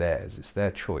Cut is theirs. It's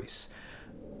their choice.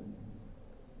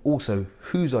 Also,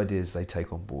 whose ideas they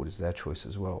take on board is their choice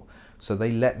as well. So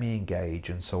they let me engage,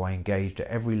 and so I engaged at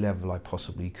every level I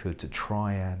possibly could to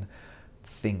try and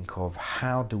think of,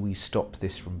 how do we stop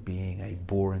this from being a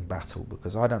boring battle?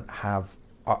 Because I don't have,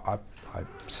 I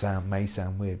may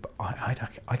sound weird, but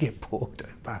I get bored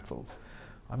doing battles.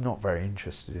 I'm not very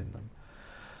interested in them.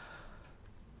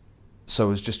 So I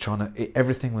was just trying to,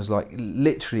 everything was like,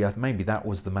 literally, maybe that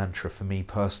was the mantra for me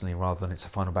personally, rather than it's a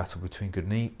final battle between good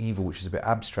and evil, which is a bit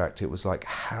abstract. It was like,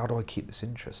 how do I keep this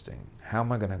interesting? How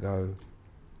am I going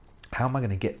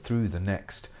to get through the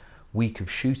next week of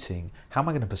shooting? How am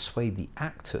I going to persuade the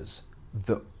actors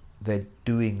that they're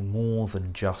doing more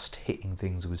than just hitting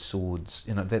things with swords?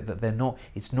 They're not.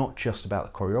 It's not just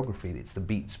about the choreography. It's the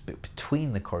beats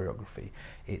between the choreography.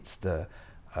 It's the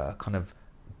kind of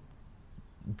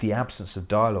the absence of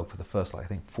dialogue for the first, I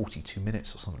think, 42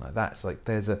 minutes or something like that. It's like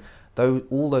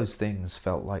all those things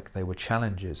felt like they were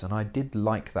challenges, and I did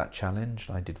like that challenge.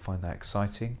 I did find that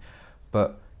exciting,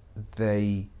 but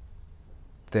there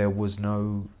was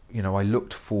no. I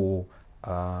looked for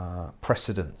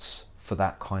precedents for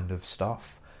that kind of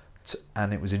stuff,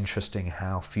 and it was interesting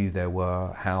how few there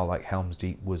were. How, like, Helm's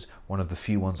Deep was one of the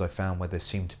few ones I found where there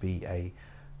seemed to be a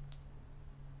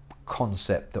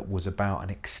concept that was about an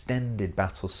extended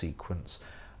battle sequence.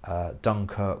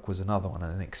 Dunkirk was another one,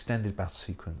 an extended battle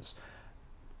sequence.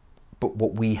 But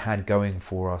what we had going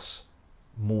for us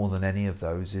more than any of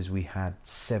those is we had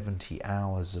 70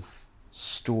 hours of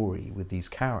story with these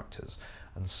characters.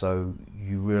 And so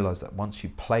you realise that once you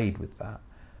played with that,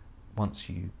 once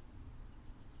you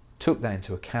took that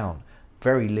into account,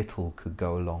 very little could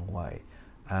go a long way.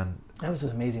 And that was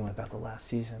what's amazing about the last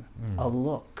season. A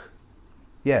look.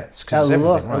 Yeah, because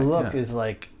everything, right? A look is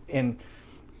like, in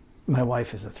my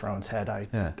wife is a Thrones head.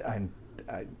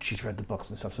 She's read the books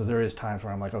and stuff, so there is times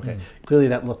where I'm like, okay, clearly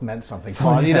that look meant something.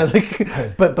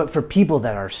 But for people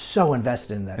that are so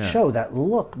invested in that show, that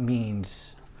look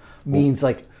means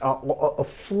like a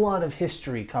flood of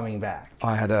history coming back.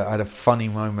 I had a funny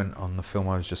moment on the film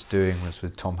I was just doing, was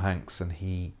with Tom Hanks, and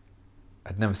he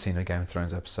had never seen a Game of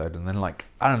Thrones episode, and then, like,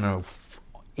 I don't know,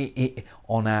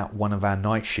 on one of our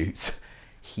night shoots,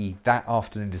 he that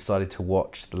afternoon decided to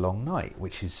watch The Long Night,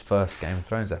 which is his first Game of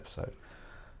Thrones episode,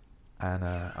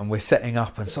 and we're setting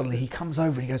up, and suddenly he comes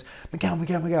over and he goes,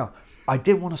 Miguel, I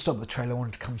didn't want to stop the trailer, I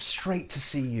wanted to come straight to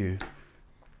see you.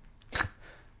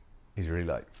 He's really,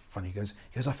 like, funny. He goes,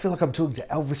 I feel like I'm talking to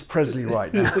Elvis Presley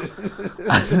right now.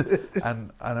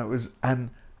 and it was, and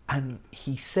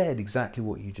he said exactly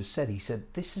what you just said. He said,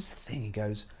 this is the thing. He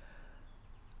goes,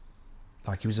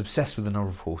 like, he was obsessed with the number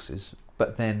of horses,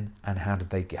 but then, and how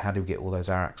did we get all those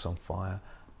Arraks on fire?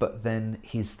 But then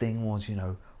his thing was,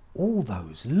 all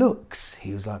those looks.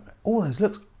 He was like, all those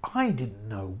looks, I didn't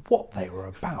know what they were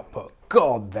about, but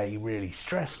God, they really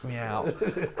stressed me out.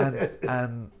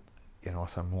 And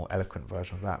some more eloquent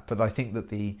version of that. But I think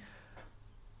that it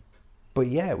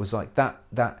was like that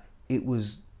there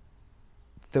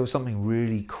was something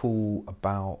really cool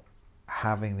about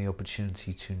having the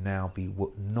opportunity to now be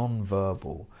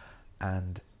non-verbal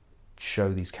and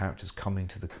show these characters coming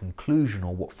to the conclusion,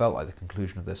 or what felt like the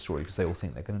conclusion of their story, because they all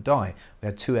think they're going to die. We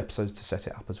had 2 episodes to set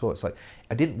it up as well. It's like,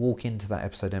 I didn't walk into that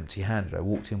episode empty-handed. I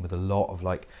walked in with a lot of,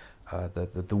 like,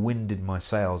 the wind in my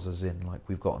sails, as in, like,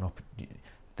 we've got an opportunity.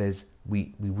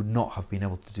 We would not have been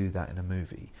able to do that in a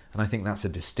movie, and I think that's a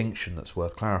distinction that's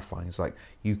worth clarifying. It's like,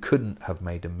 you couldn't have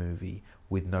made a movie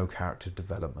with no character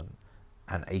development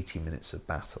and 80 minutes of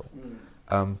battle.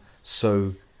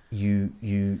 So you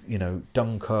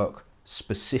Dunkirk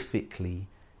specifically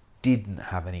didn't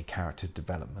have any character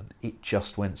development. It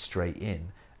just went straight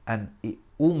in, and it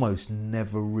almost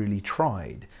never really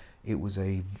tried. It was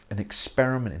an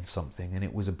experiment in something, and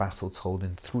it was a battle told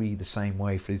in the same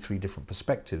way through three different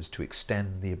perspectives to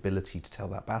extend the ability to tell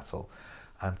that battle,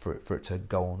 and for it to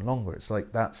go on longer. It's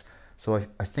like that's so.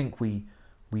 I think we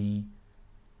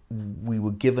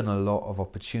were given a lot of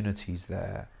opportunities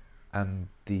there, and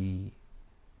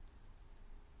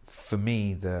for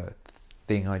me the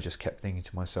thing I just kept thinking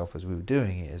to myself as we were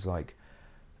doing it is like,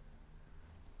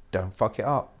 don't fuck it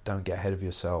up, don't get ahead of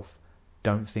yourself,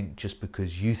 don't think just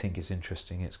because you think it's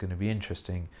interesting it's going to be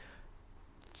interesting.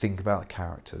 Think about the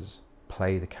characters,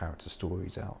 play the character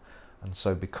stories out. And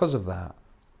so because of that,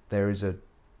 there is a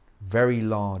very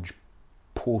large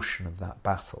portion of that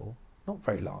battle, not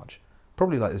very large,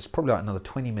 there's probably like another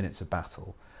 20 minutes of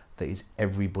battle that is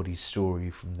everybody's story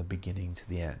from the beginning to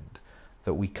the end,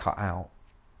 that we cut out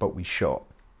but we shot,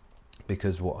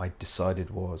 because what I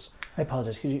decided was... I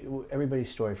apologize,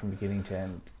 everybody's story from beginning to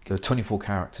end... There were 24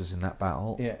 characters in that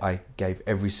battle. Yeah. I gave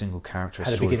every single character a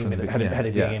story from the beginning. Had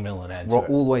a beginning, middle, and end.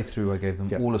 All the way through, I gave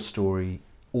them all a story,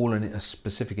 all in a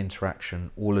specific interaction,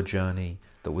 all a journey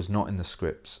that was not in the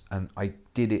scripts. And I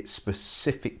did it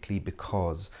specifically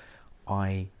because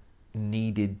I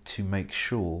needed to make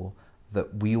sure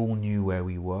that we all knew where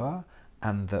we were,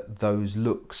 and that those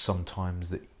looks sometimes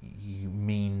that you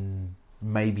mean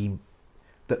maybe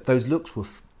that those looks were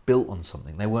built on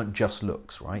something. They weren't just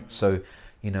looks, right? So,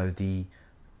 you know,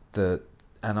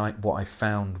 what I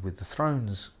found with the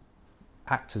Thrones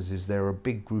actors is they're a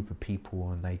big group of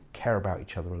people and they care about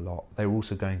each other a lot. They're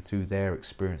also going through their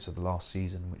experience of the last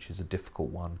season, which is a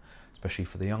difficult one, especially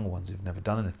for the younger ones who've never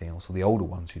done anything else, or the older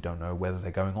ones who don't know whether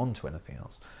they're going on to anything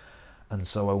else. And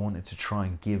so I wanted to try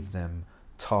and give them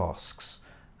tasks,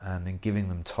 and in giving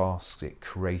them tasks it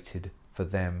created for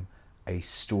them a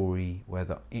story,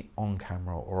 whether on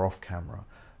camera or off camera,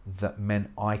 that meant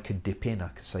I could dip in. I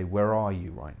could say, where are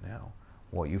you right now?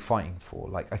 What are you fighting for?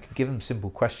 Like, I could give them simple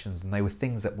questions, and they were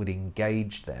things that would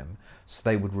engage them so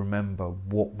they would remember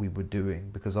what we were doing,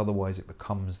 because otherwise it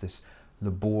becomes this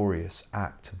laborious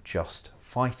act of just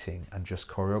fighting and just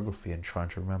choreography and trying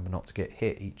to remember not to get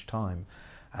hit each time.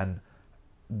 And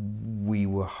we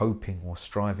were hoping or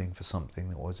striving for something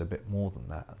that was a bit more than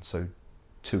that. And so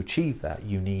to achieve that,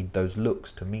 you need those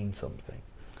looks to mean something.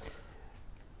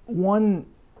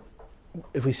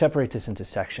 If we separate this into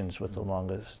sections with the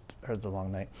longest or the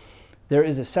long night, there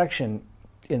is a section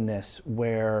in this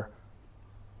where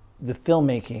the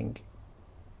filmmaking,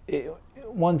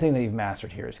 one thing that you've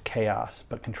mastered here is chaos,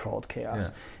 but controlled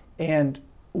chaos. Yeah. And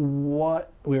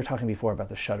what we were talking before about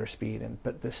the shutter speed,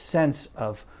 but the sense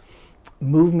of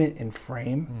movement in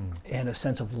frame and a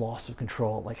sense of loss of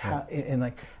control, like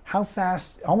how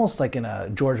fast, almost like in a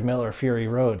George Miller Fury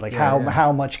Road, like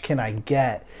how much can I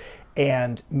get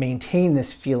and maintain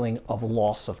this feeling of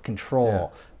loss of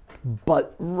control,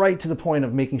 but right to the point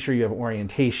of making sure you have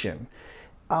orientation.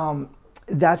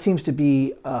 That seems to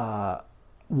be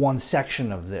one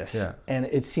section of this, and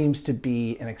it seems to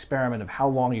be an experiment of how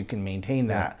long you can maintain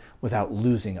that without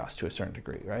losing us to a certain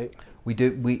degree, right?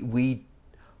 We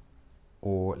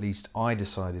or at least I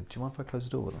decided. Do you mind if I close the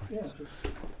door? Yeah.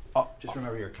 Just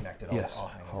remember you're connected. Yes.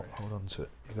 Hold on to it.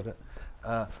 You got it.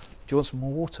 Do you want some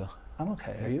more water? I'm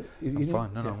okay. Yeah. Are you? I'm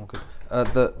fine. No, I'm all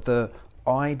good.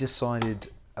 I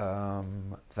decided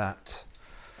that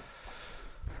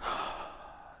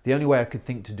the only way I could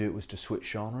think to do it was to switch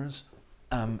genres.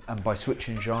 And by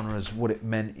switching genres, what it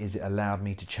meant is it allowed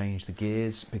me to change the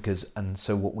gears, and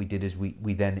so what we did is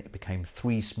it became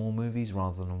 3 small movies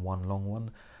rather than one long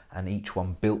one, and each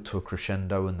one built to a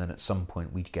crescendo, and then at some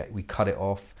point we cut it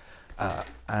off,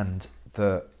 and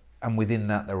within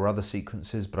that there were other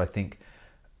sequences, but I think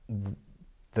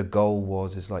the goal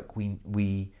was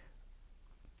we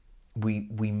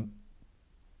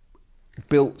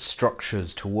built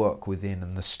structures to work within,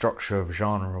 and the structure of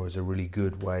genre is a really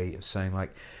good way of saying,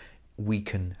 like, we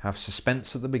can have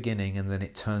suspense at the beginning and then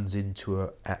it turns into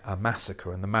a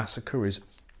massacre, and the massacre is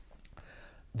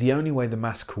the only way the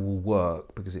massacre will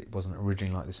work, because it wasn't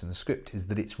originally like this in the script, is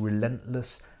that it's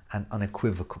relentless and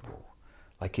unequivocal.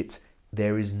 Like,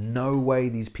 there is no way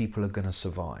these people are going to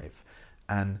survive.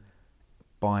 And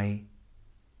by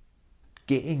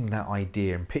getting that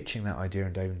idea and pitching that idea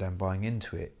and Dave and Dan buying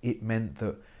into it, it meant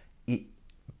that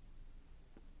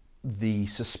the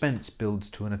suspense builds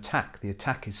to an attack. The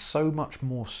attack is so much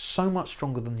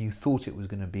stronger than you thought it was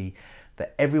going to be,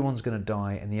 that everyone's going to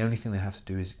die, and the only thing they have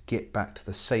to do is get back to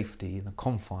the safety and the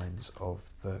confines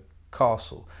of the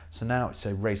castle. So now it's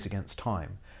a race against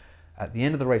time. At the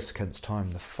end of the race against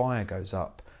time, the fire goes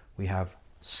up. We have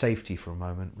safety for a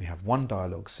moment. We have one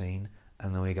dialogue scene,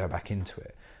 and then we go back into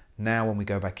it. Now, when we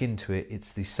go back into it,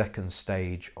 it's the second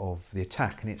stage of the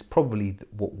attack, and it's probably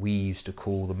what we used to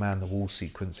call the man-the-wall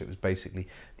sequence. It was basically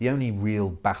the only real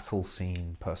battle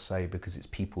scene per se, because it's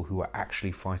people who are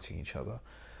actually fighting each other,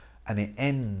 and it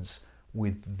ends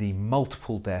with the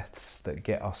multiple deaths that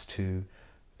get us to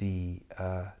the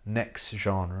next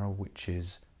genre, which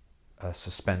is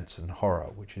suspense and horror,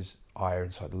 which is Aya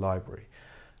inside the library,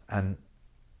 and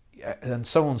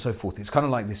so on and so forth. It's kind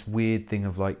of like this weird thing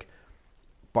of like,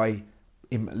 at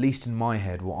least in my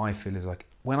head, what I feel is like,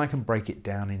 when I can break it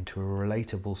down into a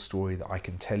relatable story that I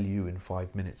can tell you in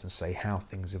 5 minutes and say how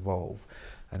things evolve,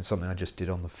 and something I just did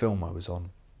on the film I was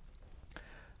on,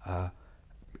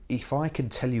 if I can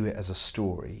tell you it as a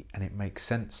story and it makes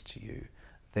sense to you,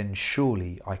 then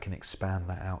surely I can expand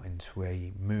that out into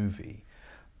a movie.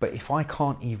 But if I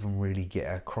can't even really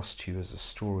get across to you as a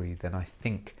story, then I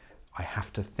think I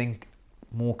have to think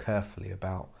more carefully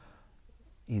about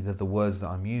either the words that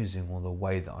I'm using or the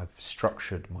way that I've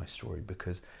structured my story,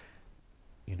 because,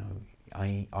 you know,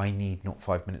 I need not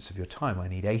 5 minutes of your time, I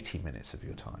need 80 minutes of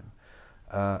your time.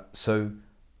 So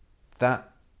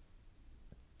that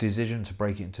decision to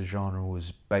break it into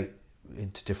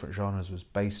into different genres was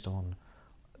based on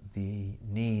the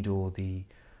need or the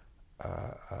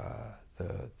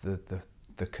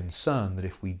concern that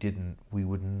if we didn't, we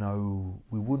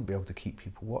wouldn't be able to keep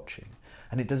people watching.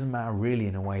 And it doesn't matter really,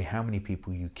 in a way, how many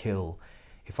people you kill.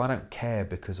 If I don't care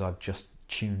because I've just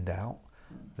tuned out,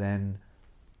 then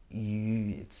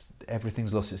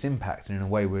everything's lost its impact. And in a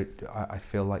way, I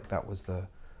feel like that was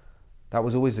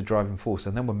always the driving force.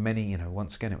 And then were many, you know,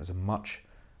 once again, it was a much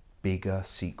bigger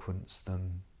sequence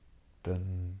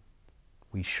than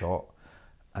we shot,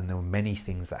 and there were many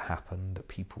things that happened that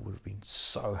people would have been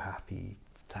so happy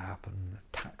to happen,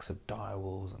 attacks of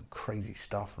direwolves and crazy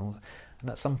stuff and all that. And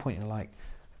at some point you're like,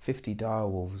 50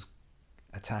 direwolves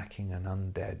attacking an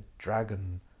undead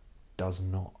dragon does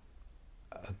not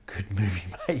a good movie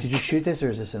make. Did you shoot this,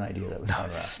 or is this an idea that was no, on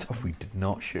around? Stuff we did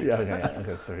not shoot. Yeah,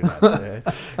 okay, sorry.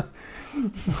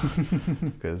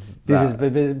 Because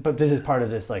this is part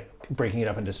of this, like, breaking it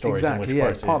up into stories. Exactly, yeah,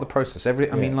 it's part of the process. I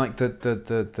mean, like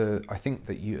the I think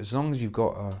that you, as long as you've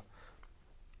got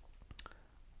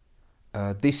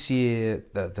this year,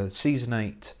 the season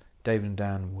 8, David and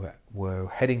Dan were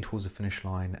heading towards the finish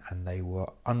line, and they were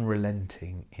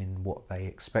unrelenting in what they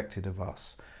expected of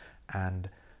us, and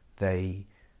they,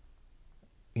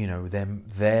 you know,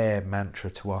 their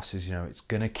mantra to us is, you know, it's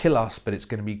going to kill us, but it's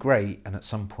going to be great. And at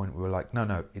some point we were like,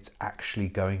 no, it's actually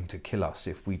going to kill us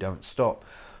if we don't stop.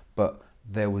 But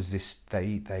there was this,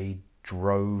 they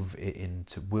willed it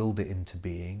into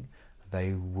being.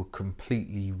 They were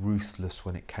completely ruthless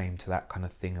when it came to that kind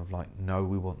of thing of like, no,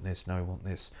 we want this, no, we want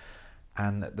this.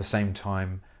 And at the same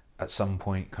time, at some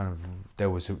point, kind of,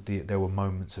 there were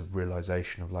moments of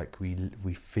realization of like, we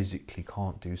physically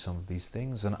can't do some of these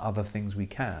things, and other things we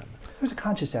can. There's a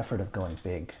conscious effort of going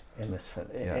big in this film.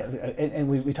 Yeah. And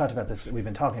we talked about this, we've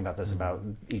been talking about this about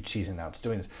each season now it's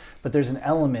doing this, but there's an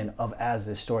element of, as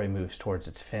this story moves towards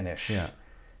its finish,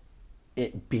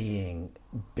 it being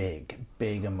big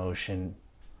emotion,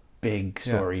 big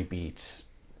story beats,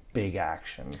 big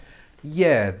action.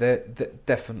 Yeah,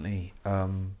 definitely.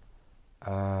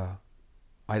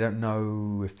 I don't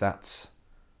know if that's.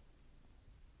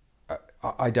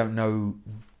 I don't know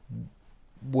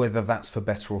whether that's for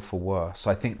better or for worse.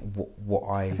 I think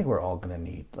I think we're all going to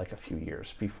need like a few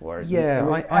years before. Yeah,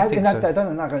 I think so.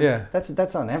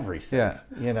 That's on everything. Yeah,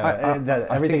 you know,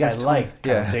 everything I like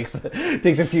takes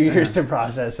a few years to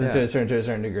process to a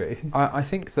certain degree. I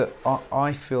think that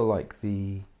I feel like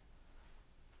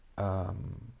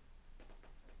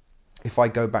if I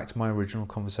go back to my original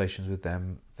conversations with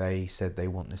them, they said they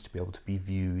want this to be able to be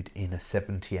viewed in a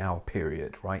 70-hour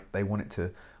period, right? They want it to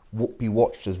be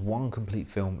watched as one complete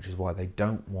film, which is why they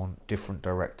don't want different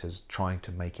directors trying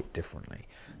to make it differently.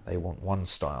 They want one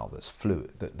style that's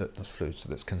fluid, so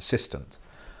that's consistent.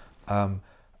 If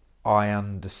I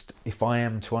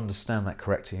am to understand that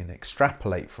correctly and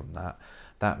extrapolate from that,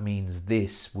 that means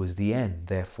this was the end,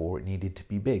 therefore it needed to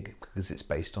be big, because it's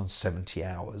based on 70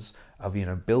 hours of, you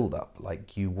know, build up.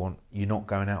 Like, you're not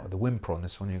going out with a whimper on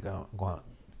this one, you're going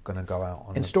to go out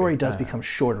on. And story does become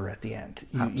shorter at the end.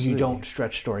 You don't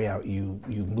stretch story out, you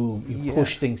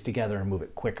push things together and move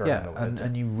it quicker. Yeah,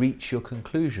 and you reach your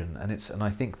conclusion, and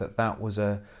I think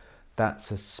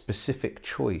that's a specific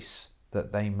choice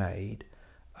that they made,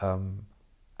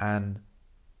 and,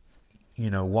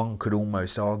 you know, one could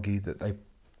almost argue that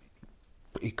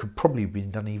it could probably have been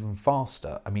done even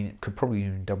faster. I mean, it could probably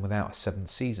have been done without a 7th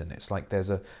season. It's like there's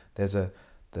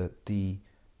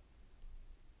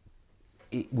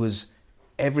it was,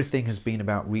 everything has been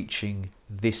about reaching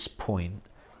this point,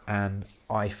 and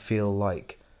I feel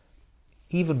like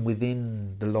even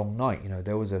within the long night, you know,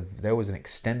 there was an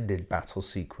extended battle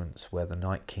sequence where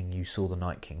you saw the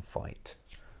Night King fight,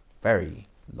 very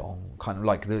long, kind of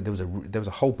like there was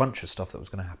a whole bunch of stuff that was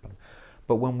going to happen,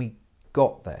 but when we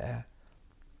got there,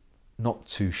 not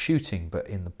to shooting, but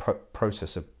in the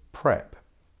process of prep,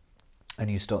 and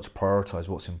you start to prioritize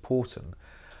what's important,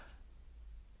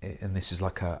 and this is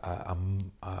like a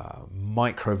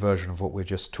micro version of what we're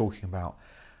just talking about.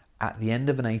 At the end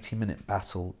of an 80-minute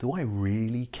battle, do I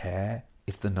really care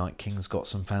if the Night King's got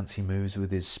some fancy moves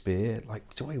with his spear?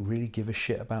 Like, do I really give a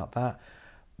shit about that?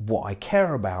 What I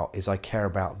care about is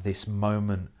this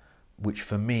moment, which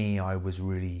for me, I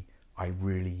really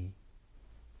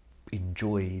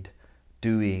enjoyed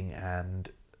doing and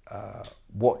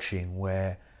watching,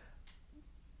 where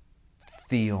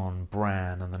Theon,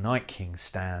 Bran and the Night King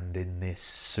stand in this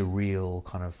surreal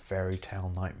kind of fairy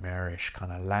tale, nightmarish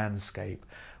kind of landscape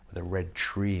with a red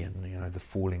tree and, you know, the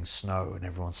falling snow and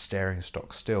everyone's staring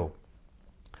stock still.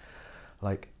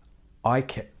 Like,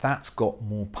 that's got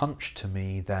more punch to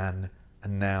me than,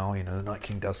 and now, you know, the Night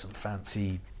King does some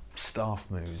fancy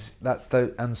staff moves.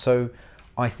 And so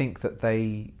I think that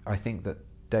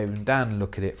David and Dan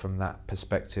look at it from that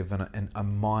perspective,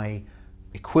 and my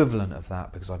equivalent of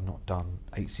that, because I've not done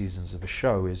 8 seasons of a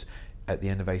show, is at the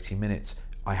end of 80 minutes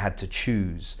I had to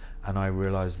choose, and I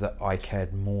realised that I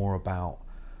cared more about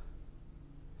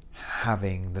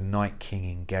having the Night King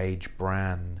engage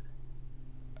Bran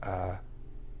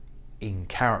in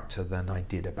character than I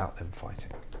did about them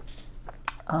fighting.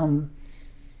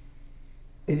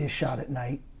 It is shot at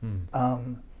night.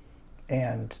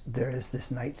 And there is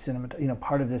this night cinema. You know,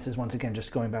 part of this is, once again,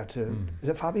 just going back to, is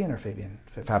it Fabian or Fabian?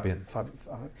 Fabian.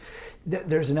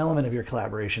 There's an element of your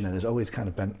collaboration that has always kind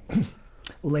of been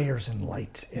layers and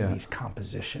light in these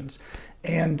compositions.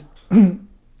 And,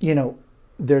 you know,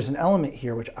 there's an element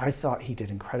here which I thought he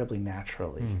did incredibly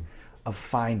naturally of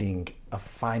finding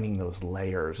those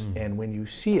layers. And when you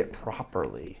see it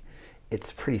properly,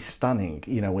 it's pretty stunning,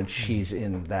 you know, when she's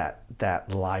in that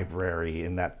library,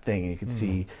 in that thing, and you can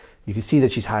see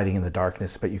that she's hiding in the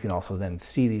darkness, but you can also then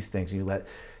see these things.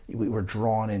 We're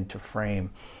drawn into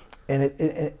frame, and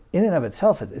it in and of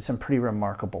itself, it's some pretty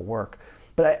remarkable work.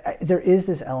 But there is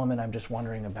this element I'm just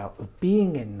wondering about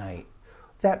being in night.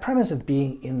 That premise of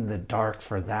being in the dark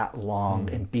for that long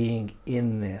and being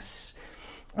in this,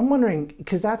 I'm wondering,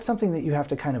 because that's something that you have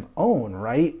to kind of own,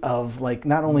 right? Of like,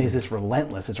 not only is this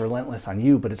relentless, it's relentless on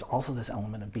you, but it's also this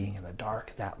element of being in the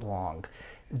dark that long,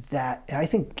 that I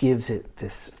think gives it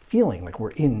this feeling like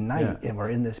we're in night and we're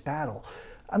in this battle.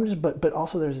 But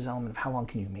also there's this element of how long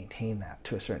can you maintain that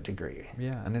to a certain degree?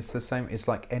 Yeah, and it's the same. It's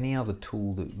like any other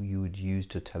tool that you would use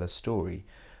to tell a story.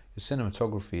 Your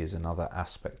cinematography is another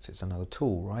aspect. It's another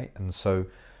tool, right? And so,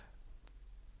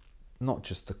 not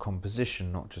just the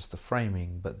composition, not just the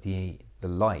framing, but the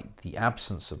light, the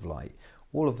absence of light,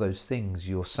 all of those things,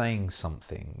 you're saying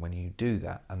something when you do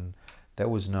that. And there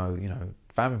was no, you know,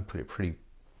 Fabian put it pretty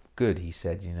good. He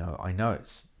said, you know, I know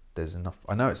it's light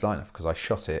enough because I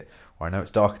shot it, or I know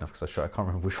it's dark enough because I shot it. I can't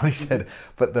remember which one he said,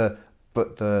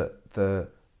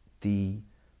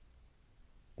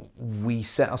 we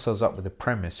set ourselves up with a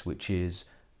premise which is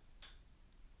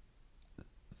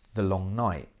the long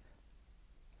night,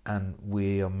 and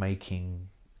we are making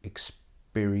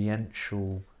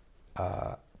experiential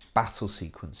battle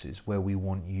sequences where we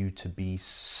want you to be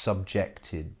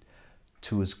subjected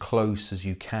to as close as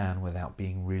you can without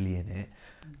being really in it,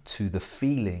 to the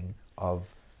feeling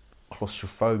of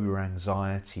claustrophobia,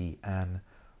 anxiety, and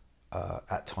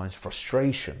at times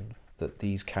frustration that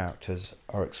these characters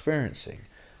are experiencing.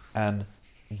 And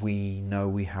we know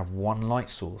we have one light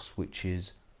source, which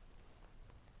is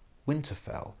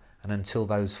Winterfell, and until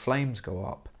those flames go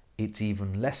up, it's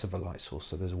even less of a light source.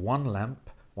 So there's one lamp,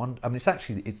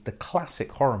 it's the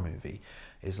classic horror movie.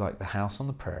 It's like the house on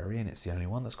the prairie, and it's the only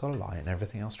one that's got a light, and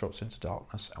everything else drops into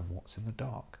darkness, and what's in the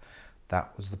dark?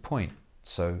 That was the point.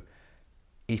 So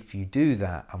if you do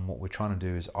that, and what we're trying to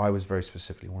do is, I was very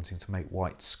specifically wanting to make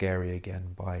whites scary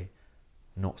again by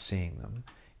not seeing them.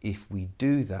 If we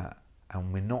do that,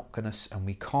 and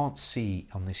we can't see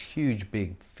on this huge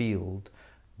big field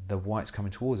the whites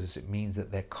coming towards us, it means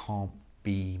that there can't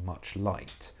be much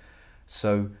light.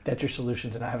 So that's your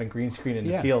solution to not having green screen in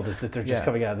the field, is that they're just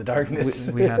coming out of the darkness.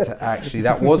 We had to actually,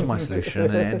 that was my solution,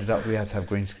 and it ended up we had to have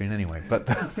green screen anyway.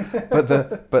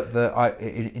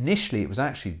 Initially it was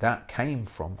actually, that came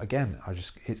from, again,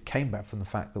 it came back from the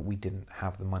fact that we didn't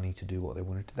have the money to do what they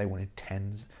wanted. They wanted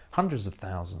hundreds of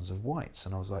thousands of whites,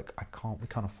 and I was like, we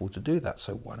can't afford to do that.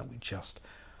 So why don't we just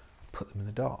put them in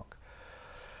the dark.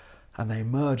 And they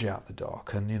emerge out the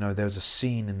dark. And, there's a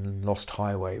scene in Lost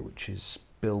Highway, which is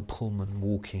Bill Pullman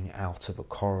walking out of a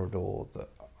corridor that,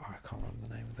 I can't remember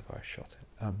the name of the guy who shot it.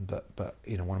 But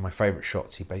one of my favourite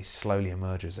shots, he basically slowly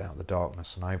emerges out of the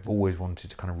darkness. And I've always wanted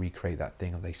to kind of recreate that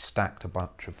thing of they stacked a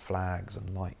bunch of flags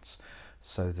and lights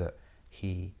so that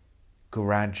he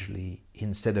gradually,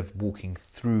 instead of walking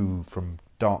through from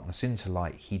darkness into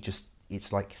light,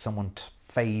 it's like someone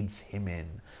fades him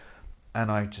in. And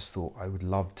I just thought I would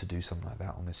love to do something like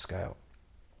that on this scale.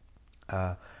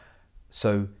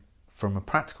 So from a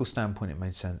practical standpoint, it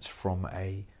made sense. From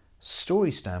a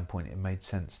story standpoint, it made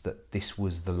sense that this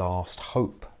was the last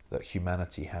hope that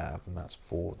humanity have, and that's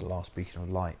for the last beacon of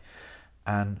light.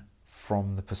 And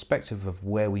from the perspective of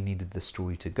where we needed the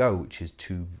story to go, which is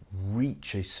to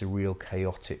reach a surreal,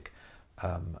 chaotic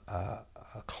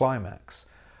climax,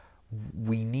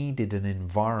 we needed an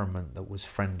environment that was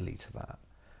friendly to that.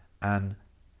 And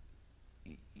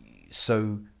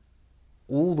so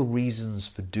all the reasons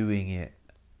for doing it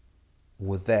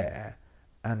were there,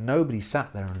 and nobody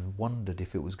sat there and wondered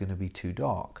if it was going to be too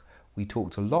dark. We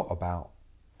talked a lot about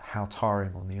how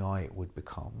tiring on the eye it would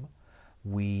become.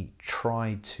 We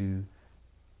tried to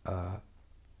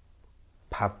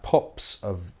have pops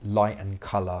of light and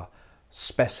colour,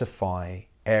 specify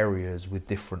areas with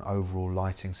different overall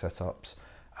lighting setups,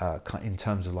 in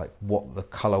terms of like what the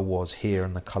colour was here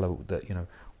and the colour that,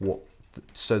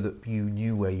 so that you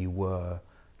knew where you were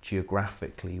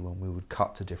geographically when we would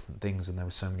cut to different things, and there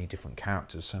were so many different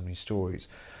characters, so many stories.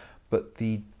 But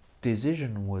the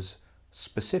decision was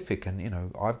specific, and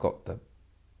I've got the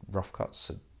rough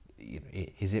cuts.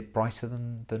 Is it brighter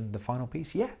than the final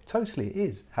piece? Yeah, totally it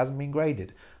is. Hasn't been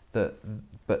graded.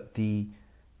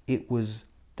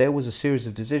 There was a series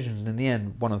of decisions, and in the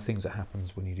end, one of the things that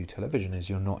happens when you do television is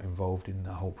you're not involved in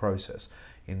the whole process.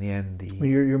 In the end,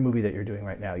 your movie that you're doing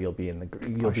right now, you'll be in the.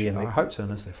 I hope so,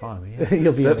 unless they fire me. Yeah.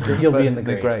 you'll be in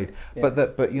the grade. Yeah.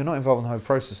 But you're not involved in the whole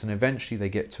process, and eventually they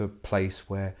get to a place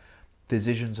where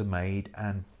decisions are made,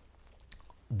 and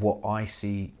what I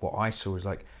saw is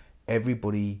like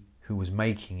everybody who was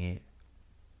making it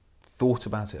thought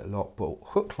about it a lot, but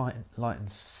hook, line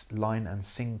and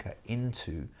sinker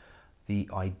into the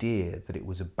idea that it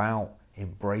was about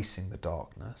embracing the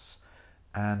darkness,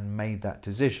 and made that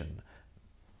decision.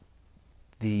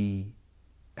 And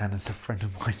as a friend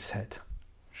of mine said,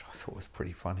 which I thought was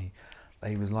pretty funny,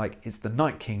 he was like, it's the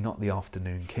Night King, not the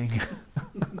Afternoon King.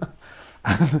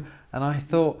 And I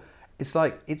thought, it's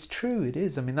like, it's true, it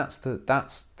is. I mean, that's the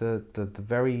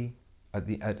very,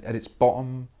 at its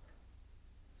bottom,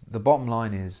 the bottom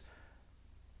line is,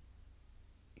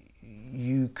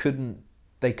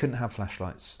 they couldn't have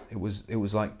flashlights. It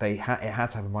was like it had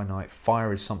to happen by night.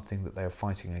 Fire is something that they are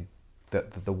fighting,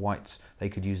 that the whites, they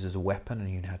could use as a weapon, and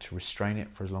you had to restrain it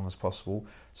for as long as possible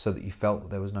so that you felt that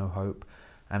there was no hope.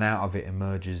 And out of it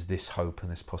emerges this hope and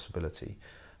this possibility.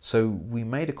 So we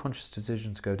made a conscious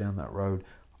decision to go down that road.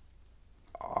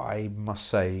 I must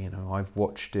say, I've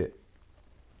watched it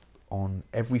on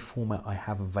every format I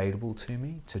have available to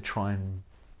me to try and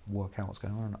work out what's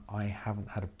going on. I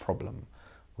haven't had a problem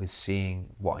with seeing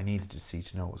what I needed to see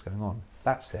to know what was going on.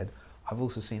 That said, I've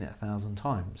also seen it 1,000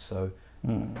 times, so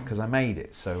because I made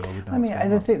it, so I would know.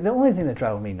 The only thing that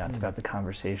drove me nuts about the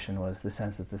conversation was the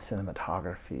sense that the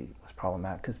cinematography was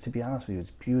problematic. Because to be honest with you, it's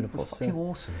beautiful. It's fucking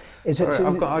awesome.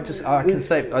 I can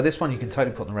say this one you can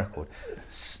totally put on the record.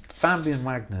 Famby and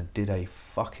Wagner did a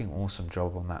fucking awesome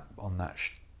job on that.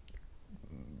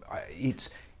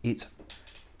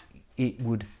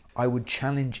 I would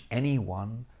challenge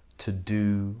anyone to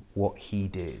do what he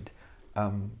did.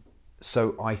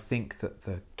 So I think that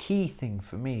the key thing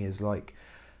for me is like,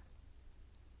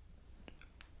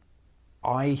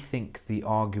 I think the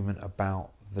argument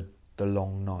about the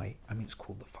long night, I mean, it's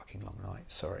called the fucking long night,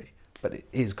 sorry, but it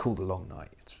is called the long night.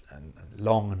 It's and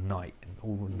long and night, and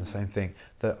all in the same thing.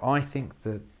 That I think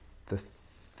that the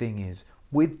thing is,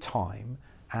 with time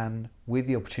and with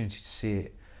the opportunity to see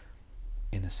it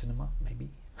in a cinema,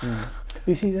 maybe.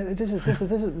 You see,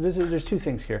 there's two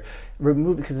things here.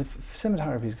 Because if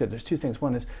cinematography is good, there's two things.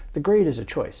 One is the grade is a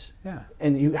choice. Yeah.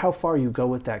 And how far you go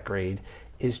with that grade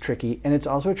is tricky. And it's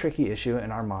also a tricky issue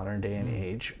in our modern day and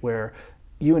age where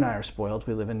you and I are spoiled.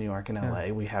 We live in New York and LA.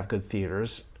 Yeah. We have good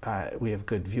theaters. We have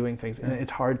good viewing things. And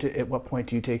it's hard to, at what point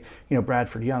do you take,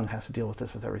 Bradford Young has to deal with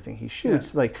this with everything he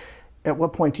shoots. Yeah. Like, at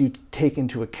what point do you take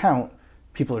into account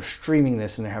people are streaming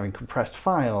this and they're having compressed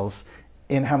files,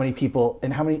 and how many people,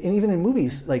 and even in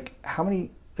movies, when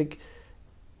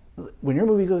your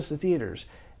movie goes to theaters,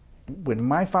 when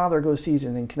my father sees it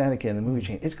in Connecticut in the movie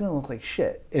chain, it's going to look like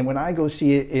shit. And when I go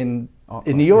see it in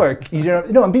in New York. You know,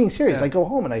 no, I'm being serious. Yeah. I go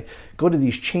home and I go to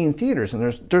these chain theaters and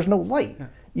there's no light. Yeah.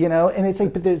 You know, and it's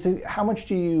like, but how much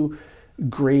do you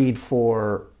grade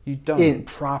for? You don't.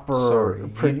 Proper. Sorry,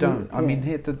 you don't. Yeah. I mean,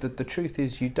 here the truth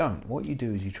is you don't. What you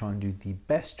do is you try and do the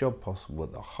best job possible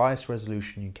at the highest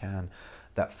resolution you can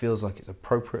that feels like it's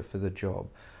appropriate for the job.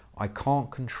 I can't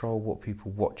control what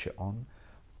people watch it on.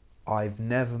 I've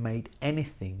never made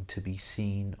anything to be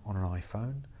seen on an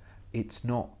iPhone. It's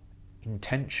not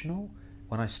intentional.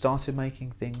 When I started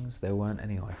making things, there weren't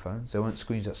any iPhones. There weren't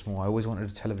screens that small. I always wanted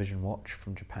a television watch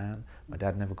from Japan. My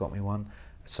dad never got me one.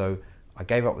 So I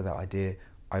gave up with that idea.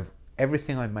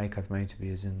 Everything I make, I've made to be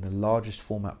as in the largest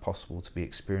format possible to be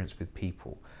experienced with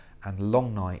people. And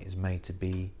Long Night is made to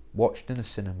be watched in a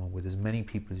cinema with as many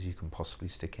people as you can possibly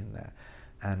stick in there.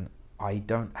 And I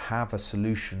don't have a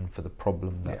solution for the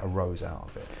problem that arose out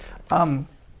of it.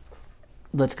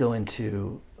 Let's go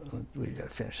into, we've got to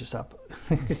finish this up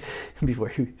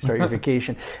before you start your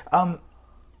vacation.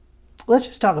 Let's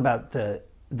just talk about the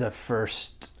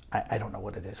first, I don't know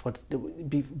what it is. What's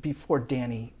before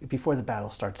the battle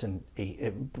starts in 8,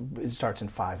 it starts in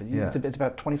 5. Yeah. It's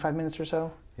about 25 minutes or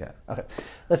so? Yeah. Okay.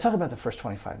 Let's talk about the first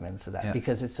 25 minutes of that,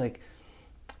 because it's like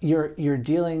you're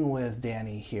dealing with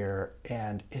Danny here,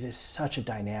 and it is such a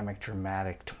dynamic,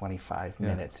 dramatic 25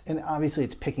 minutes. And obviously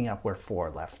it's picking up where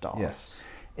 4 left off. Yes.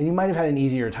 And you might have had an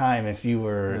easier time if you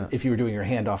were doing your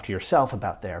handoff to yourself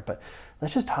about there, but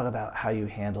let's just talk about how you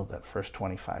handled that first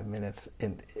 25 minutes,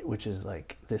 which is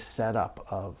like this setup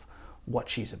of what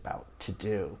she's about to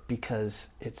do, because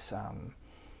it's an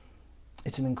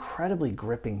incredibly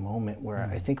gripping moment where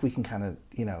I think we can kind of,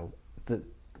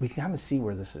 we can kind of see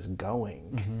where this is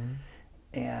going,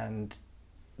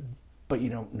 but you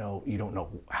don't know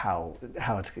how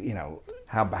it's,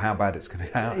 how bad it's going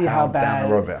to, how bad, down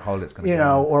the rabbit hole it's going to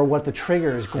go, or what the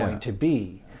trigger is going to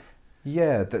be.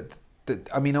 Yeah,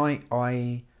 I mean,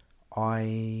 I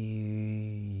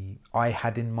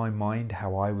had in my mind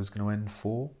how I was going to end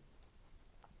 4.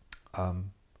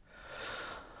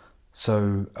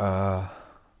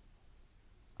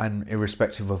 And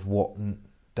irrespective of what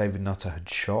David Nutter had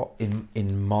shot,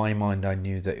 in my mind, I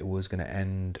knew that it was going to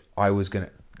end.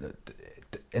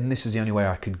 And this is the only way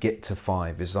I could get to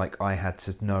 5, is like I had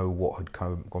to know what had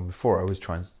gone before. I was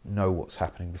trying to know what's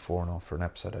happening before and after an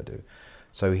episode I do.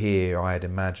 So here I had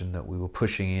imagined that we were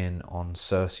pushing in on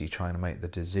Cersei, trying to make the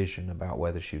decision about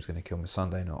whether she was going to kill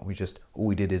Missandei or not. All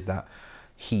we did is that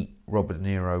Heat, Robert De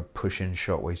Niro push-in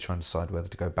shot where he's trying to decide whether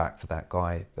to go back for that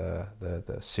guy,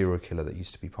 the serial killer that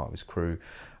used to be part of his crew.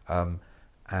 And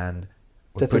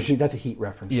that's a Heat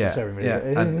reference. Yeah, everybody.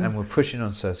 And we're pushing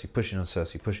on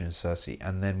Cersei,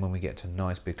 and then when we get to a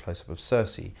nice big close-up of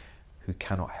Cersei, who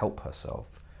cannot help herself,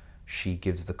 she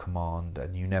gives the command,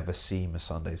 and you never see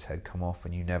Missandei's head come off,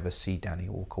 and you never see Danny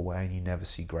walk away, and you never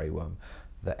see Grey Worm.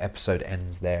 The episode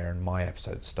ends there, and my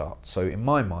episode starts. So in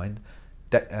my mind,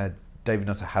 David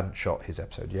Nutter hadn't shot his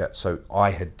episode yet, so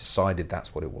I had decided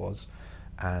that's what it was,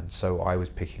 and so I was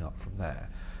picking up from there.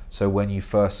 So when you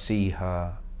first see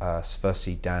her, first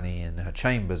see Danny in her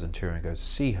chambers, and Tyrion goes to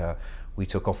see her, we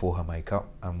took off all her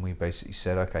makeup, and we basically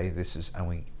said, okay, and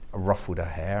we ruffled her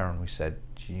hair, and we said,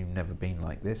 you've never been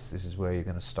like this is where you're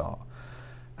going to start.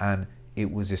 And it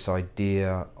was this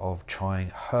idea of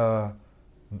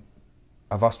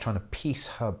us trying to piece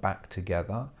her back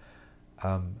together,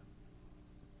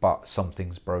 but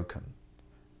something's broken.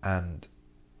 And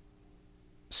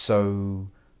so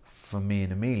for me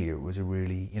and Amelia, it was a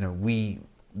really, we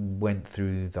went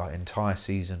through the entire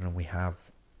season, and we have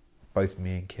both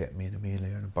me and Kit, me and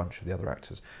Amelia, and a bunch of the other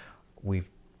actors. We've,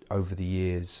 over the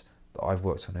years that I've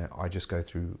worked on it, I just go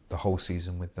through the whole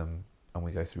season with them, and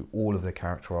we go through all of their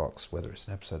character arcs, whether it's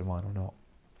an episode of mine or not,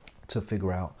 to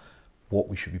figure out what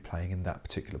we should be playing in that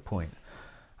particular point.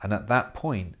 And at that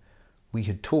point, we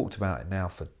had talked about it now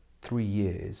for 3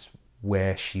 years,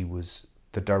 where she was,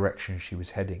 the direction she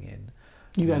was heading in.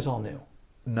 You guys all knew?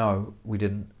 No, we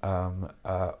didn't.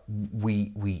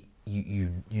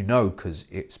 You know, because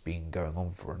it's been going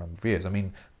on for a number of years. I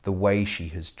mean, the way she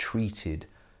has treated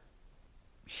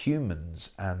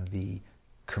humans and the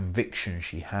conviction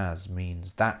she has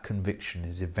means that conviction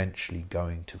is eventually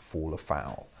going to fall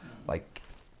afoul. Like,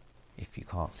 if you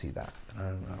can't see that, then I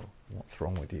don't know what's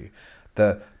wrong with you.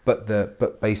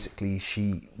 But basically,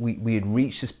 we had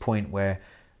reached this point where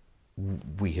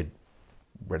we had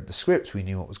read the scripts, we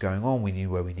knew what was going on, we knew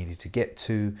where we needed to get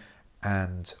to,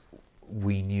 and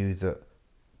we knew that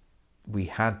we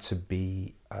had to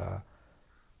be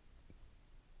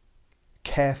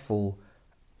careful,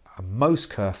 most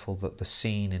careful, that the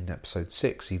scene in episode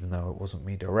 6, even though it wasn't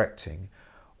me directing,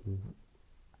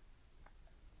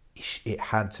 it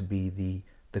had to be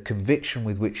the conviction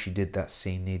with which she did that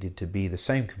scene needed to be the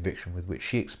same conviction with which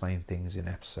she explained things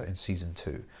in season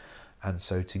 2. And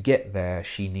so to get there,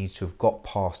 she needs to have got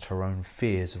past her own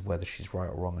fears of whether she's right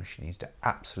or wrong, and she needs to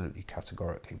absolutely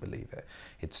categorically believe it.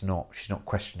 She's not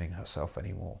questioning herself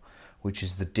anymore, which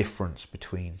is the difference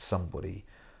between somebody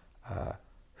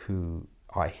who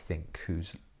I think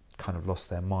who's kind of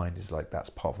lost their mind. Is like, that's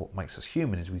part of what makes us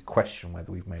human, is we question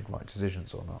whether we've made right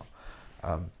decisions or not.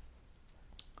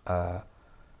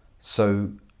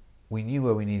 So we knew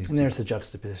where we needed to. And there's the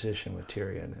juxtaposition with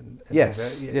Tyrion and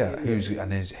yes,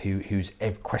 who's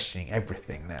questioning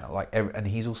everything now. And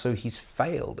he's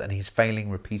failed, and he's failing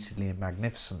repeatedly and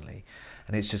magnificently,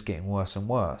 and it's just getting worse and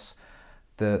worse.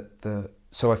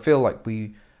 So I feel like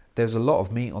there's a lot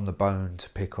of meat on the bone to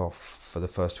pick off for the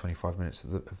first 25 minutes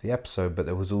of the episode, but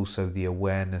there was also the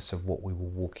awareness of what we were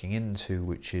walking into,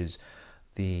 which is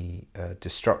the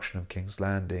destruction of King's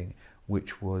Landing,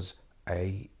 which was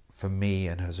for me,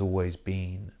 and has always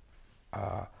been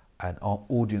an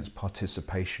audience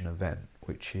participation event,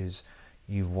 which is,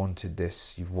 you've wanted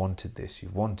this, you've wanted this,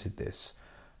 you've wanted this.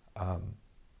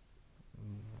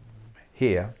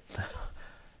 Here,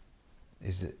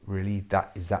 is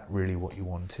that really what you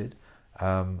wanted?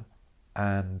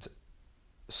 And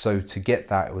so to get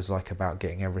that, it was like about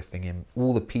getting everything in,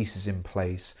 all the pieces in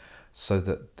place, so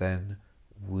that then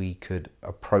we could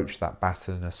approach that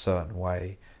battle in a certain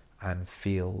way and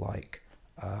feel like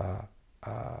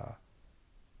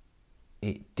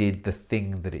it did the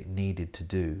thing that it needed to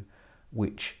do,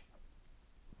 which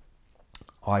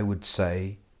I would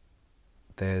say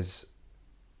there's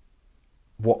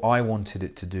what I wanted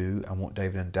it to do and what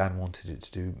David and Dan wanted it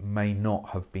to do may not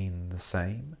have been the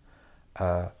same.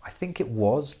 I think it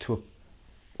was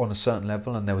on a certain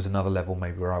level, and there was another level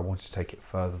maybe where I wanted to take it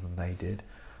further than they did.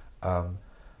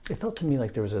 It felt to me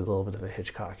like there was a little bit of a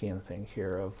Hitchcockian thing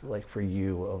here of like, for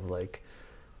you, of like,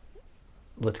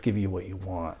 let's give you what you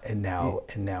want, and now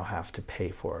have to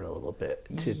pay for it a little bit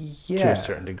to a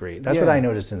certain degree. That's what I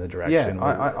noticed in the direction.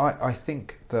 Yeah, I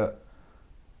think that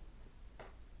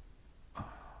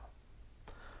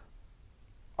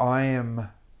I am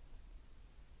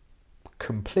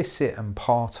complicit and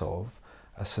part of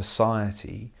a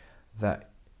society that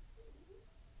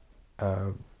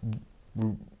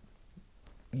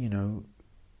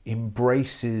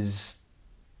embraces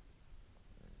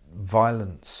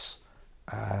violence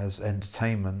as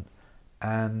entertainment,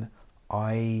 and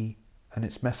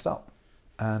it's messed up.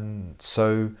 And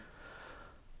so,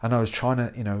 and I was trying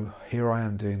to, here I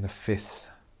am doing the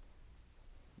fifth,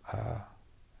 I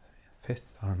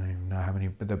don't even know how many,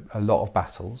 but a lot of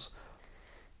battles.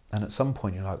 And at some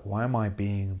point you're like, why am I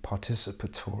being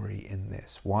participatory in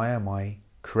this? Why am I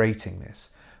creating this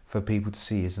for people to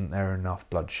see? Isn't there enough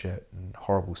bloodshed and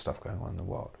horrible stuff going on in the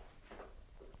world?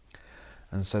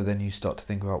 And so then you start to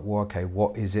think about, well, okay,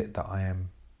 what is it that I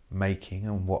am making,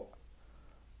 and what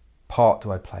part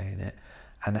do I play in it,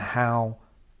 and how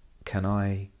can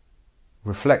I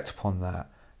reflect upon that?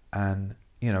 And,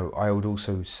 I would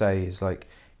also say is like,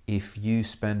 if you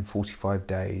spend 45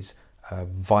 days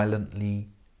violently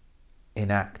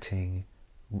enacting,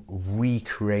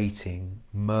 recreating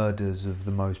murders of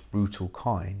the most brutal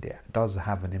kind, it does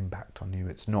have an impact on you.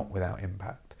 It's not without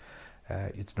impact.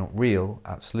 It's not real,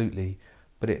 absolutely,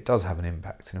 but it does have an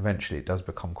impact, and eventually it does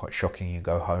become quite shocking. You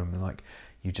go home and like,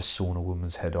 you just sawn a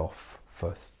woman's head off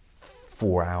for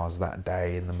 4 hours that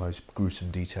day in the most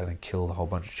gruesome detail, and killed a whole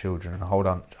bunch of children and a whole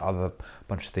other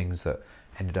bunch of things that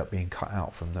ended up being cut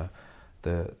out from the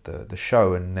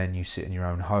show. And then you sit in your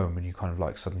own home and you kind of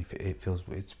like, suddenly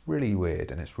it's really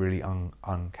weird, and it's really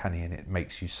uncanny, and it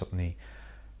makes you suddenly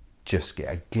just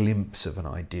get a glimpse of an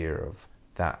idea of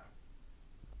that,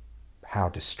 how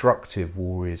destructive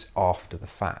war is after the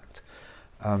fact.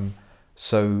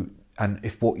 So, and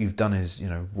if what you've done is,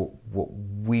 what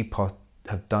we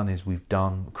have done is we've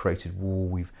created war,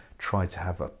 we've tried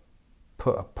to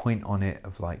put a point on it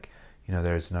of like,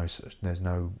 there's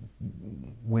no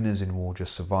winners in war,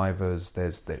 just survivors.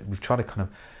 We've tried to kind of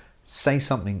say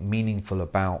something meaningful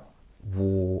about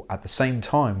war. At the same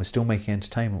time, we're still making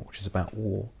entertainment which is about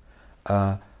war.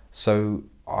 So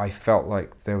I felt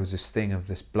like there was this thing of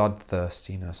this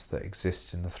bloodthirstiness that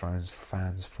exists in the Thrones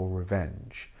fans for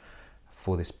revenge,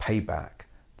 for this payback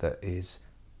that is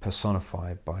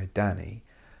personified by Dany,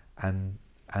 and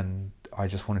I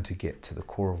just wanted to get to the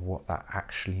core of what that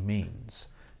actually means.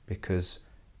 Because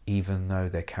even though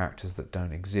they're characters that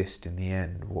don't exist, in the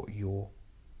end, what you're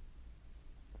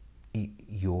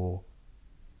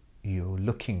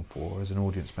looking for as an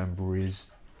audience member is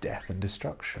death and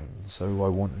destruction. So I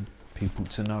wanted people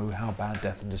to know how bad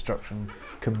death and destruction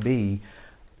can be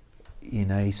in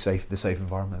the safe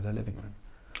environment they're living in.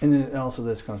 And then also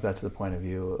this comes back to the point of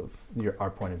view of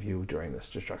our point of view during this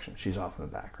destruction. She's off in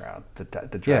the background.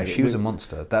 She was a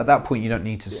monster. At that point, you don't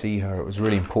need to see her. It was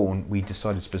really important. We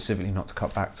decided specifically not to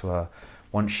cut back to her.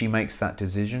 Once she makes that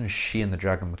decision, she and the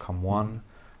dragon become one.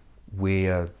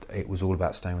 It was all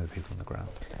about staying with the people on the ground.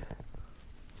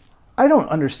 I don't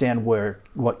understand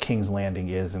what King's Landing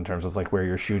is in terms of like where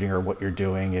you're shooting or what you're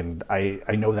doing, and I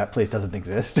know that place doesn't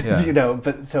exist, you know.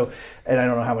 But and I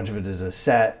don't know how much of it is a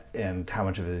set and how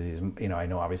much of it is, you know. I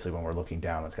know obviously when we're looking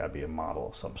down, it's got to be a model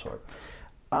of some sort.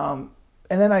 And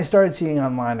then I started seeing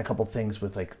online a couple things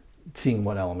with like seeing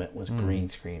what element was green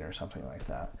screen or something like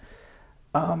that.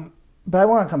 But I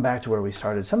want to come back to where we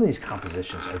started. Some of these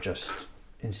compositions are just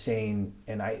insane,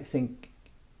 and I think.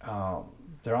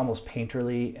 They're almost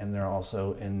painterly, and they're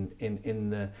also in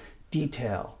the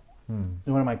detail. And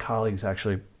one of my colleagues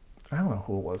actually, I don't know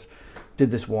who it was,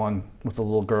 did this one with the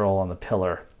little girl on the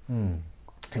pillar, and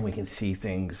we can see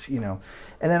things, you know.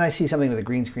 And then I see something with a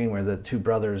green screen where the two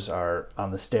brothers are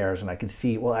on the stairs, and I can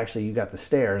see, well, actually, you got the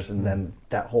stairs, and then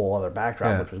that whole other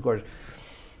backdrop, which was gorgeous.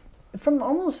 From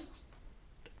almost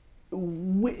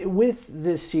with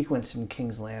this sequence in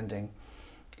King's Landing.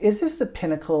 Is this the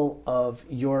pinnacle of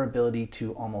your ability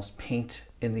to almost paint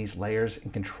in these layers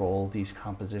and control these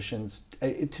compositions?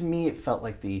 To me, it felt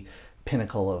like the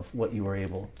pinnacle of what you were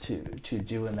able to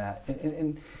do in that,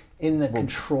 in the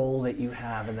control that you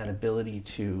have and that ability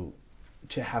to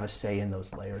have a say in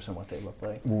those layers and what they look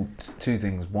like. Well, two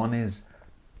things. One is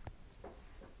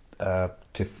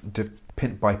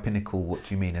by pinnacle, what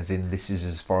do you mean? As in, this is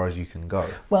as far as you can go?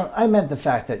 Well, I meant the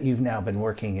fact that you've now been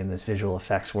working in this visual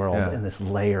effects world in this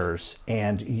layers,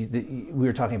 and we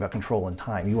were talking about control and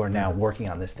time. You are now working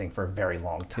on this thing for a very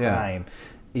long time,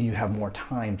 and you have more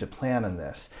time to plan on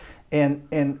this.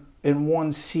 And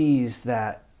one sees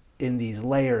that in these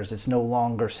layers, it's no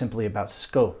longer simply about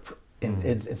scope.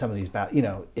 In some of these, you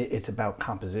know, it's about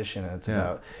composition, and it's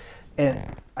about.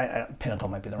 And pinnacle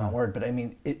might be the wrong word, but I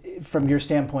mean, from your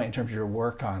standpoint, in terms of your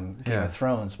work on Game of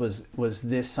Thrones, was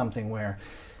this something where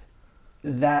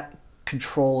that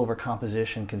control over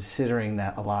composition, considering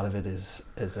that a lot of it is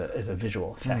a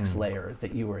visual effects layer,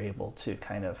 that you were able to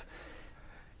kind of?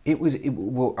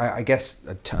 Well, I guess,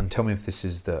 and tell me if this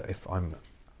is if I'm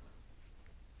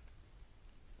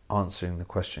answering the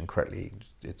question correctly.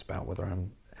 It's about whether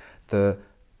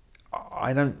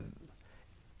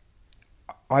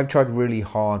I've tried really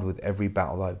hard with every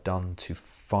battle I've done to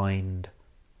find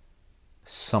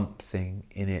something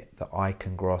in it that I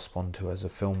can grasp onto as a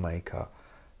filmmaker,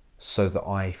 so that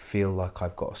I feel like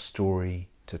I've got a story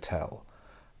to tell.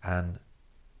 And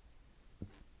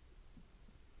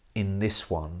in this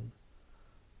one,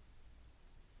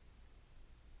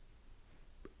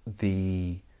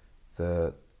 the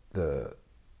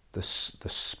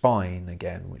spine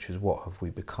again, which is what have we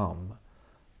become,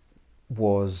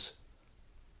 was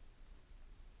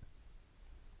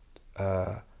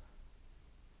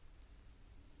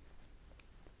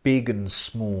big and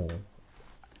small,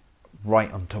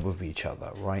 right on top of each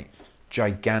other, right?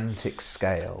 Gigantic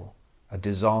scale, a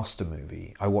disaster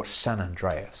movie. I watched San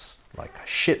Andreas, like a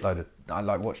shitload of.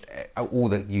 I watched all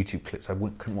the YouTube clips. I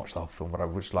couldn't watch the whole film, but I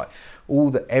was like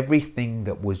everything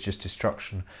that was just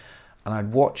destruction, and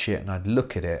I'd watch it and I'd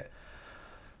look at it,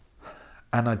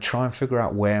 and I'd try and figure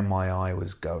out where my eye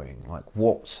was going, like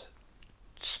what's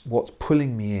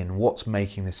pulling me in, what's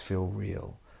making this feel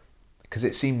real. Because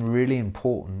it seemed really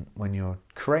important when you're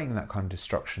creating that kind of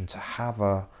destruction to have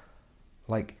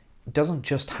it doesn't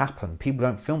just happen. People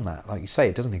don't film that. Like you say,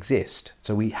 it doesn't exist.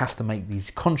 So we have to make these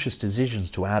conscious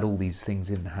decisions to add all these things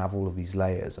in and have all of these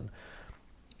layers. And,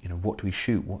 you know, what do we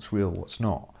shoot? What's real? What's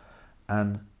not?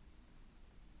 And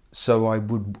so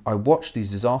I watch these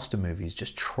disaster movies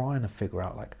just trying to figure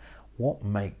out, like, what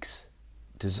makes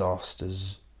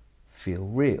disasters feel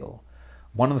real.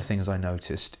 One of the things I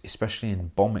noticed, especially in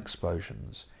bomb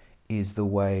explosions, is the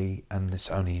way, and this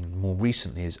only more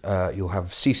recently, is you'll have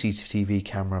CCTV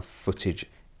camera footage.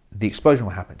 The explosion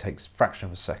will happen, it takes a fraction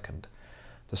of a second.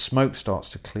 The smoke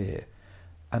starts to clear,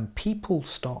 and people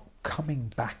start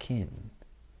coming back in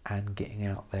and getting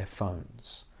out their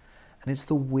phones. And it's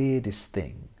the weirdest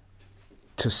thing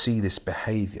to see this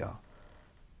behaviour.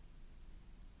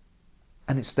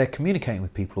 And they're communicating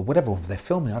with people or whatever, or they're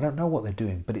filming, I don't know what they're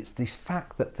doing, but it's this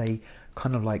fact that they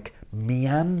kind of like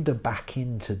meander back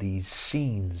into these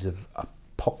scenes of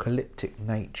apocalyptic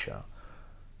nature,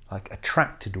 like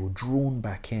attracted or drawn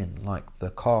back in, like the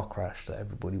car crash that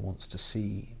everybody wants to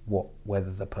see,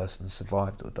 whether the person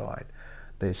survived or died.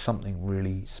 There's something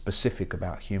really specific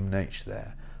about human nature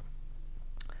there.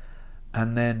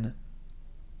 And then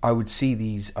I would see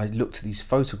these. I looked at these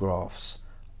photographs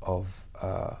of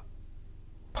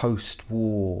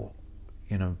post-war,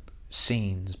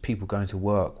 scenes, people going to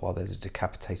work while there's a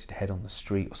decapitated head on the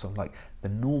street or something, like the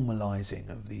normalizing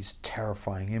of these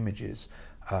terrifying images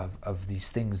of these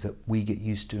things that we get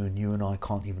used to, and you and I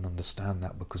can't even understand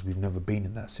that because we've never been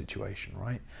in that situation,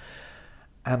 right?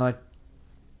 And I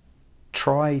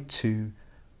try to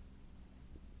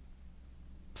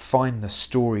find the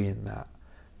story in that,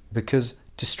 because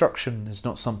destruction is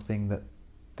not something that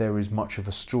there is much of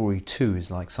a story to.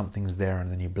 Is like something's there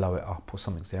and then you blow it up, or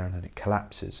something's there and then it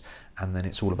collapses, and then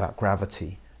it's all about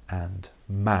gravity and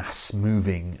mass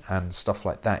moving and stuff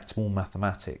like that. It's more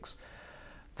mathematics.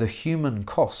 The human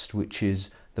cost, which is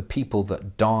the people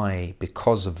that die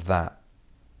because of that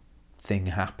thing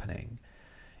happening,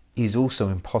 is also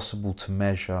impossible to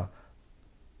measure,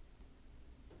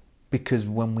 because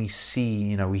when we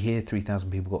see, we hear 3,000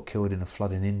 people got killed in a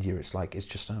flood in India, it's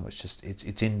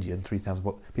India and 3,000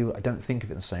 people. I don't think of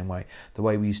it in the same way. The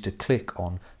way we used to click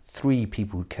on 3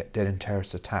 people who kept dead in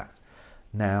terrorist attack,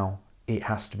 now it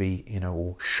has to be,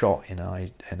 or shot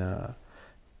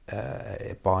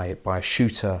by a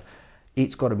shooter.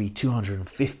 It's got to be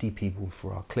 250 people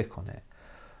for our click on it.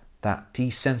 That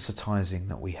desensitizing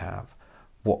that we have,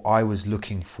 what I was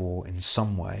looking for in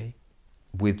some way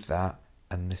with that,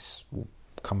 and this will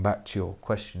come back to your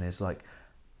question, is like,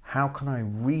 how can I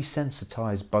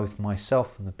resensitize both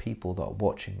myself and the people that are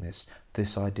watching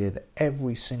this idea that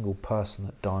every single person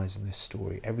that dies in this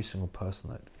story, every single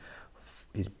person that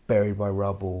is buried by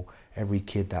rubble, every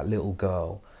kid, that little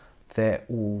girl, they're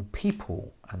all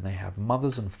people, and they have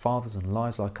mothers and fathers and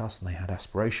lives like us, and they had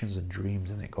aspirations and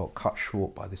dreams, and it got cut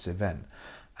short by this event.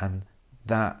 And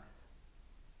that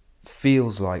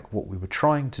feels like what we were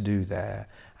trying to do there.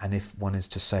 And if one is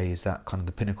to say, is that kind of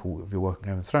the pinnacle of your work in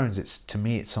Game of Thrones, to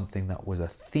me it's something that was a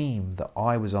theme that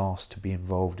I was asked to be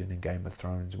involved in Game of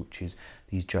Thrones, which is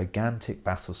these gigantic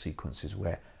battle sequences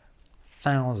where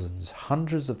thousands,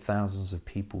 hundreds of thousands of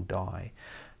people die,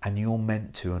 and you're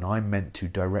meant to, and I'm meant to,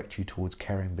 direct you towards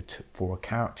caring for a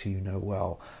character you know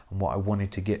well. And what I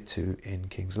wanted to get to in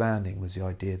King's Landing was the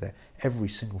idea that every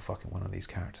single fucking one of these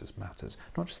characters matters.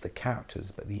 Not just the characters,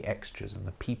 but the extras and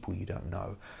the people you don't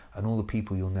know, and all the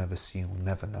people you'll never see and will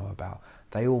never know about.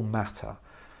 They all matter.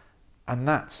 And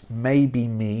that's maybe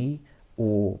me,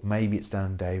 or maybe it's Dan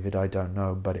and David, I don't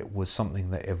know, but it was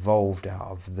something that evolved out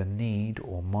of the need,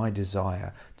 or my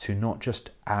desire, to not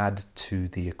just add to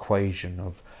the equation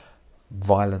of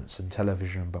violence and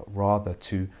television, but rather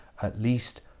to at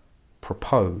least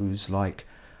propose, like,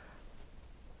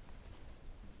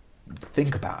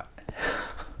 think about it.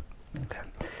 Okay.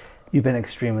 You've been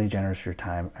extremely generous with your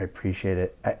time. I appreciate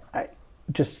it. I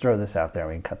just throw this out there,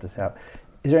 we can cut this out.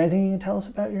 Is there anything you can tell us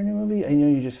about your new movie? I know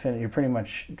you just finished. You're pretty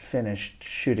much finished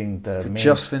shooting the main...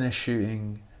 Just finished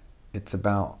shooting. It's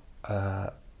about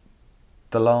the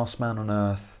last man on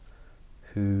Earth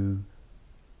who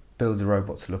builds a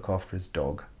robot to look after his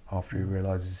dog after he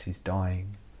realizes he's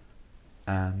dying,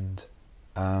 and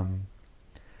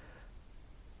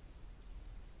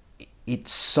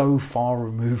it's so far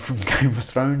removed from Game of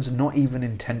Thrones, not even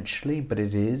intentionally, but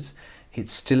it is.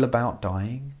 It's still about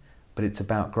dying, but it's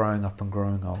about growing up and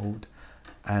growing old.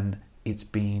 And it's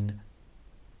been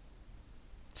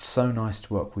so nice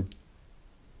to work with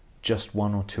just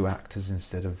 1 or 2 actors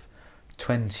instead of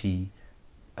 20.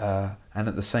 And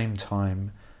at the same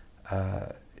time,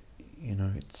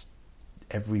 it's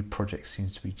every project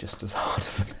seems to be just as hard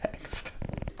as the next.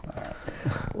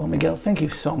 Well, Miguel, thank you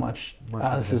so much.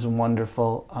 This is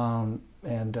wonderful.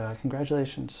 And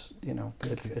congratulations.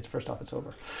 It's first off, it's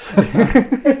over.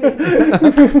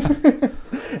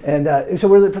 And so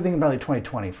we're thinking about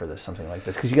 2020 for this, something like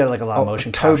this, because you got a lot of motion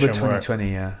October capture.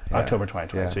 2020, yeah. October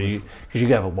 2020. Yeah. So because you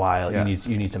have a while,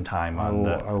 you need some time I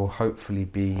will hopefully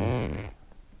be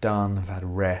done. I've had a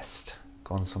rest,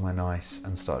 gone somewhere nice,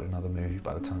 and started another movie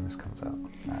by the time this comes out.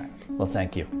 All right. Well,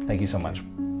 thank you. Thank you so much.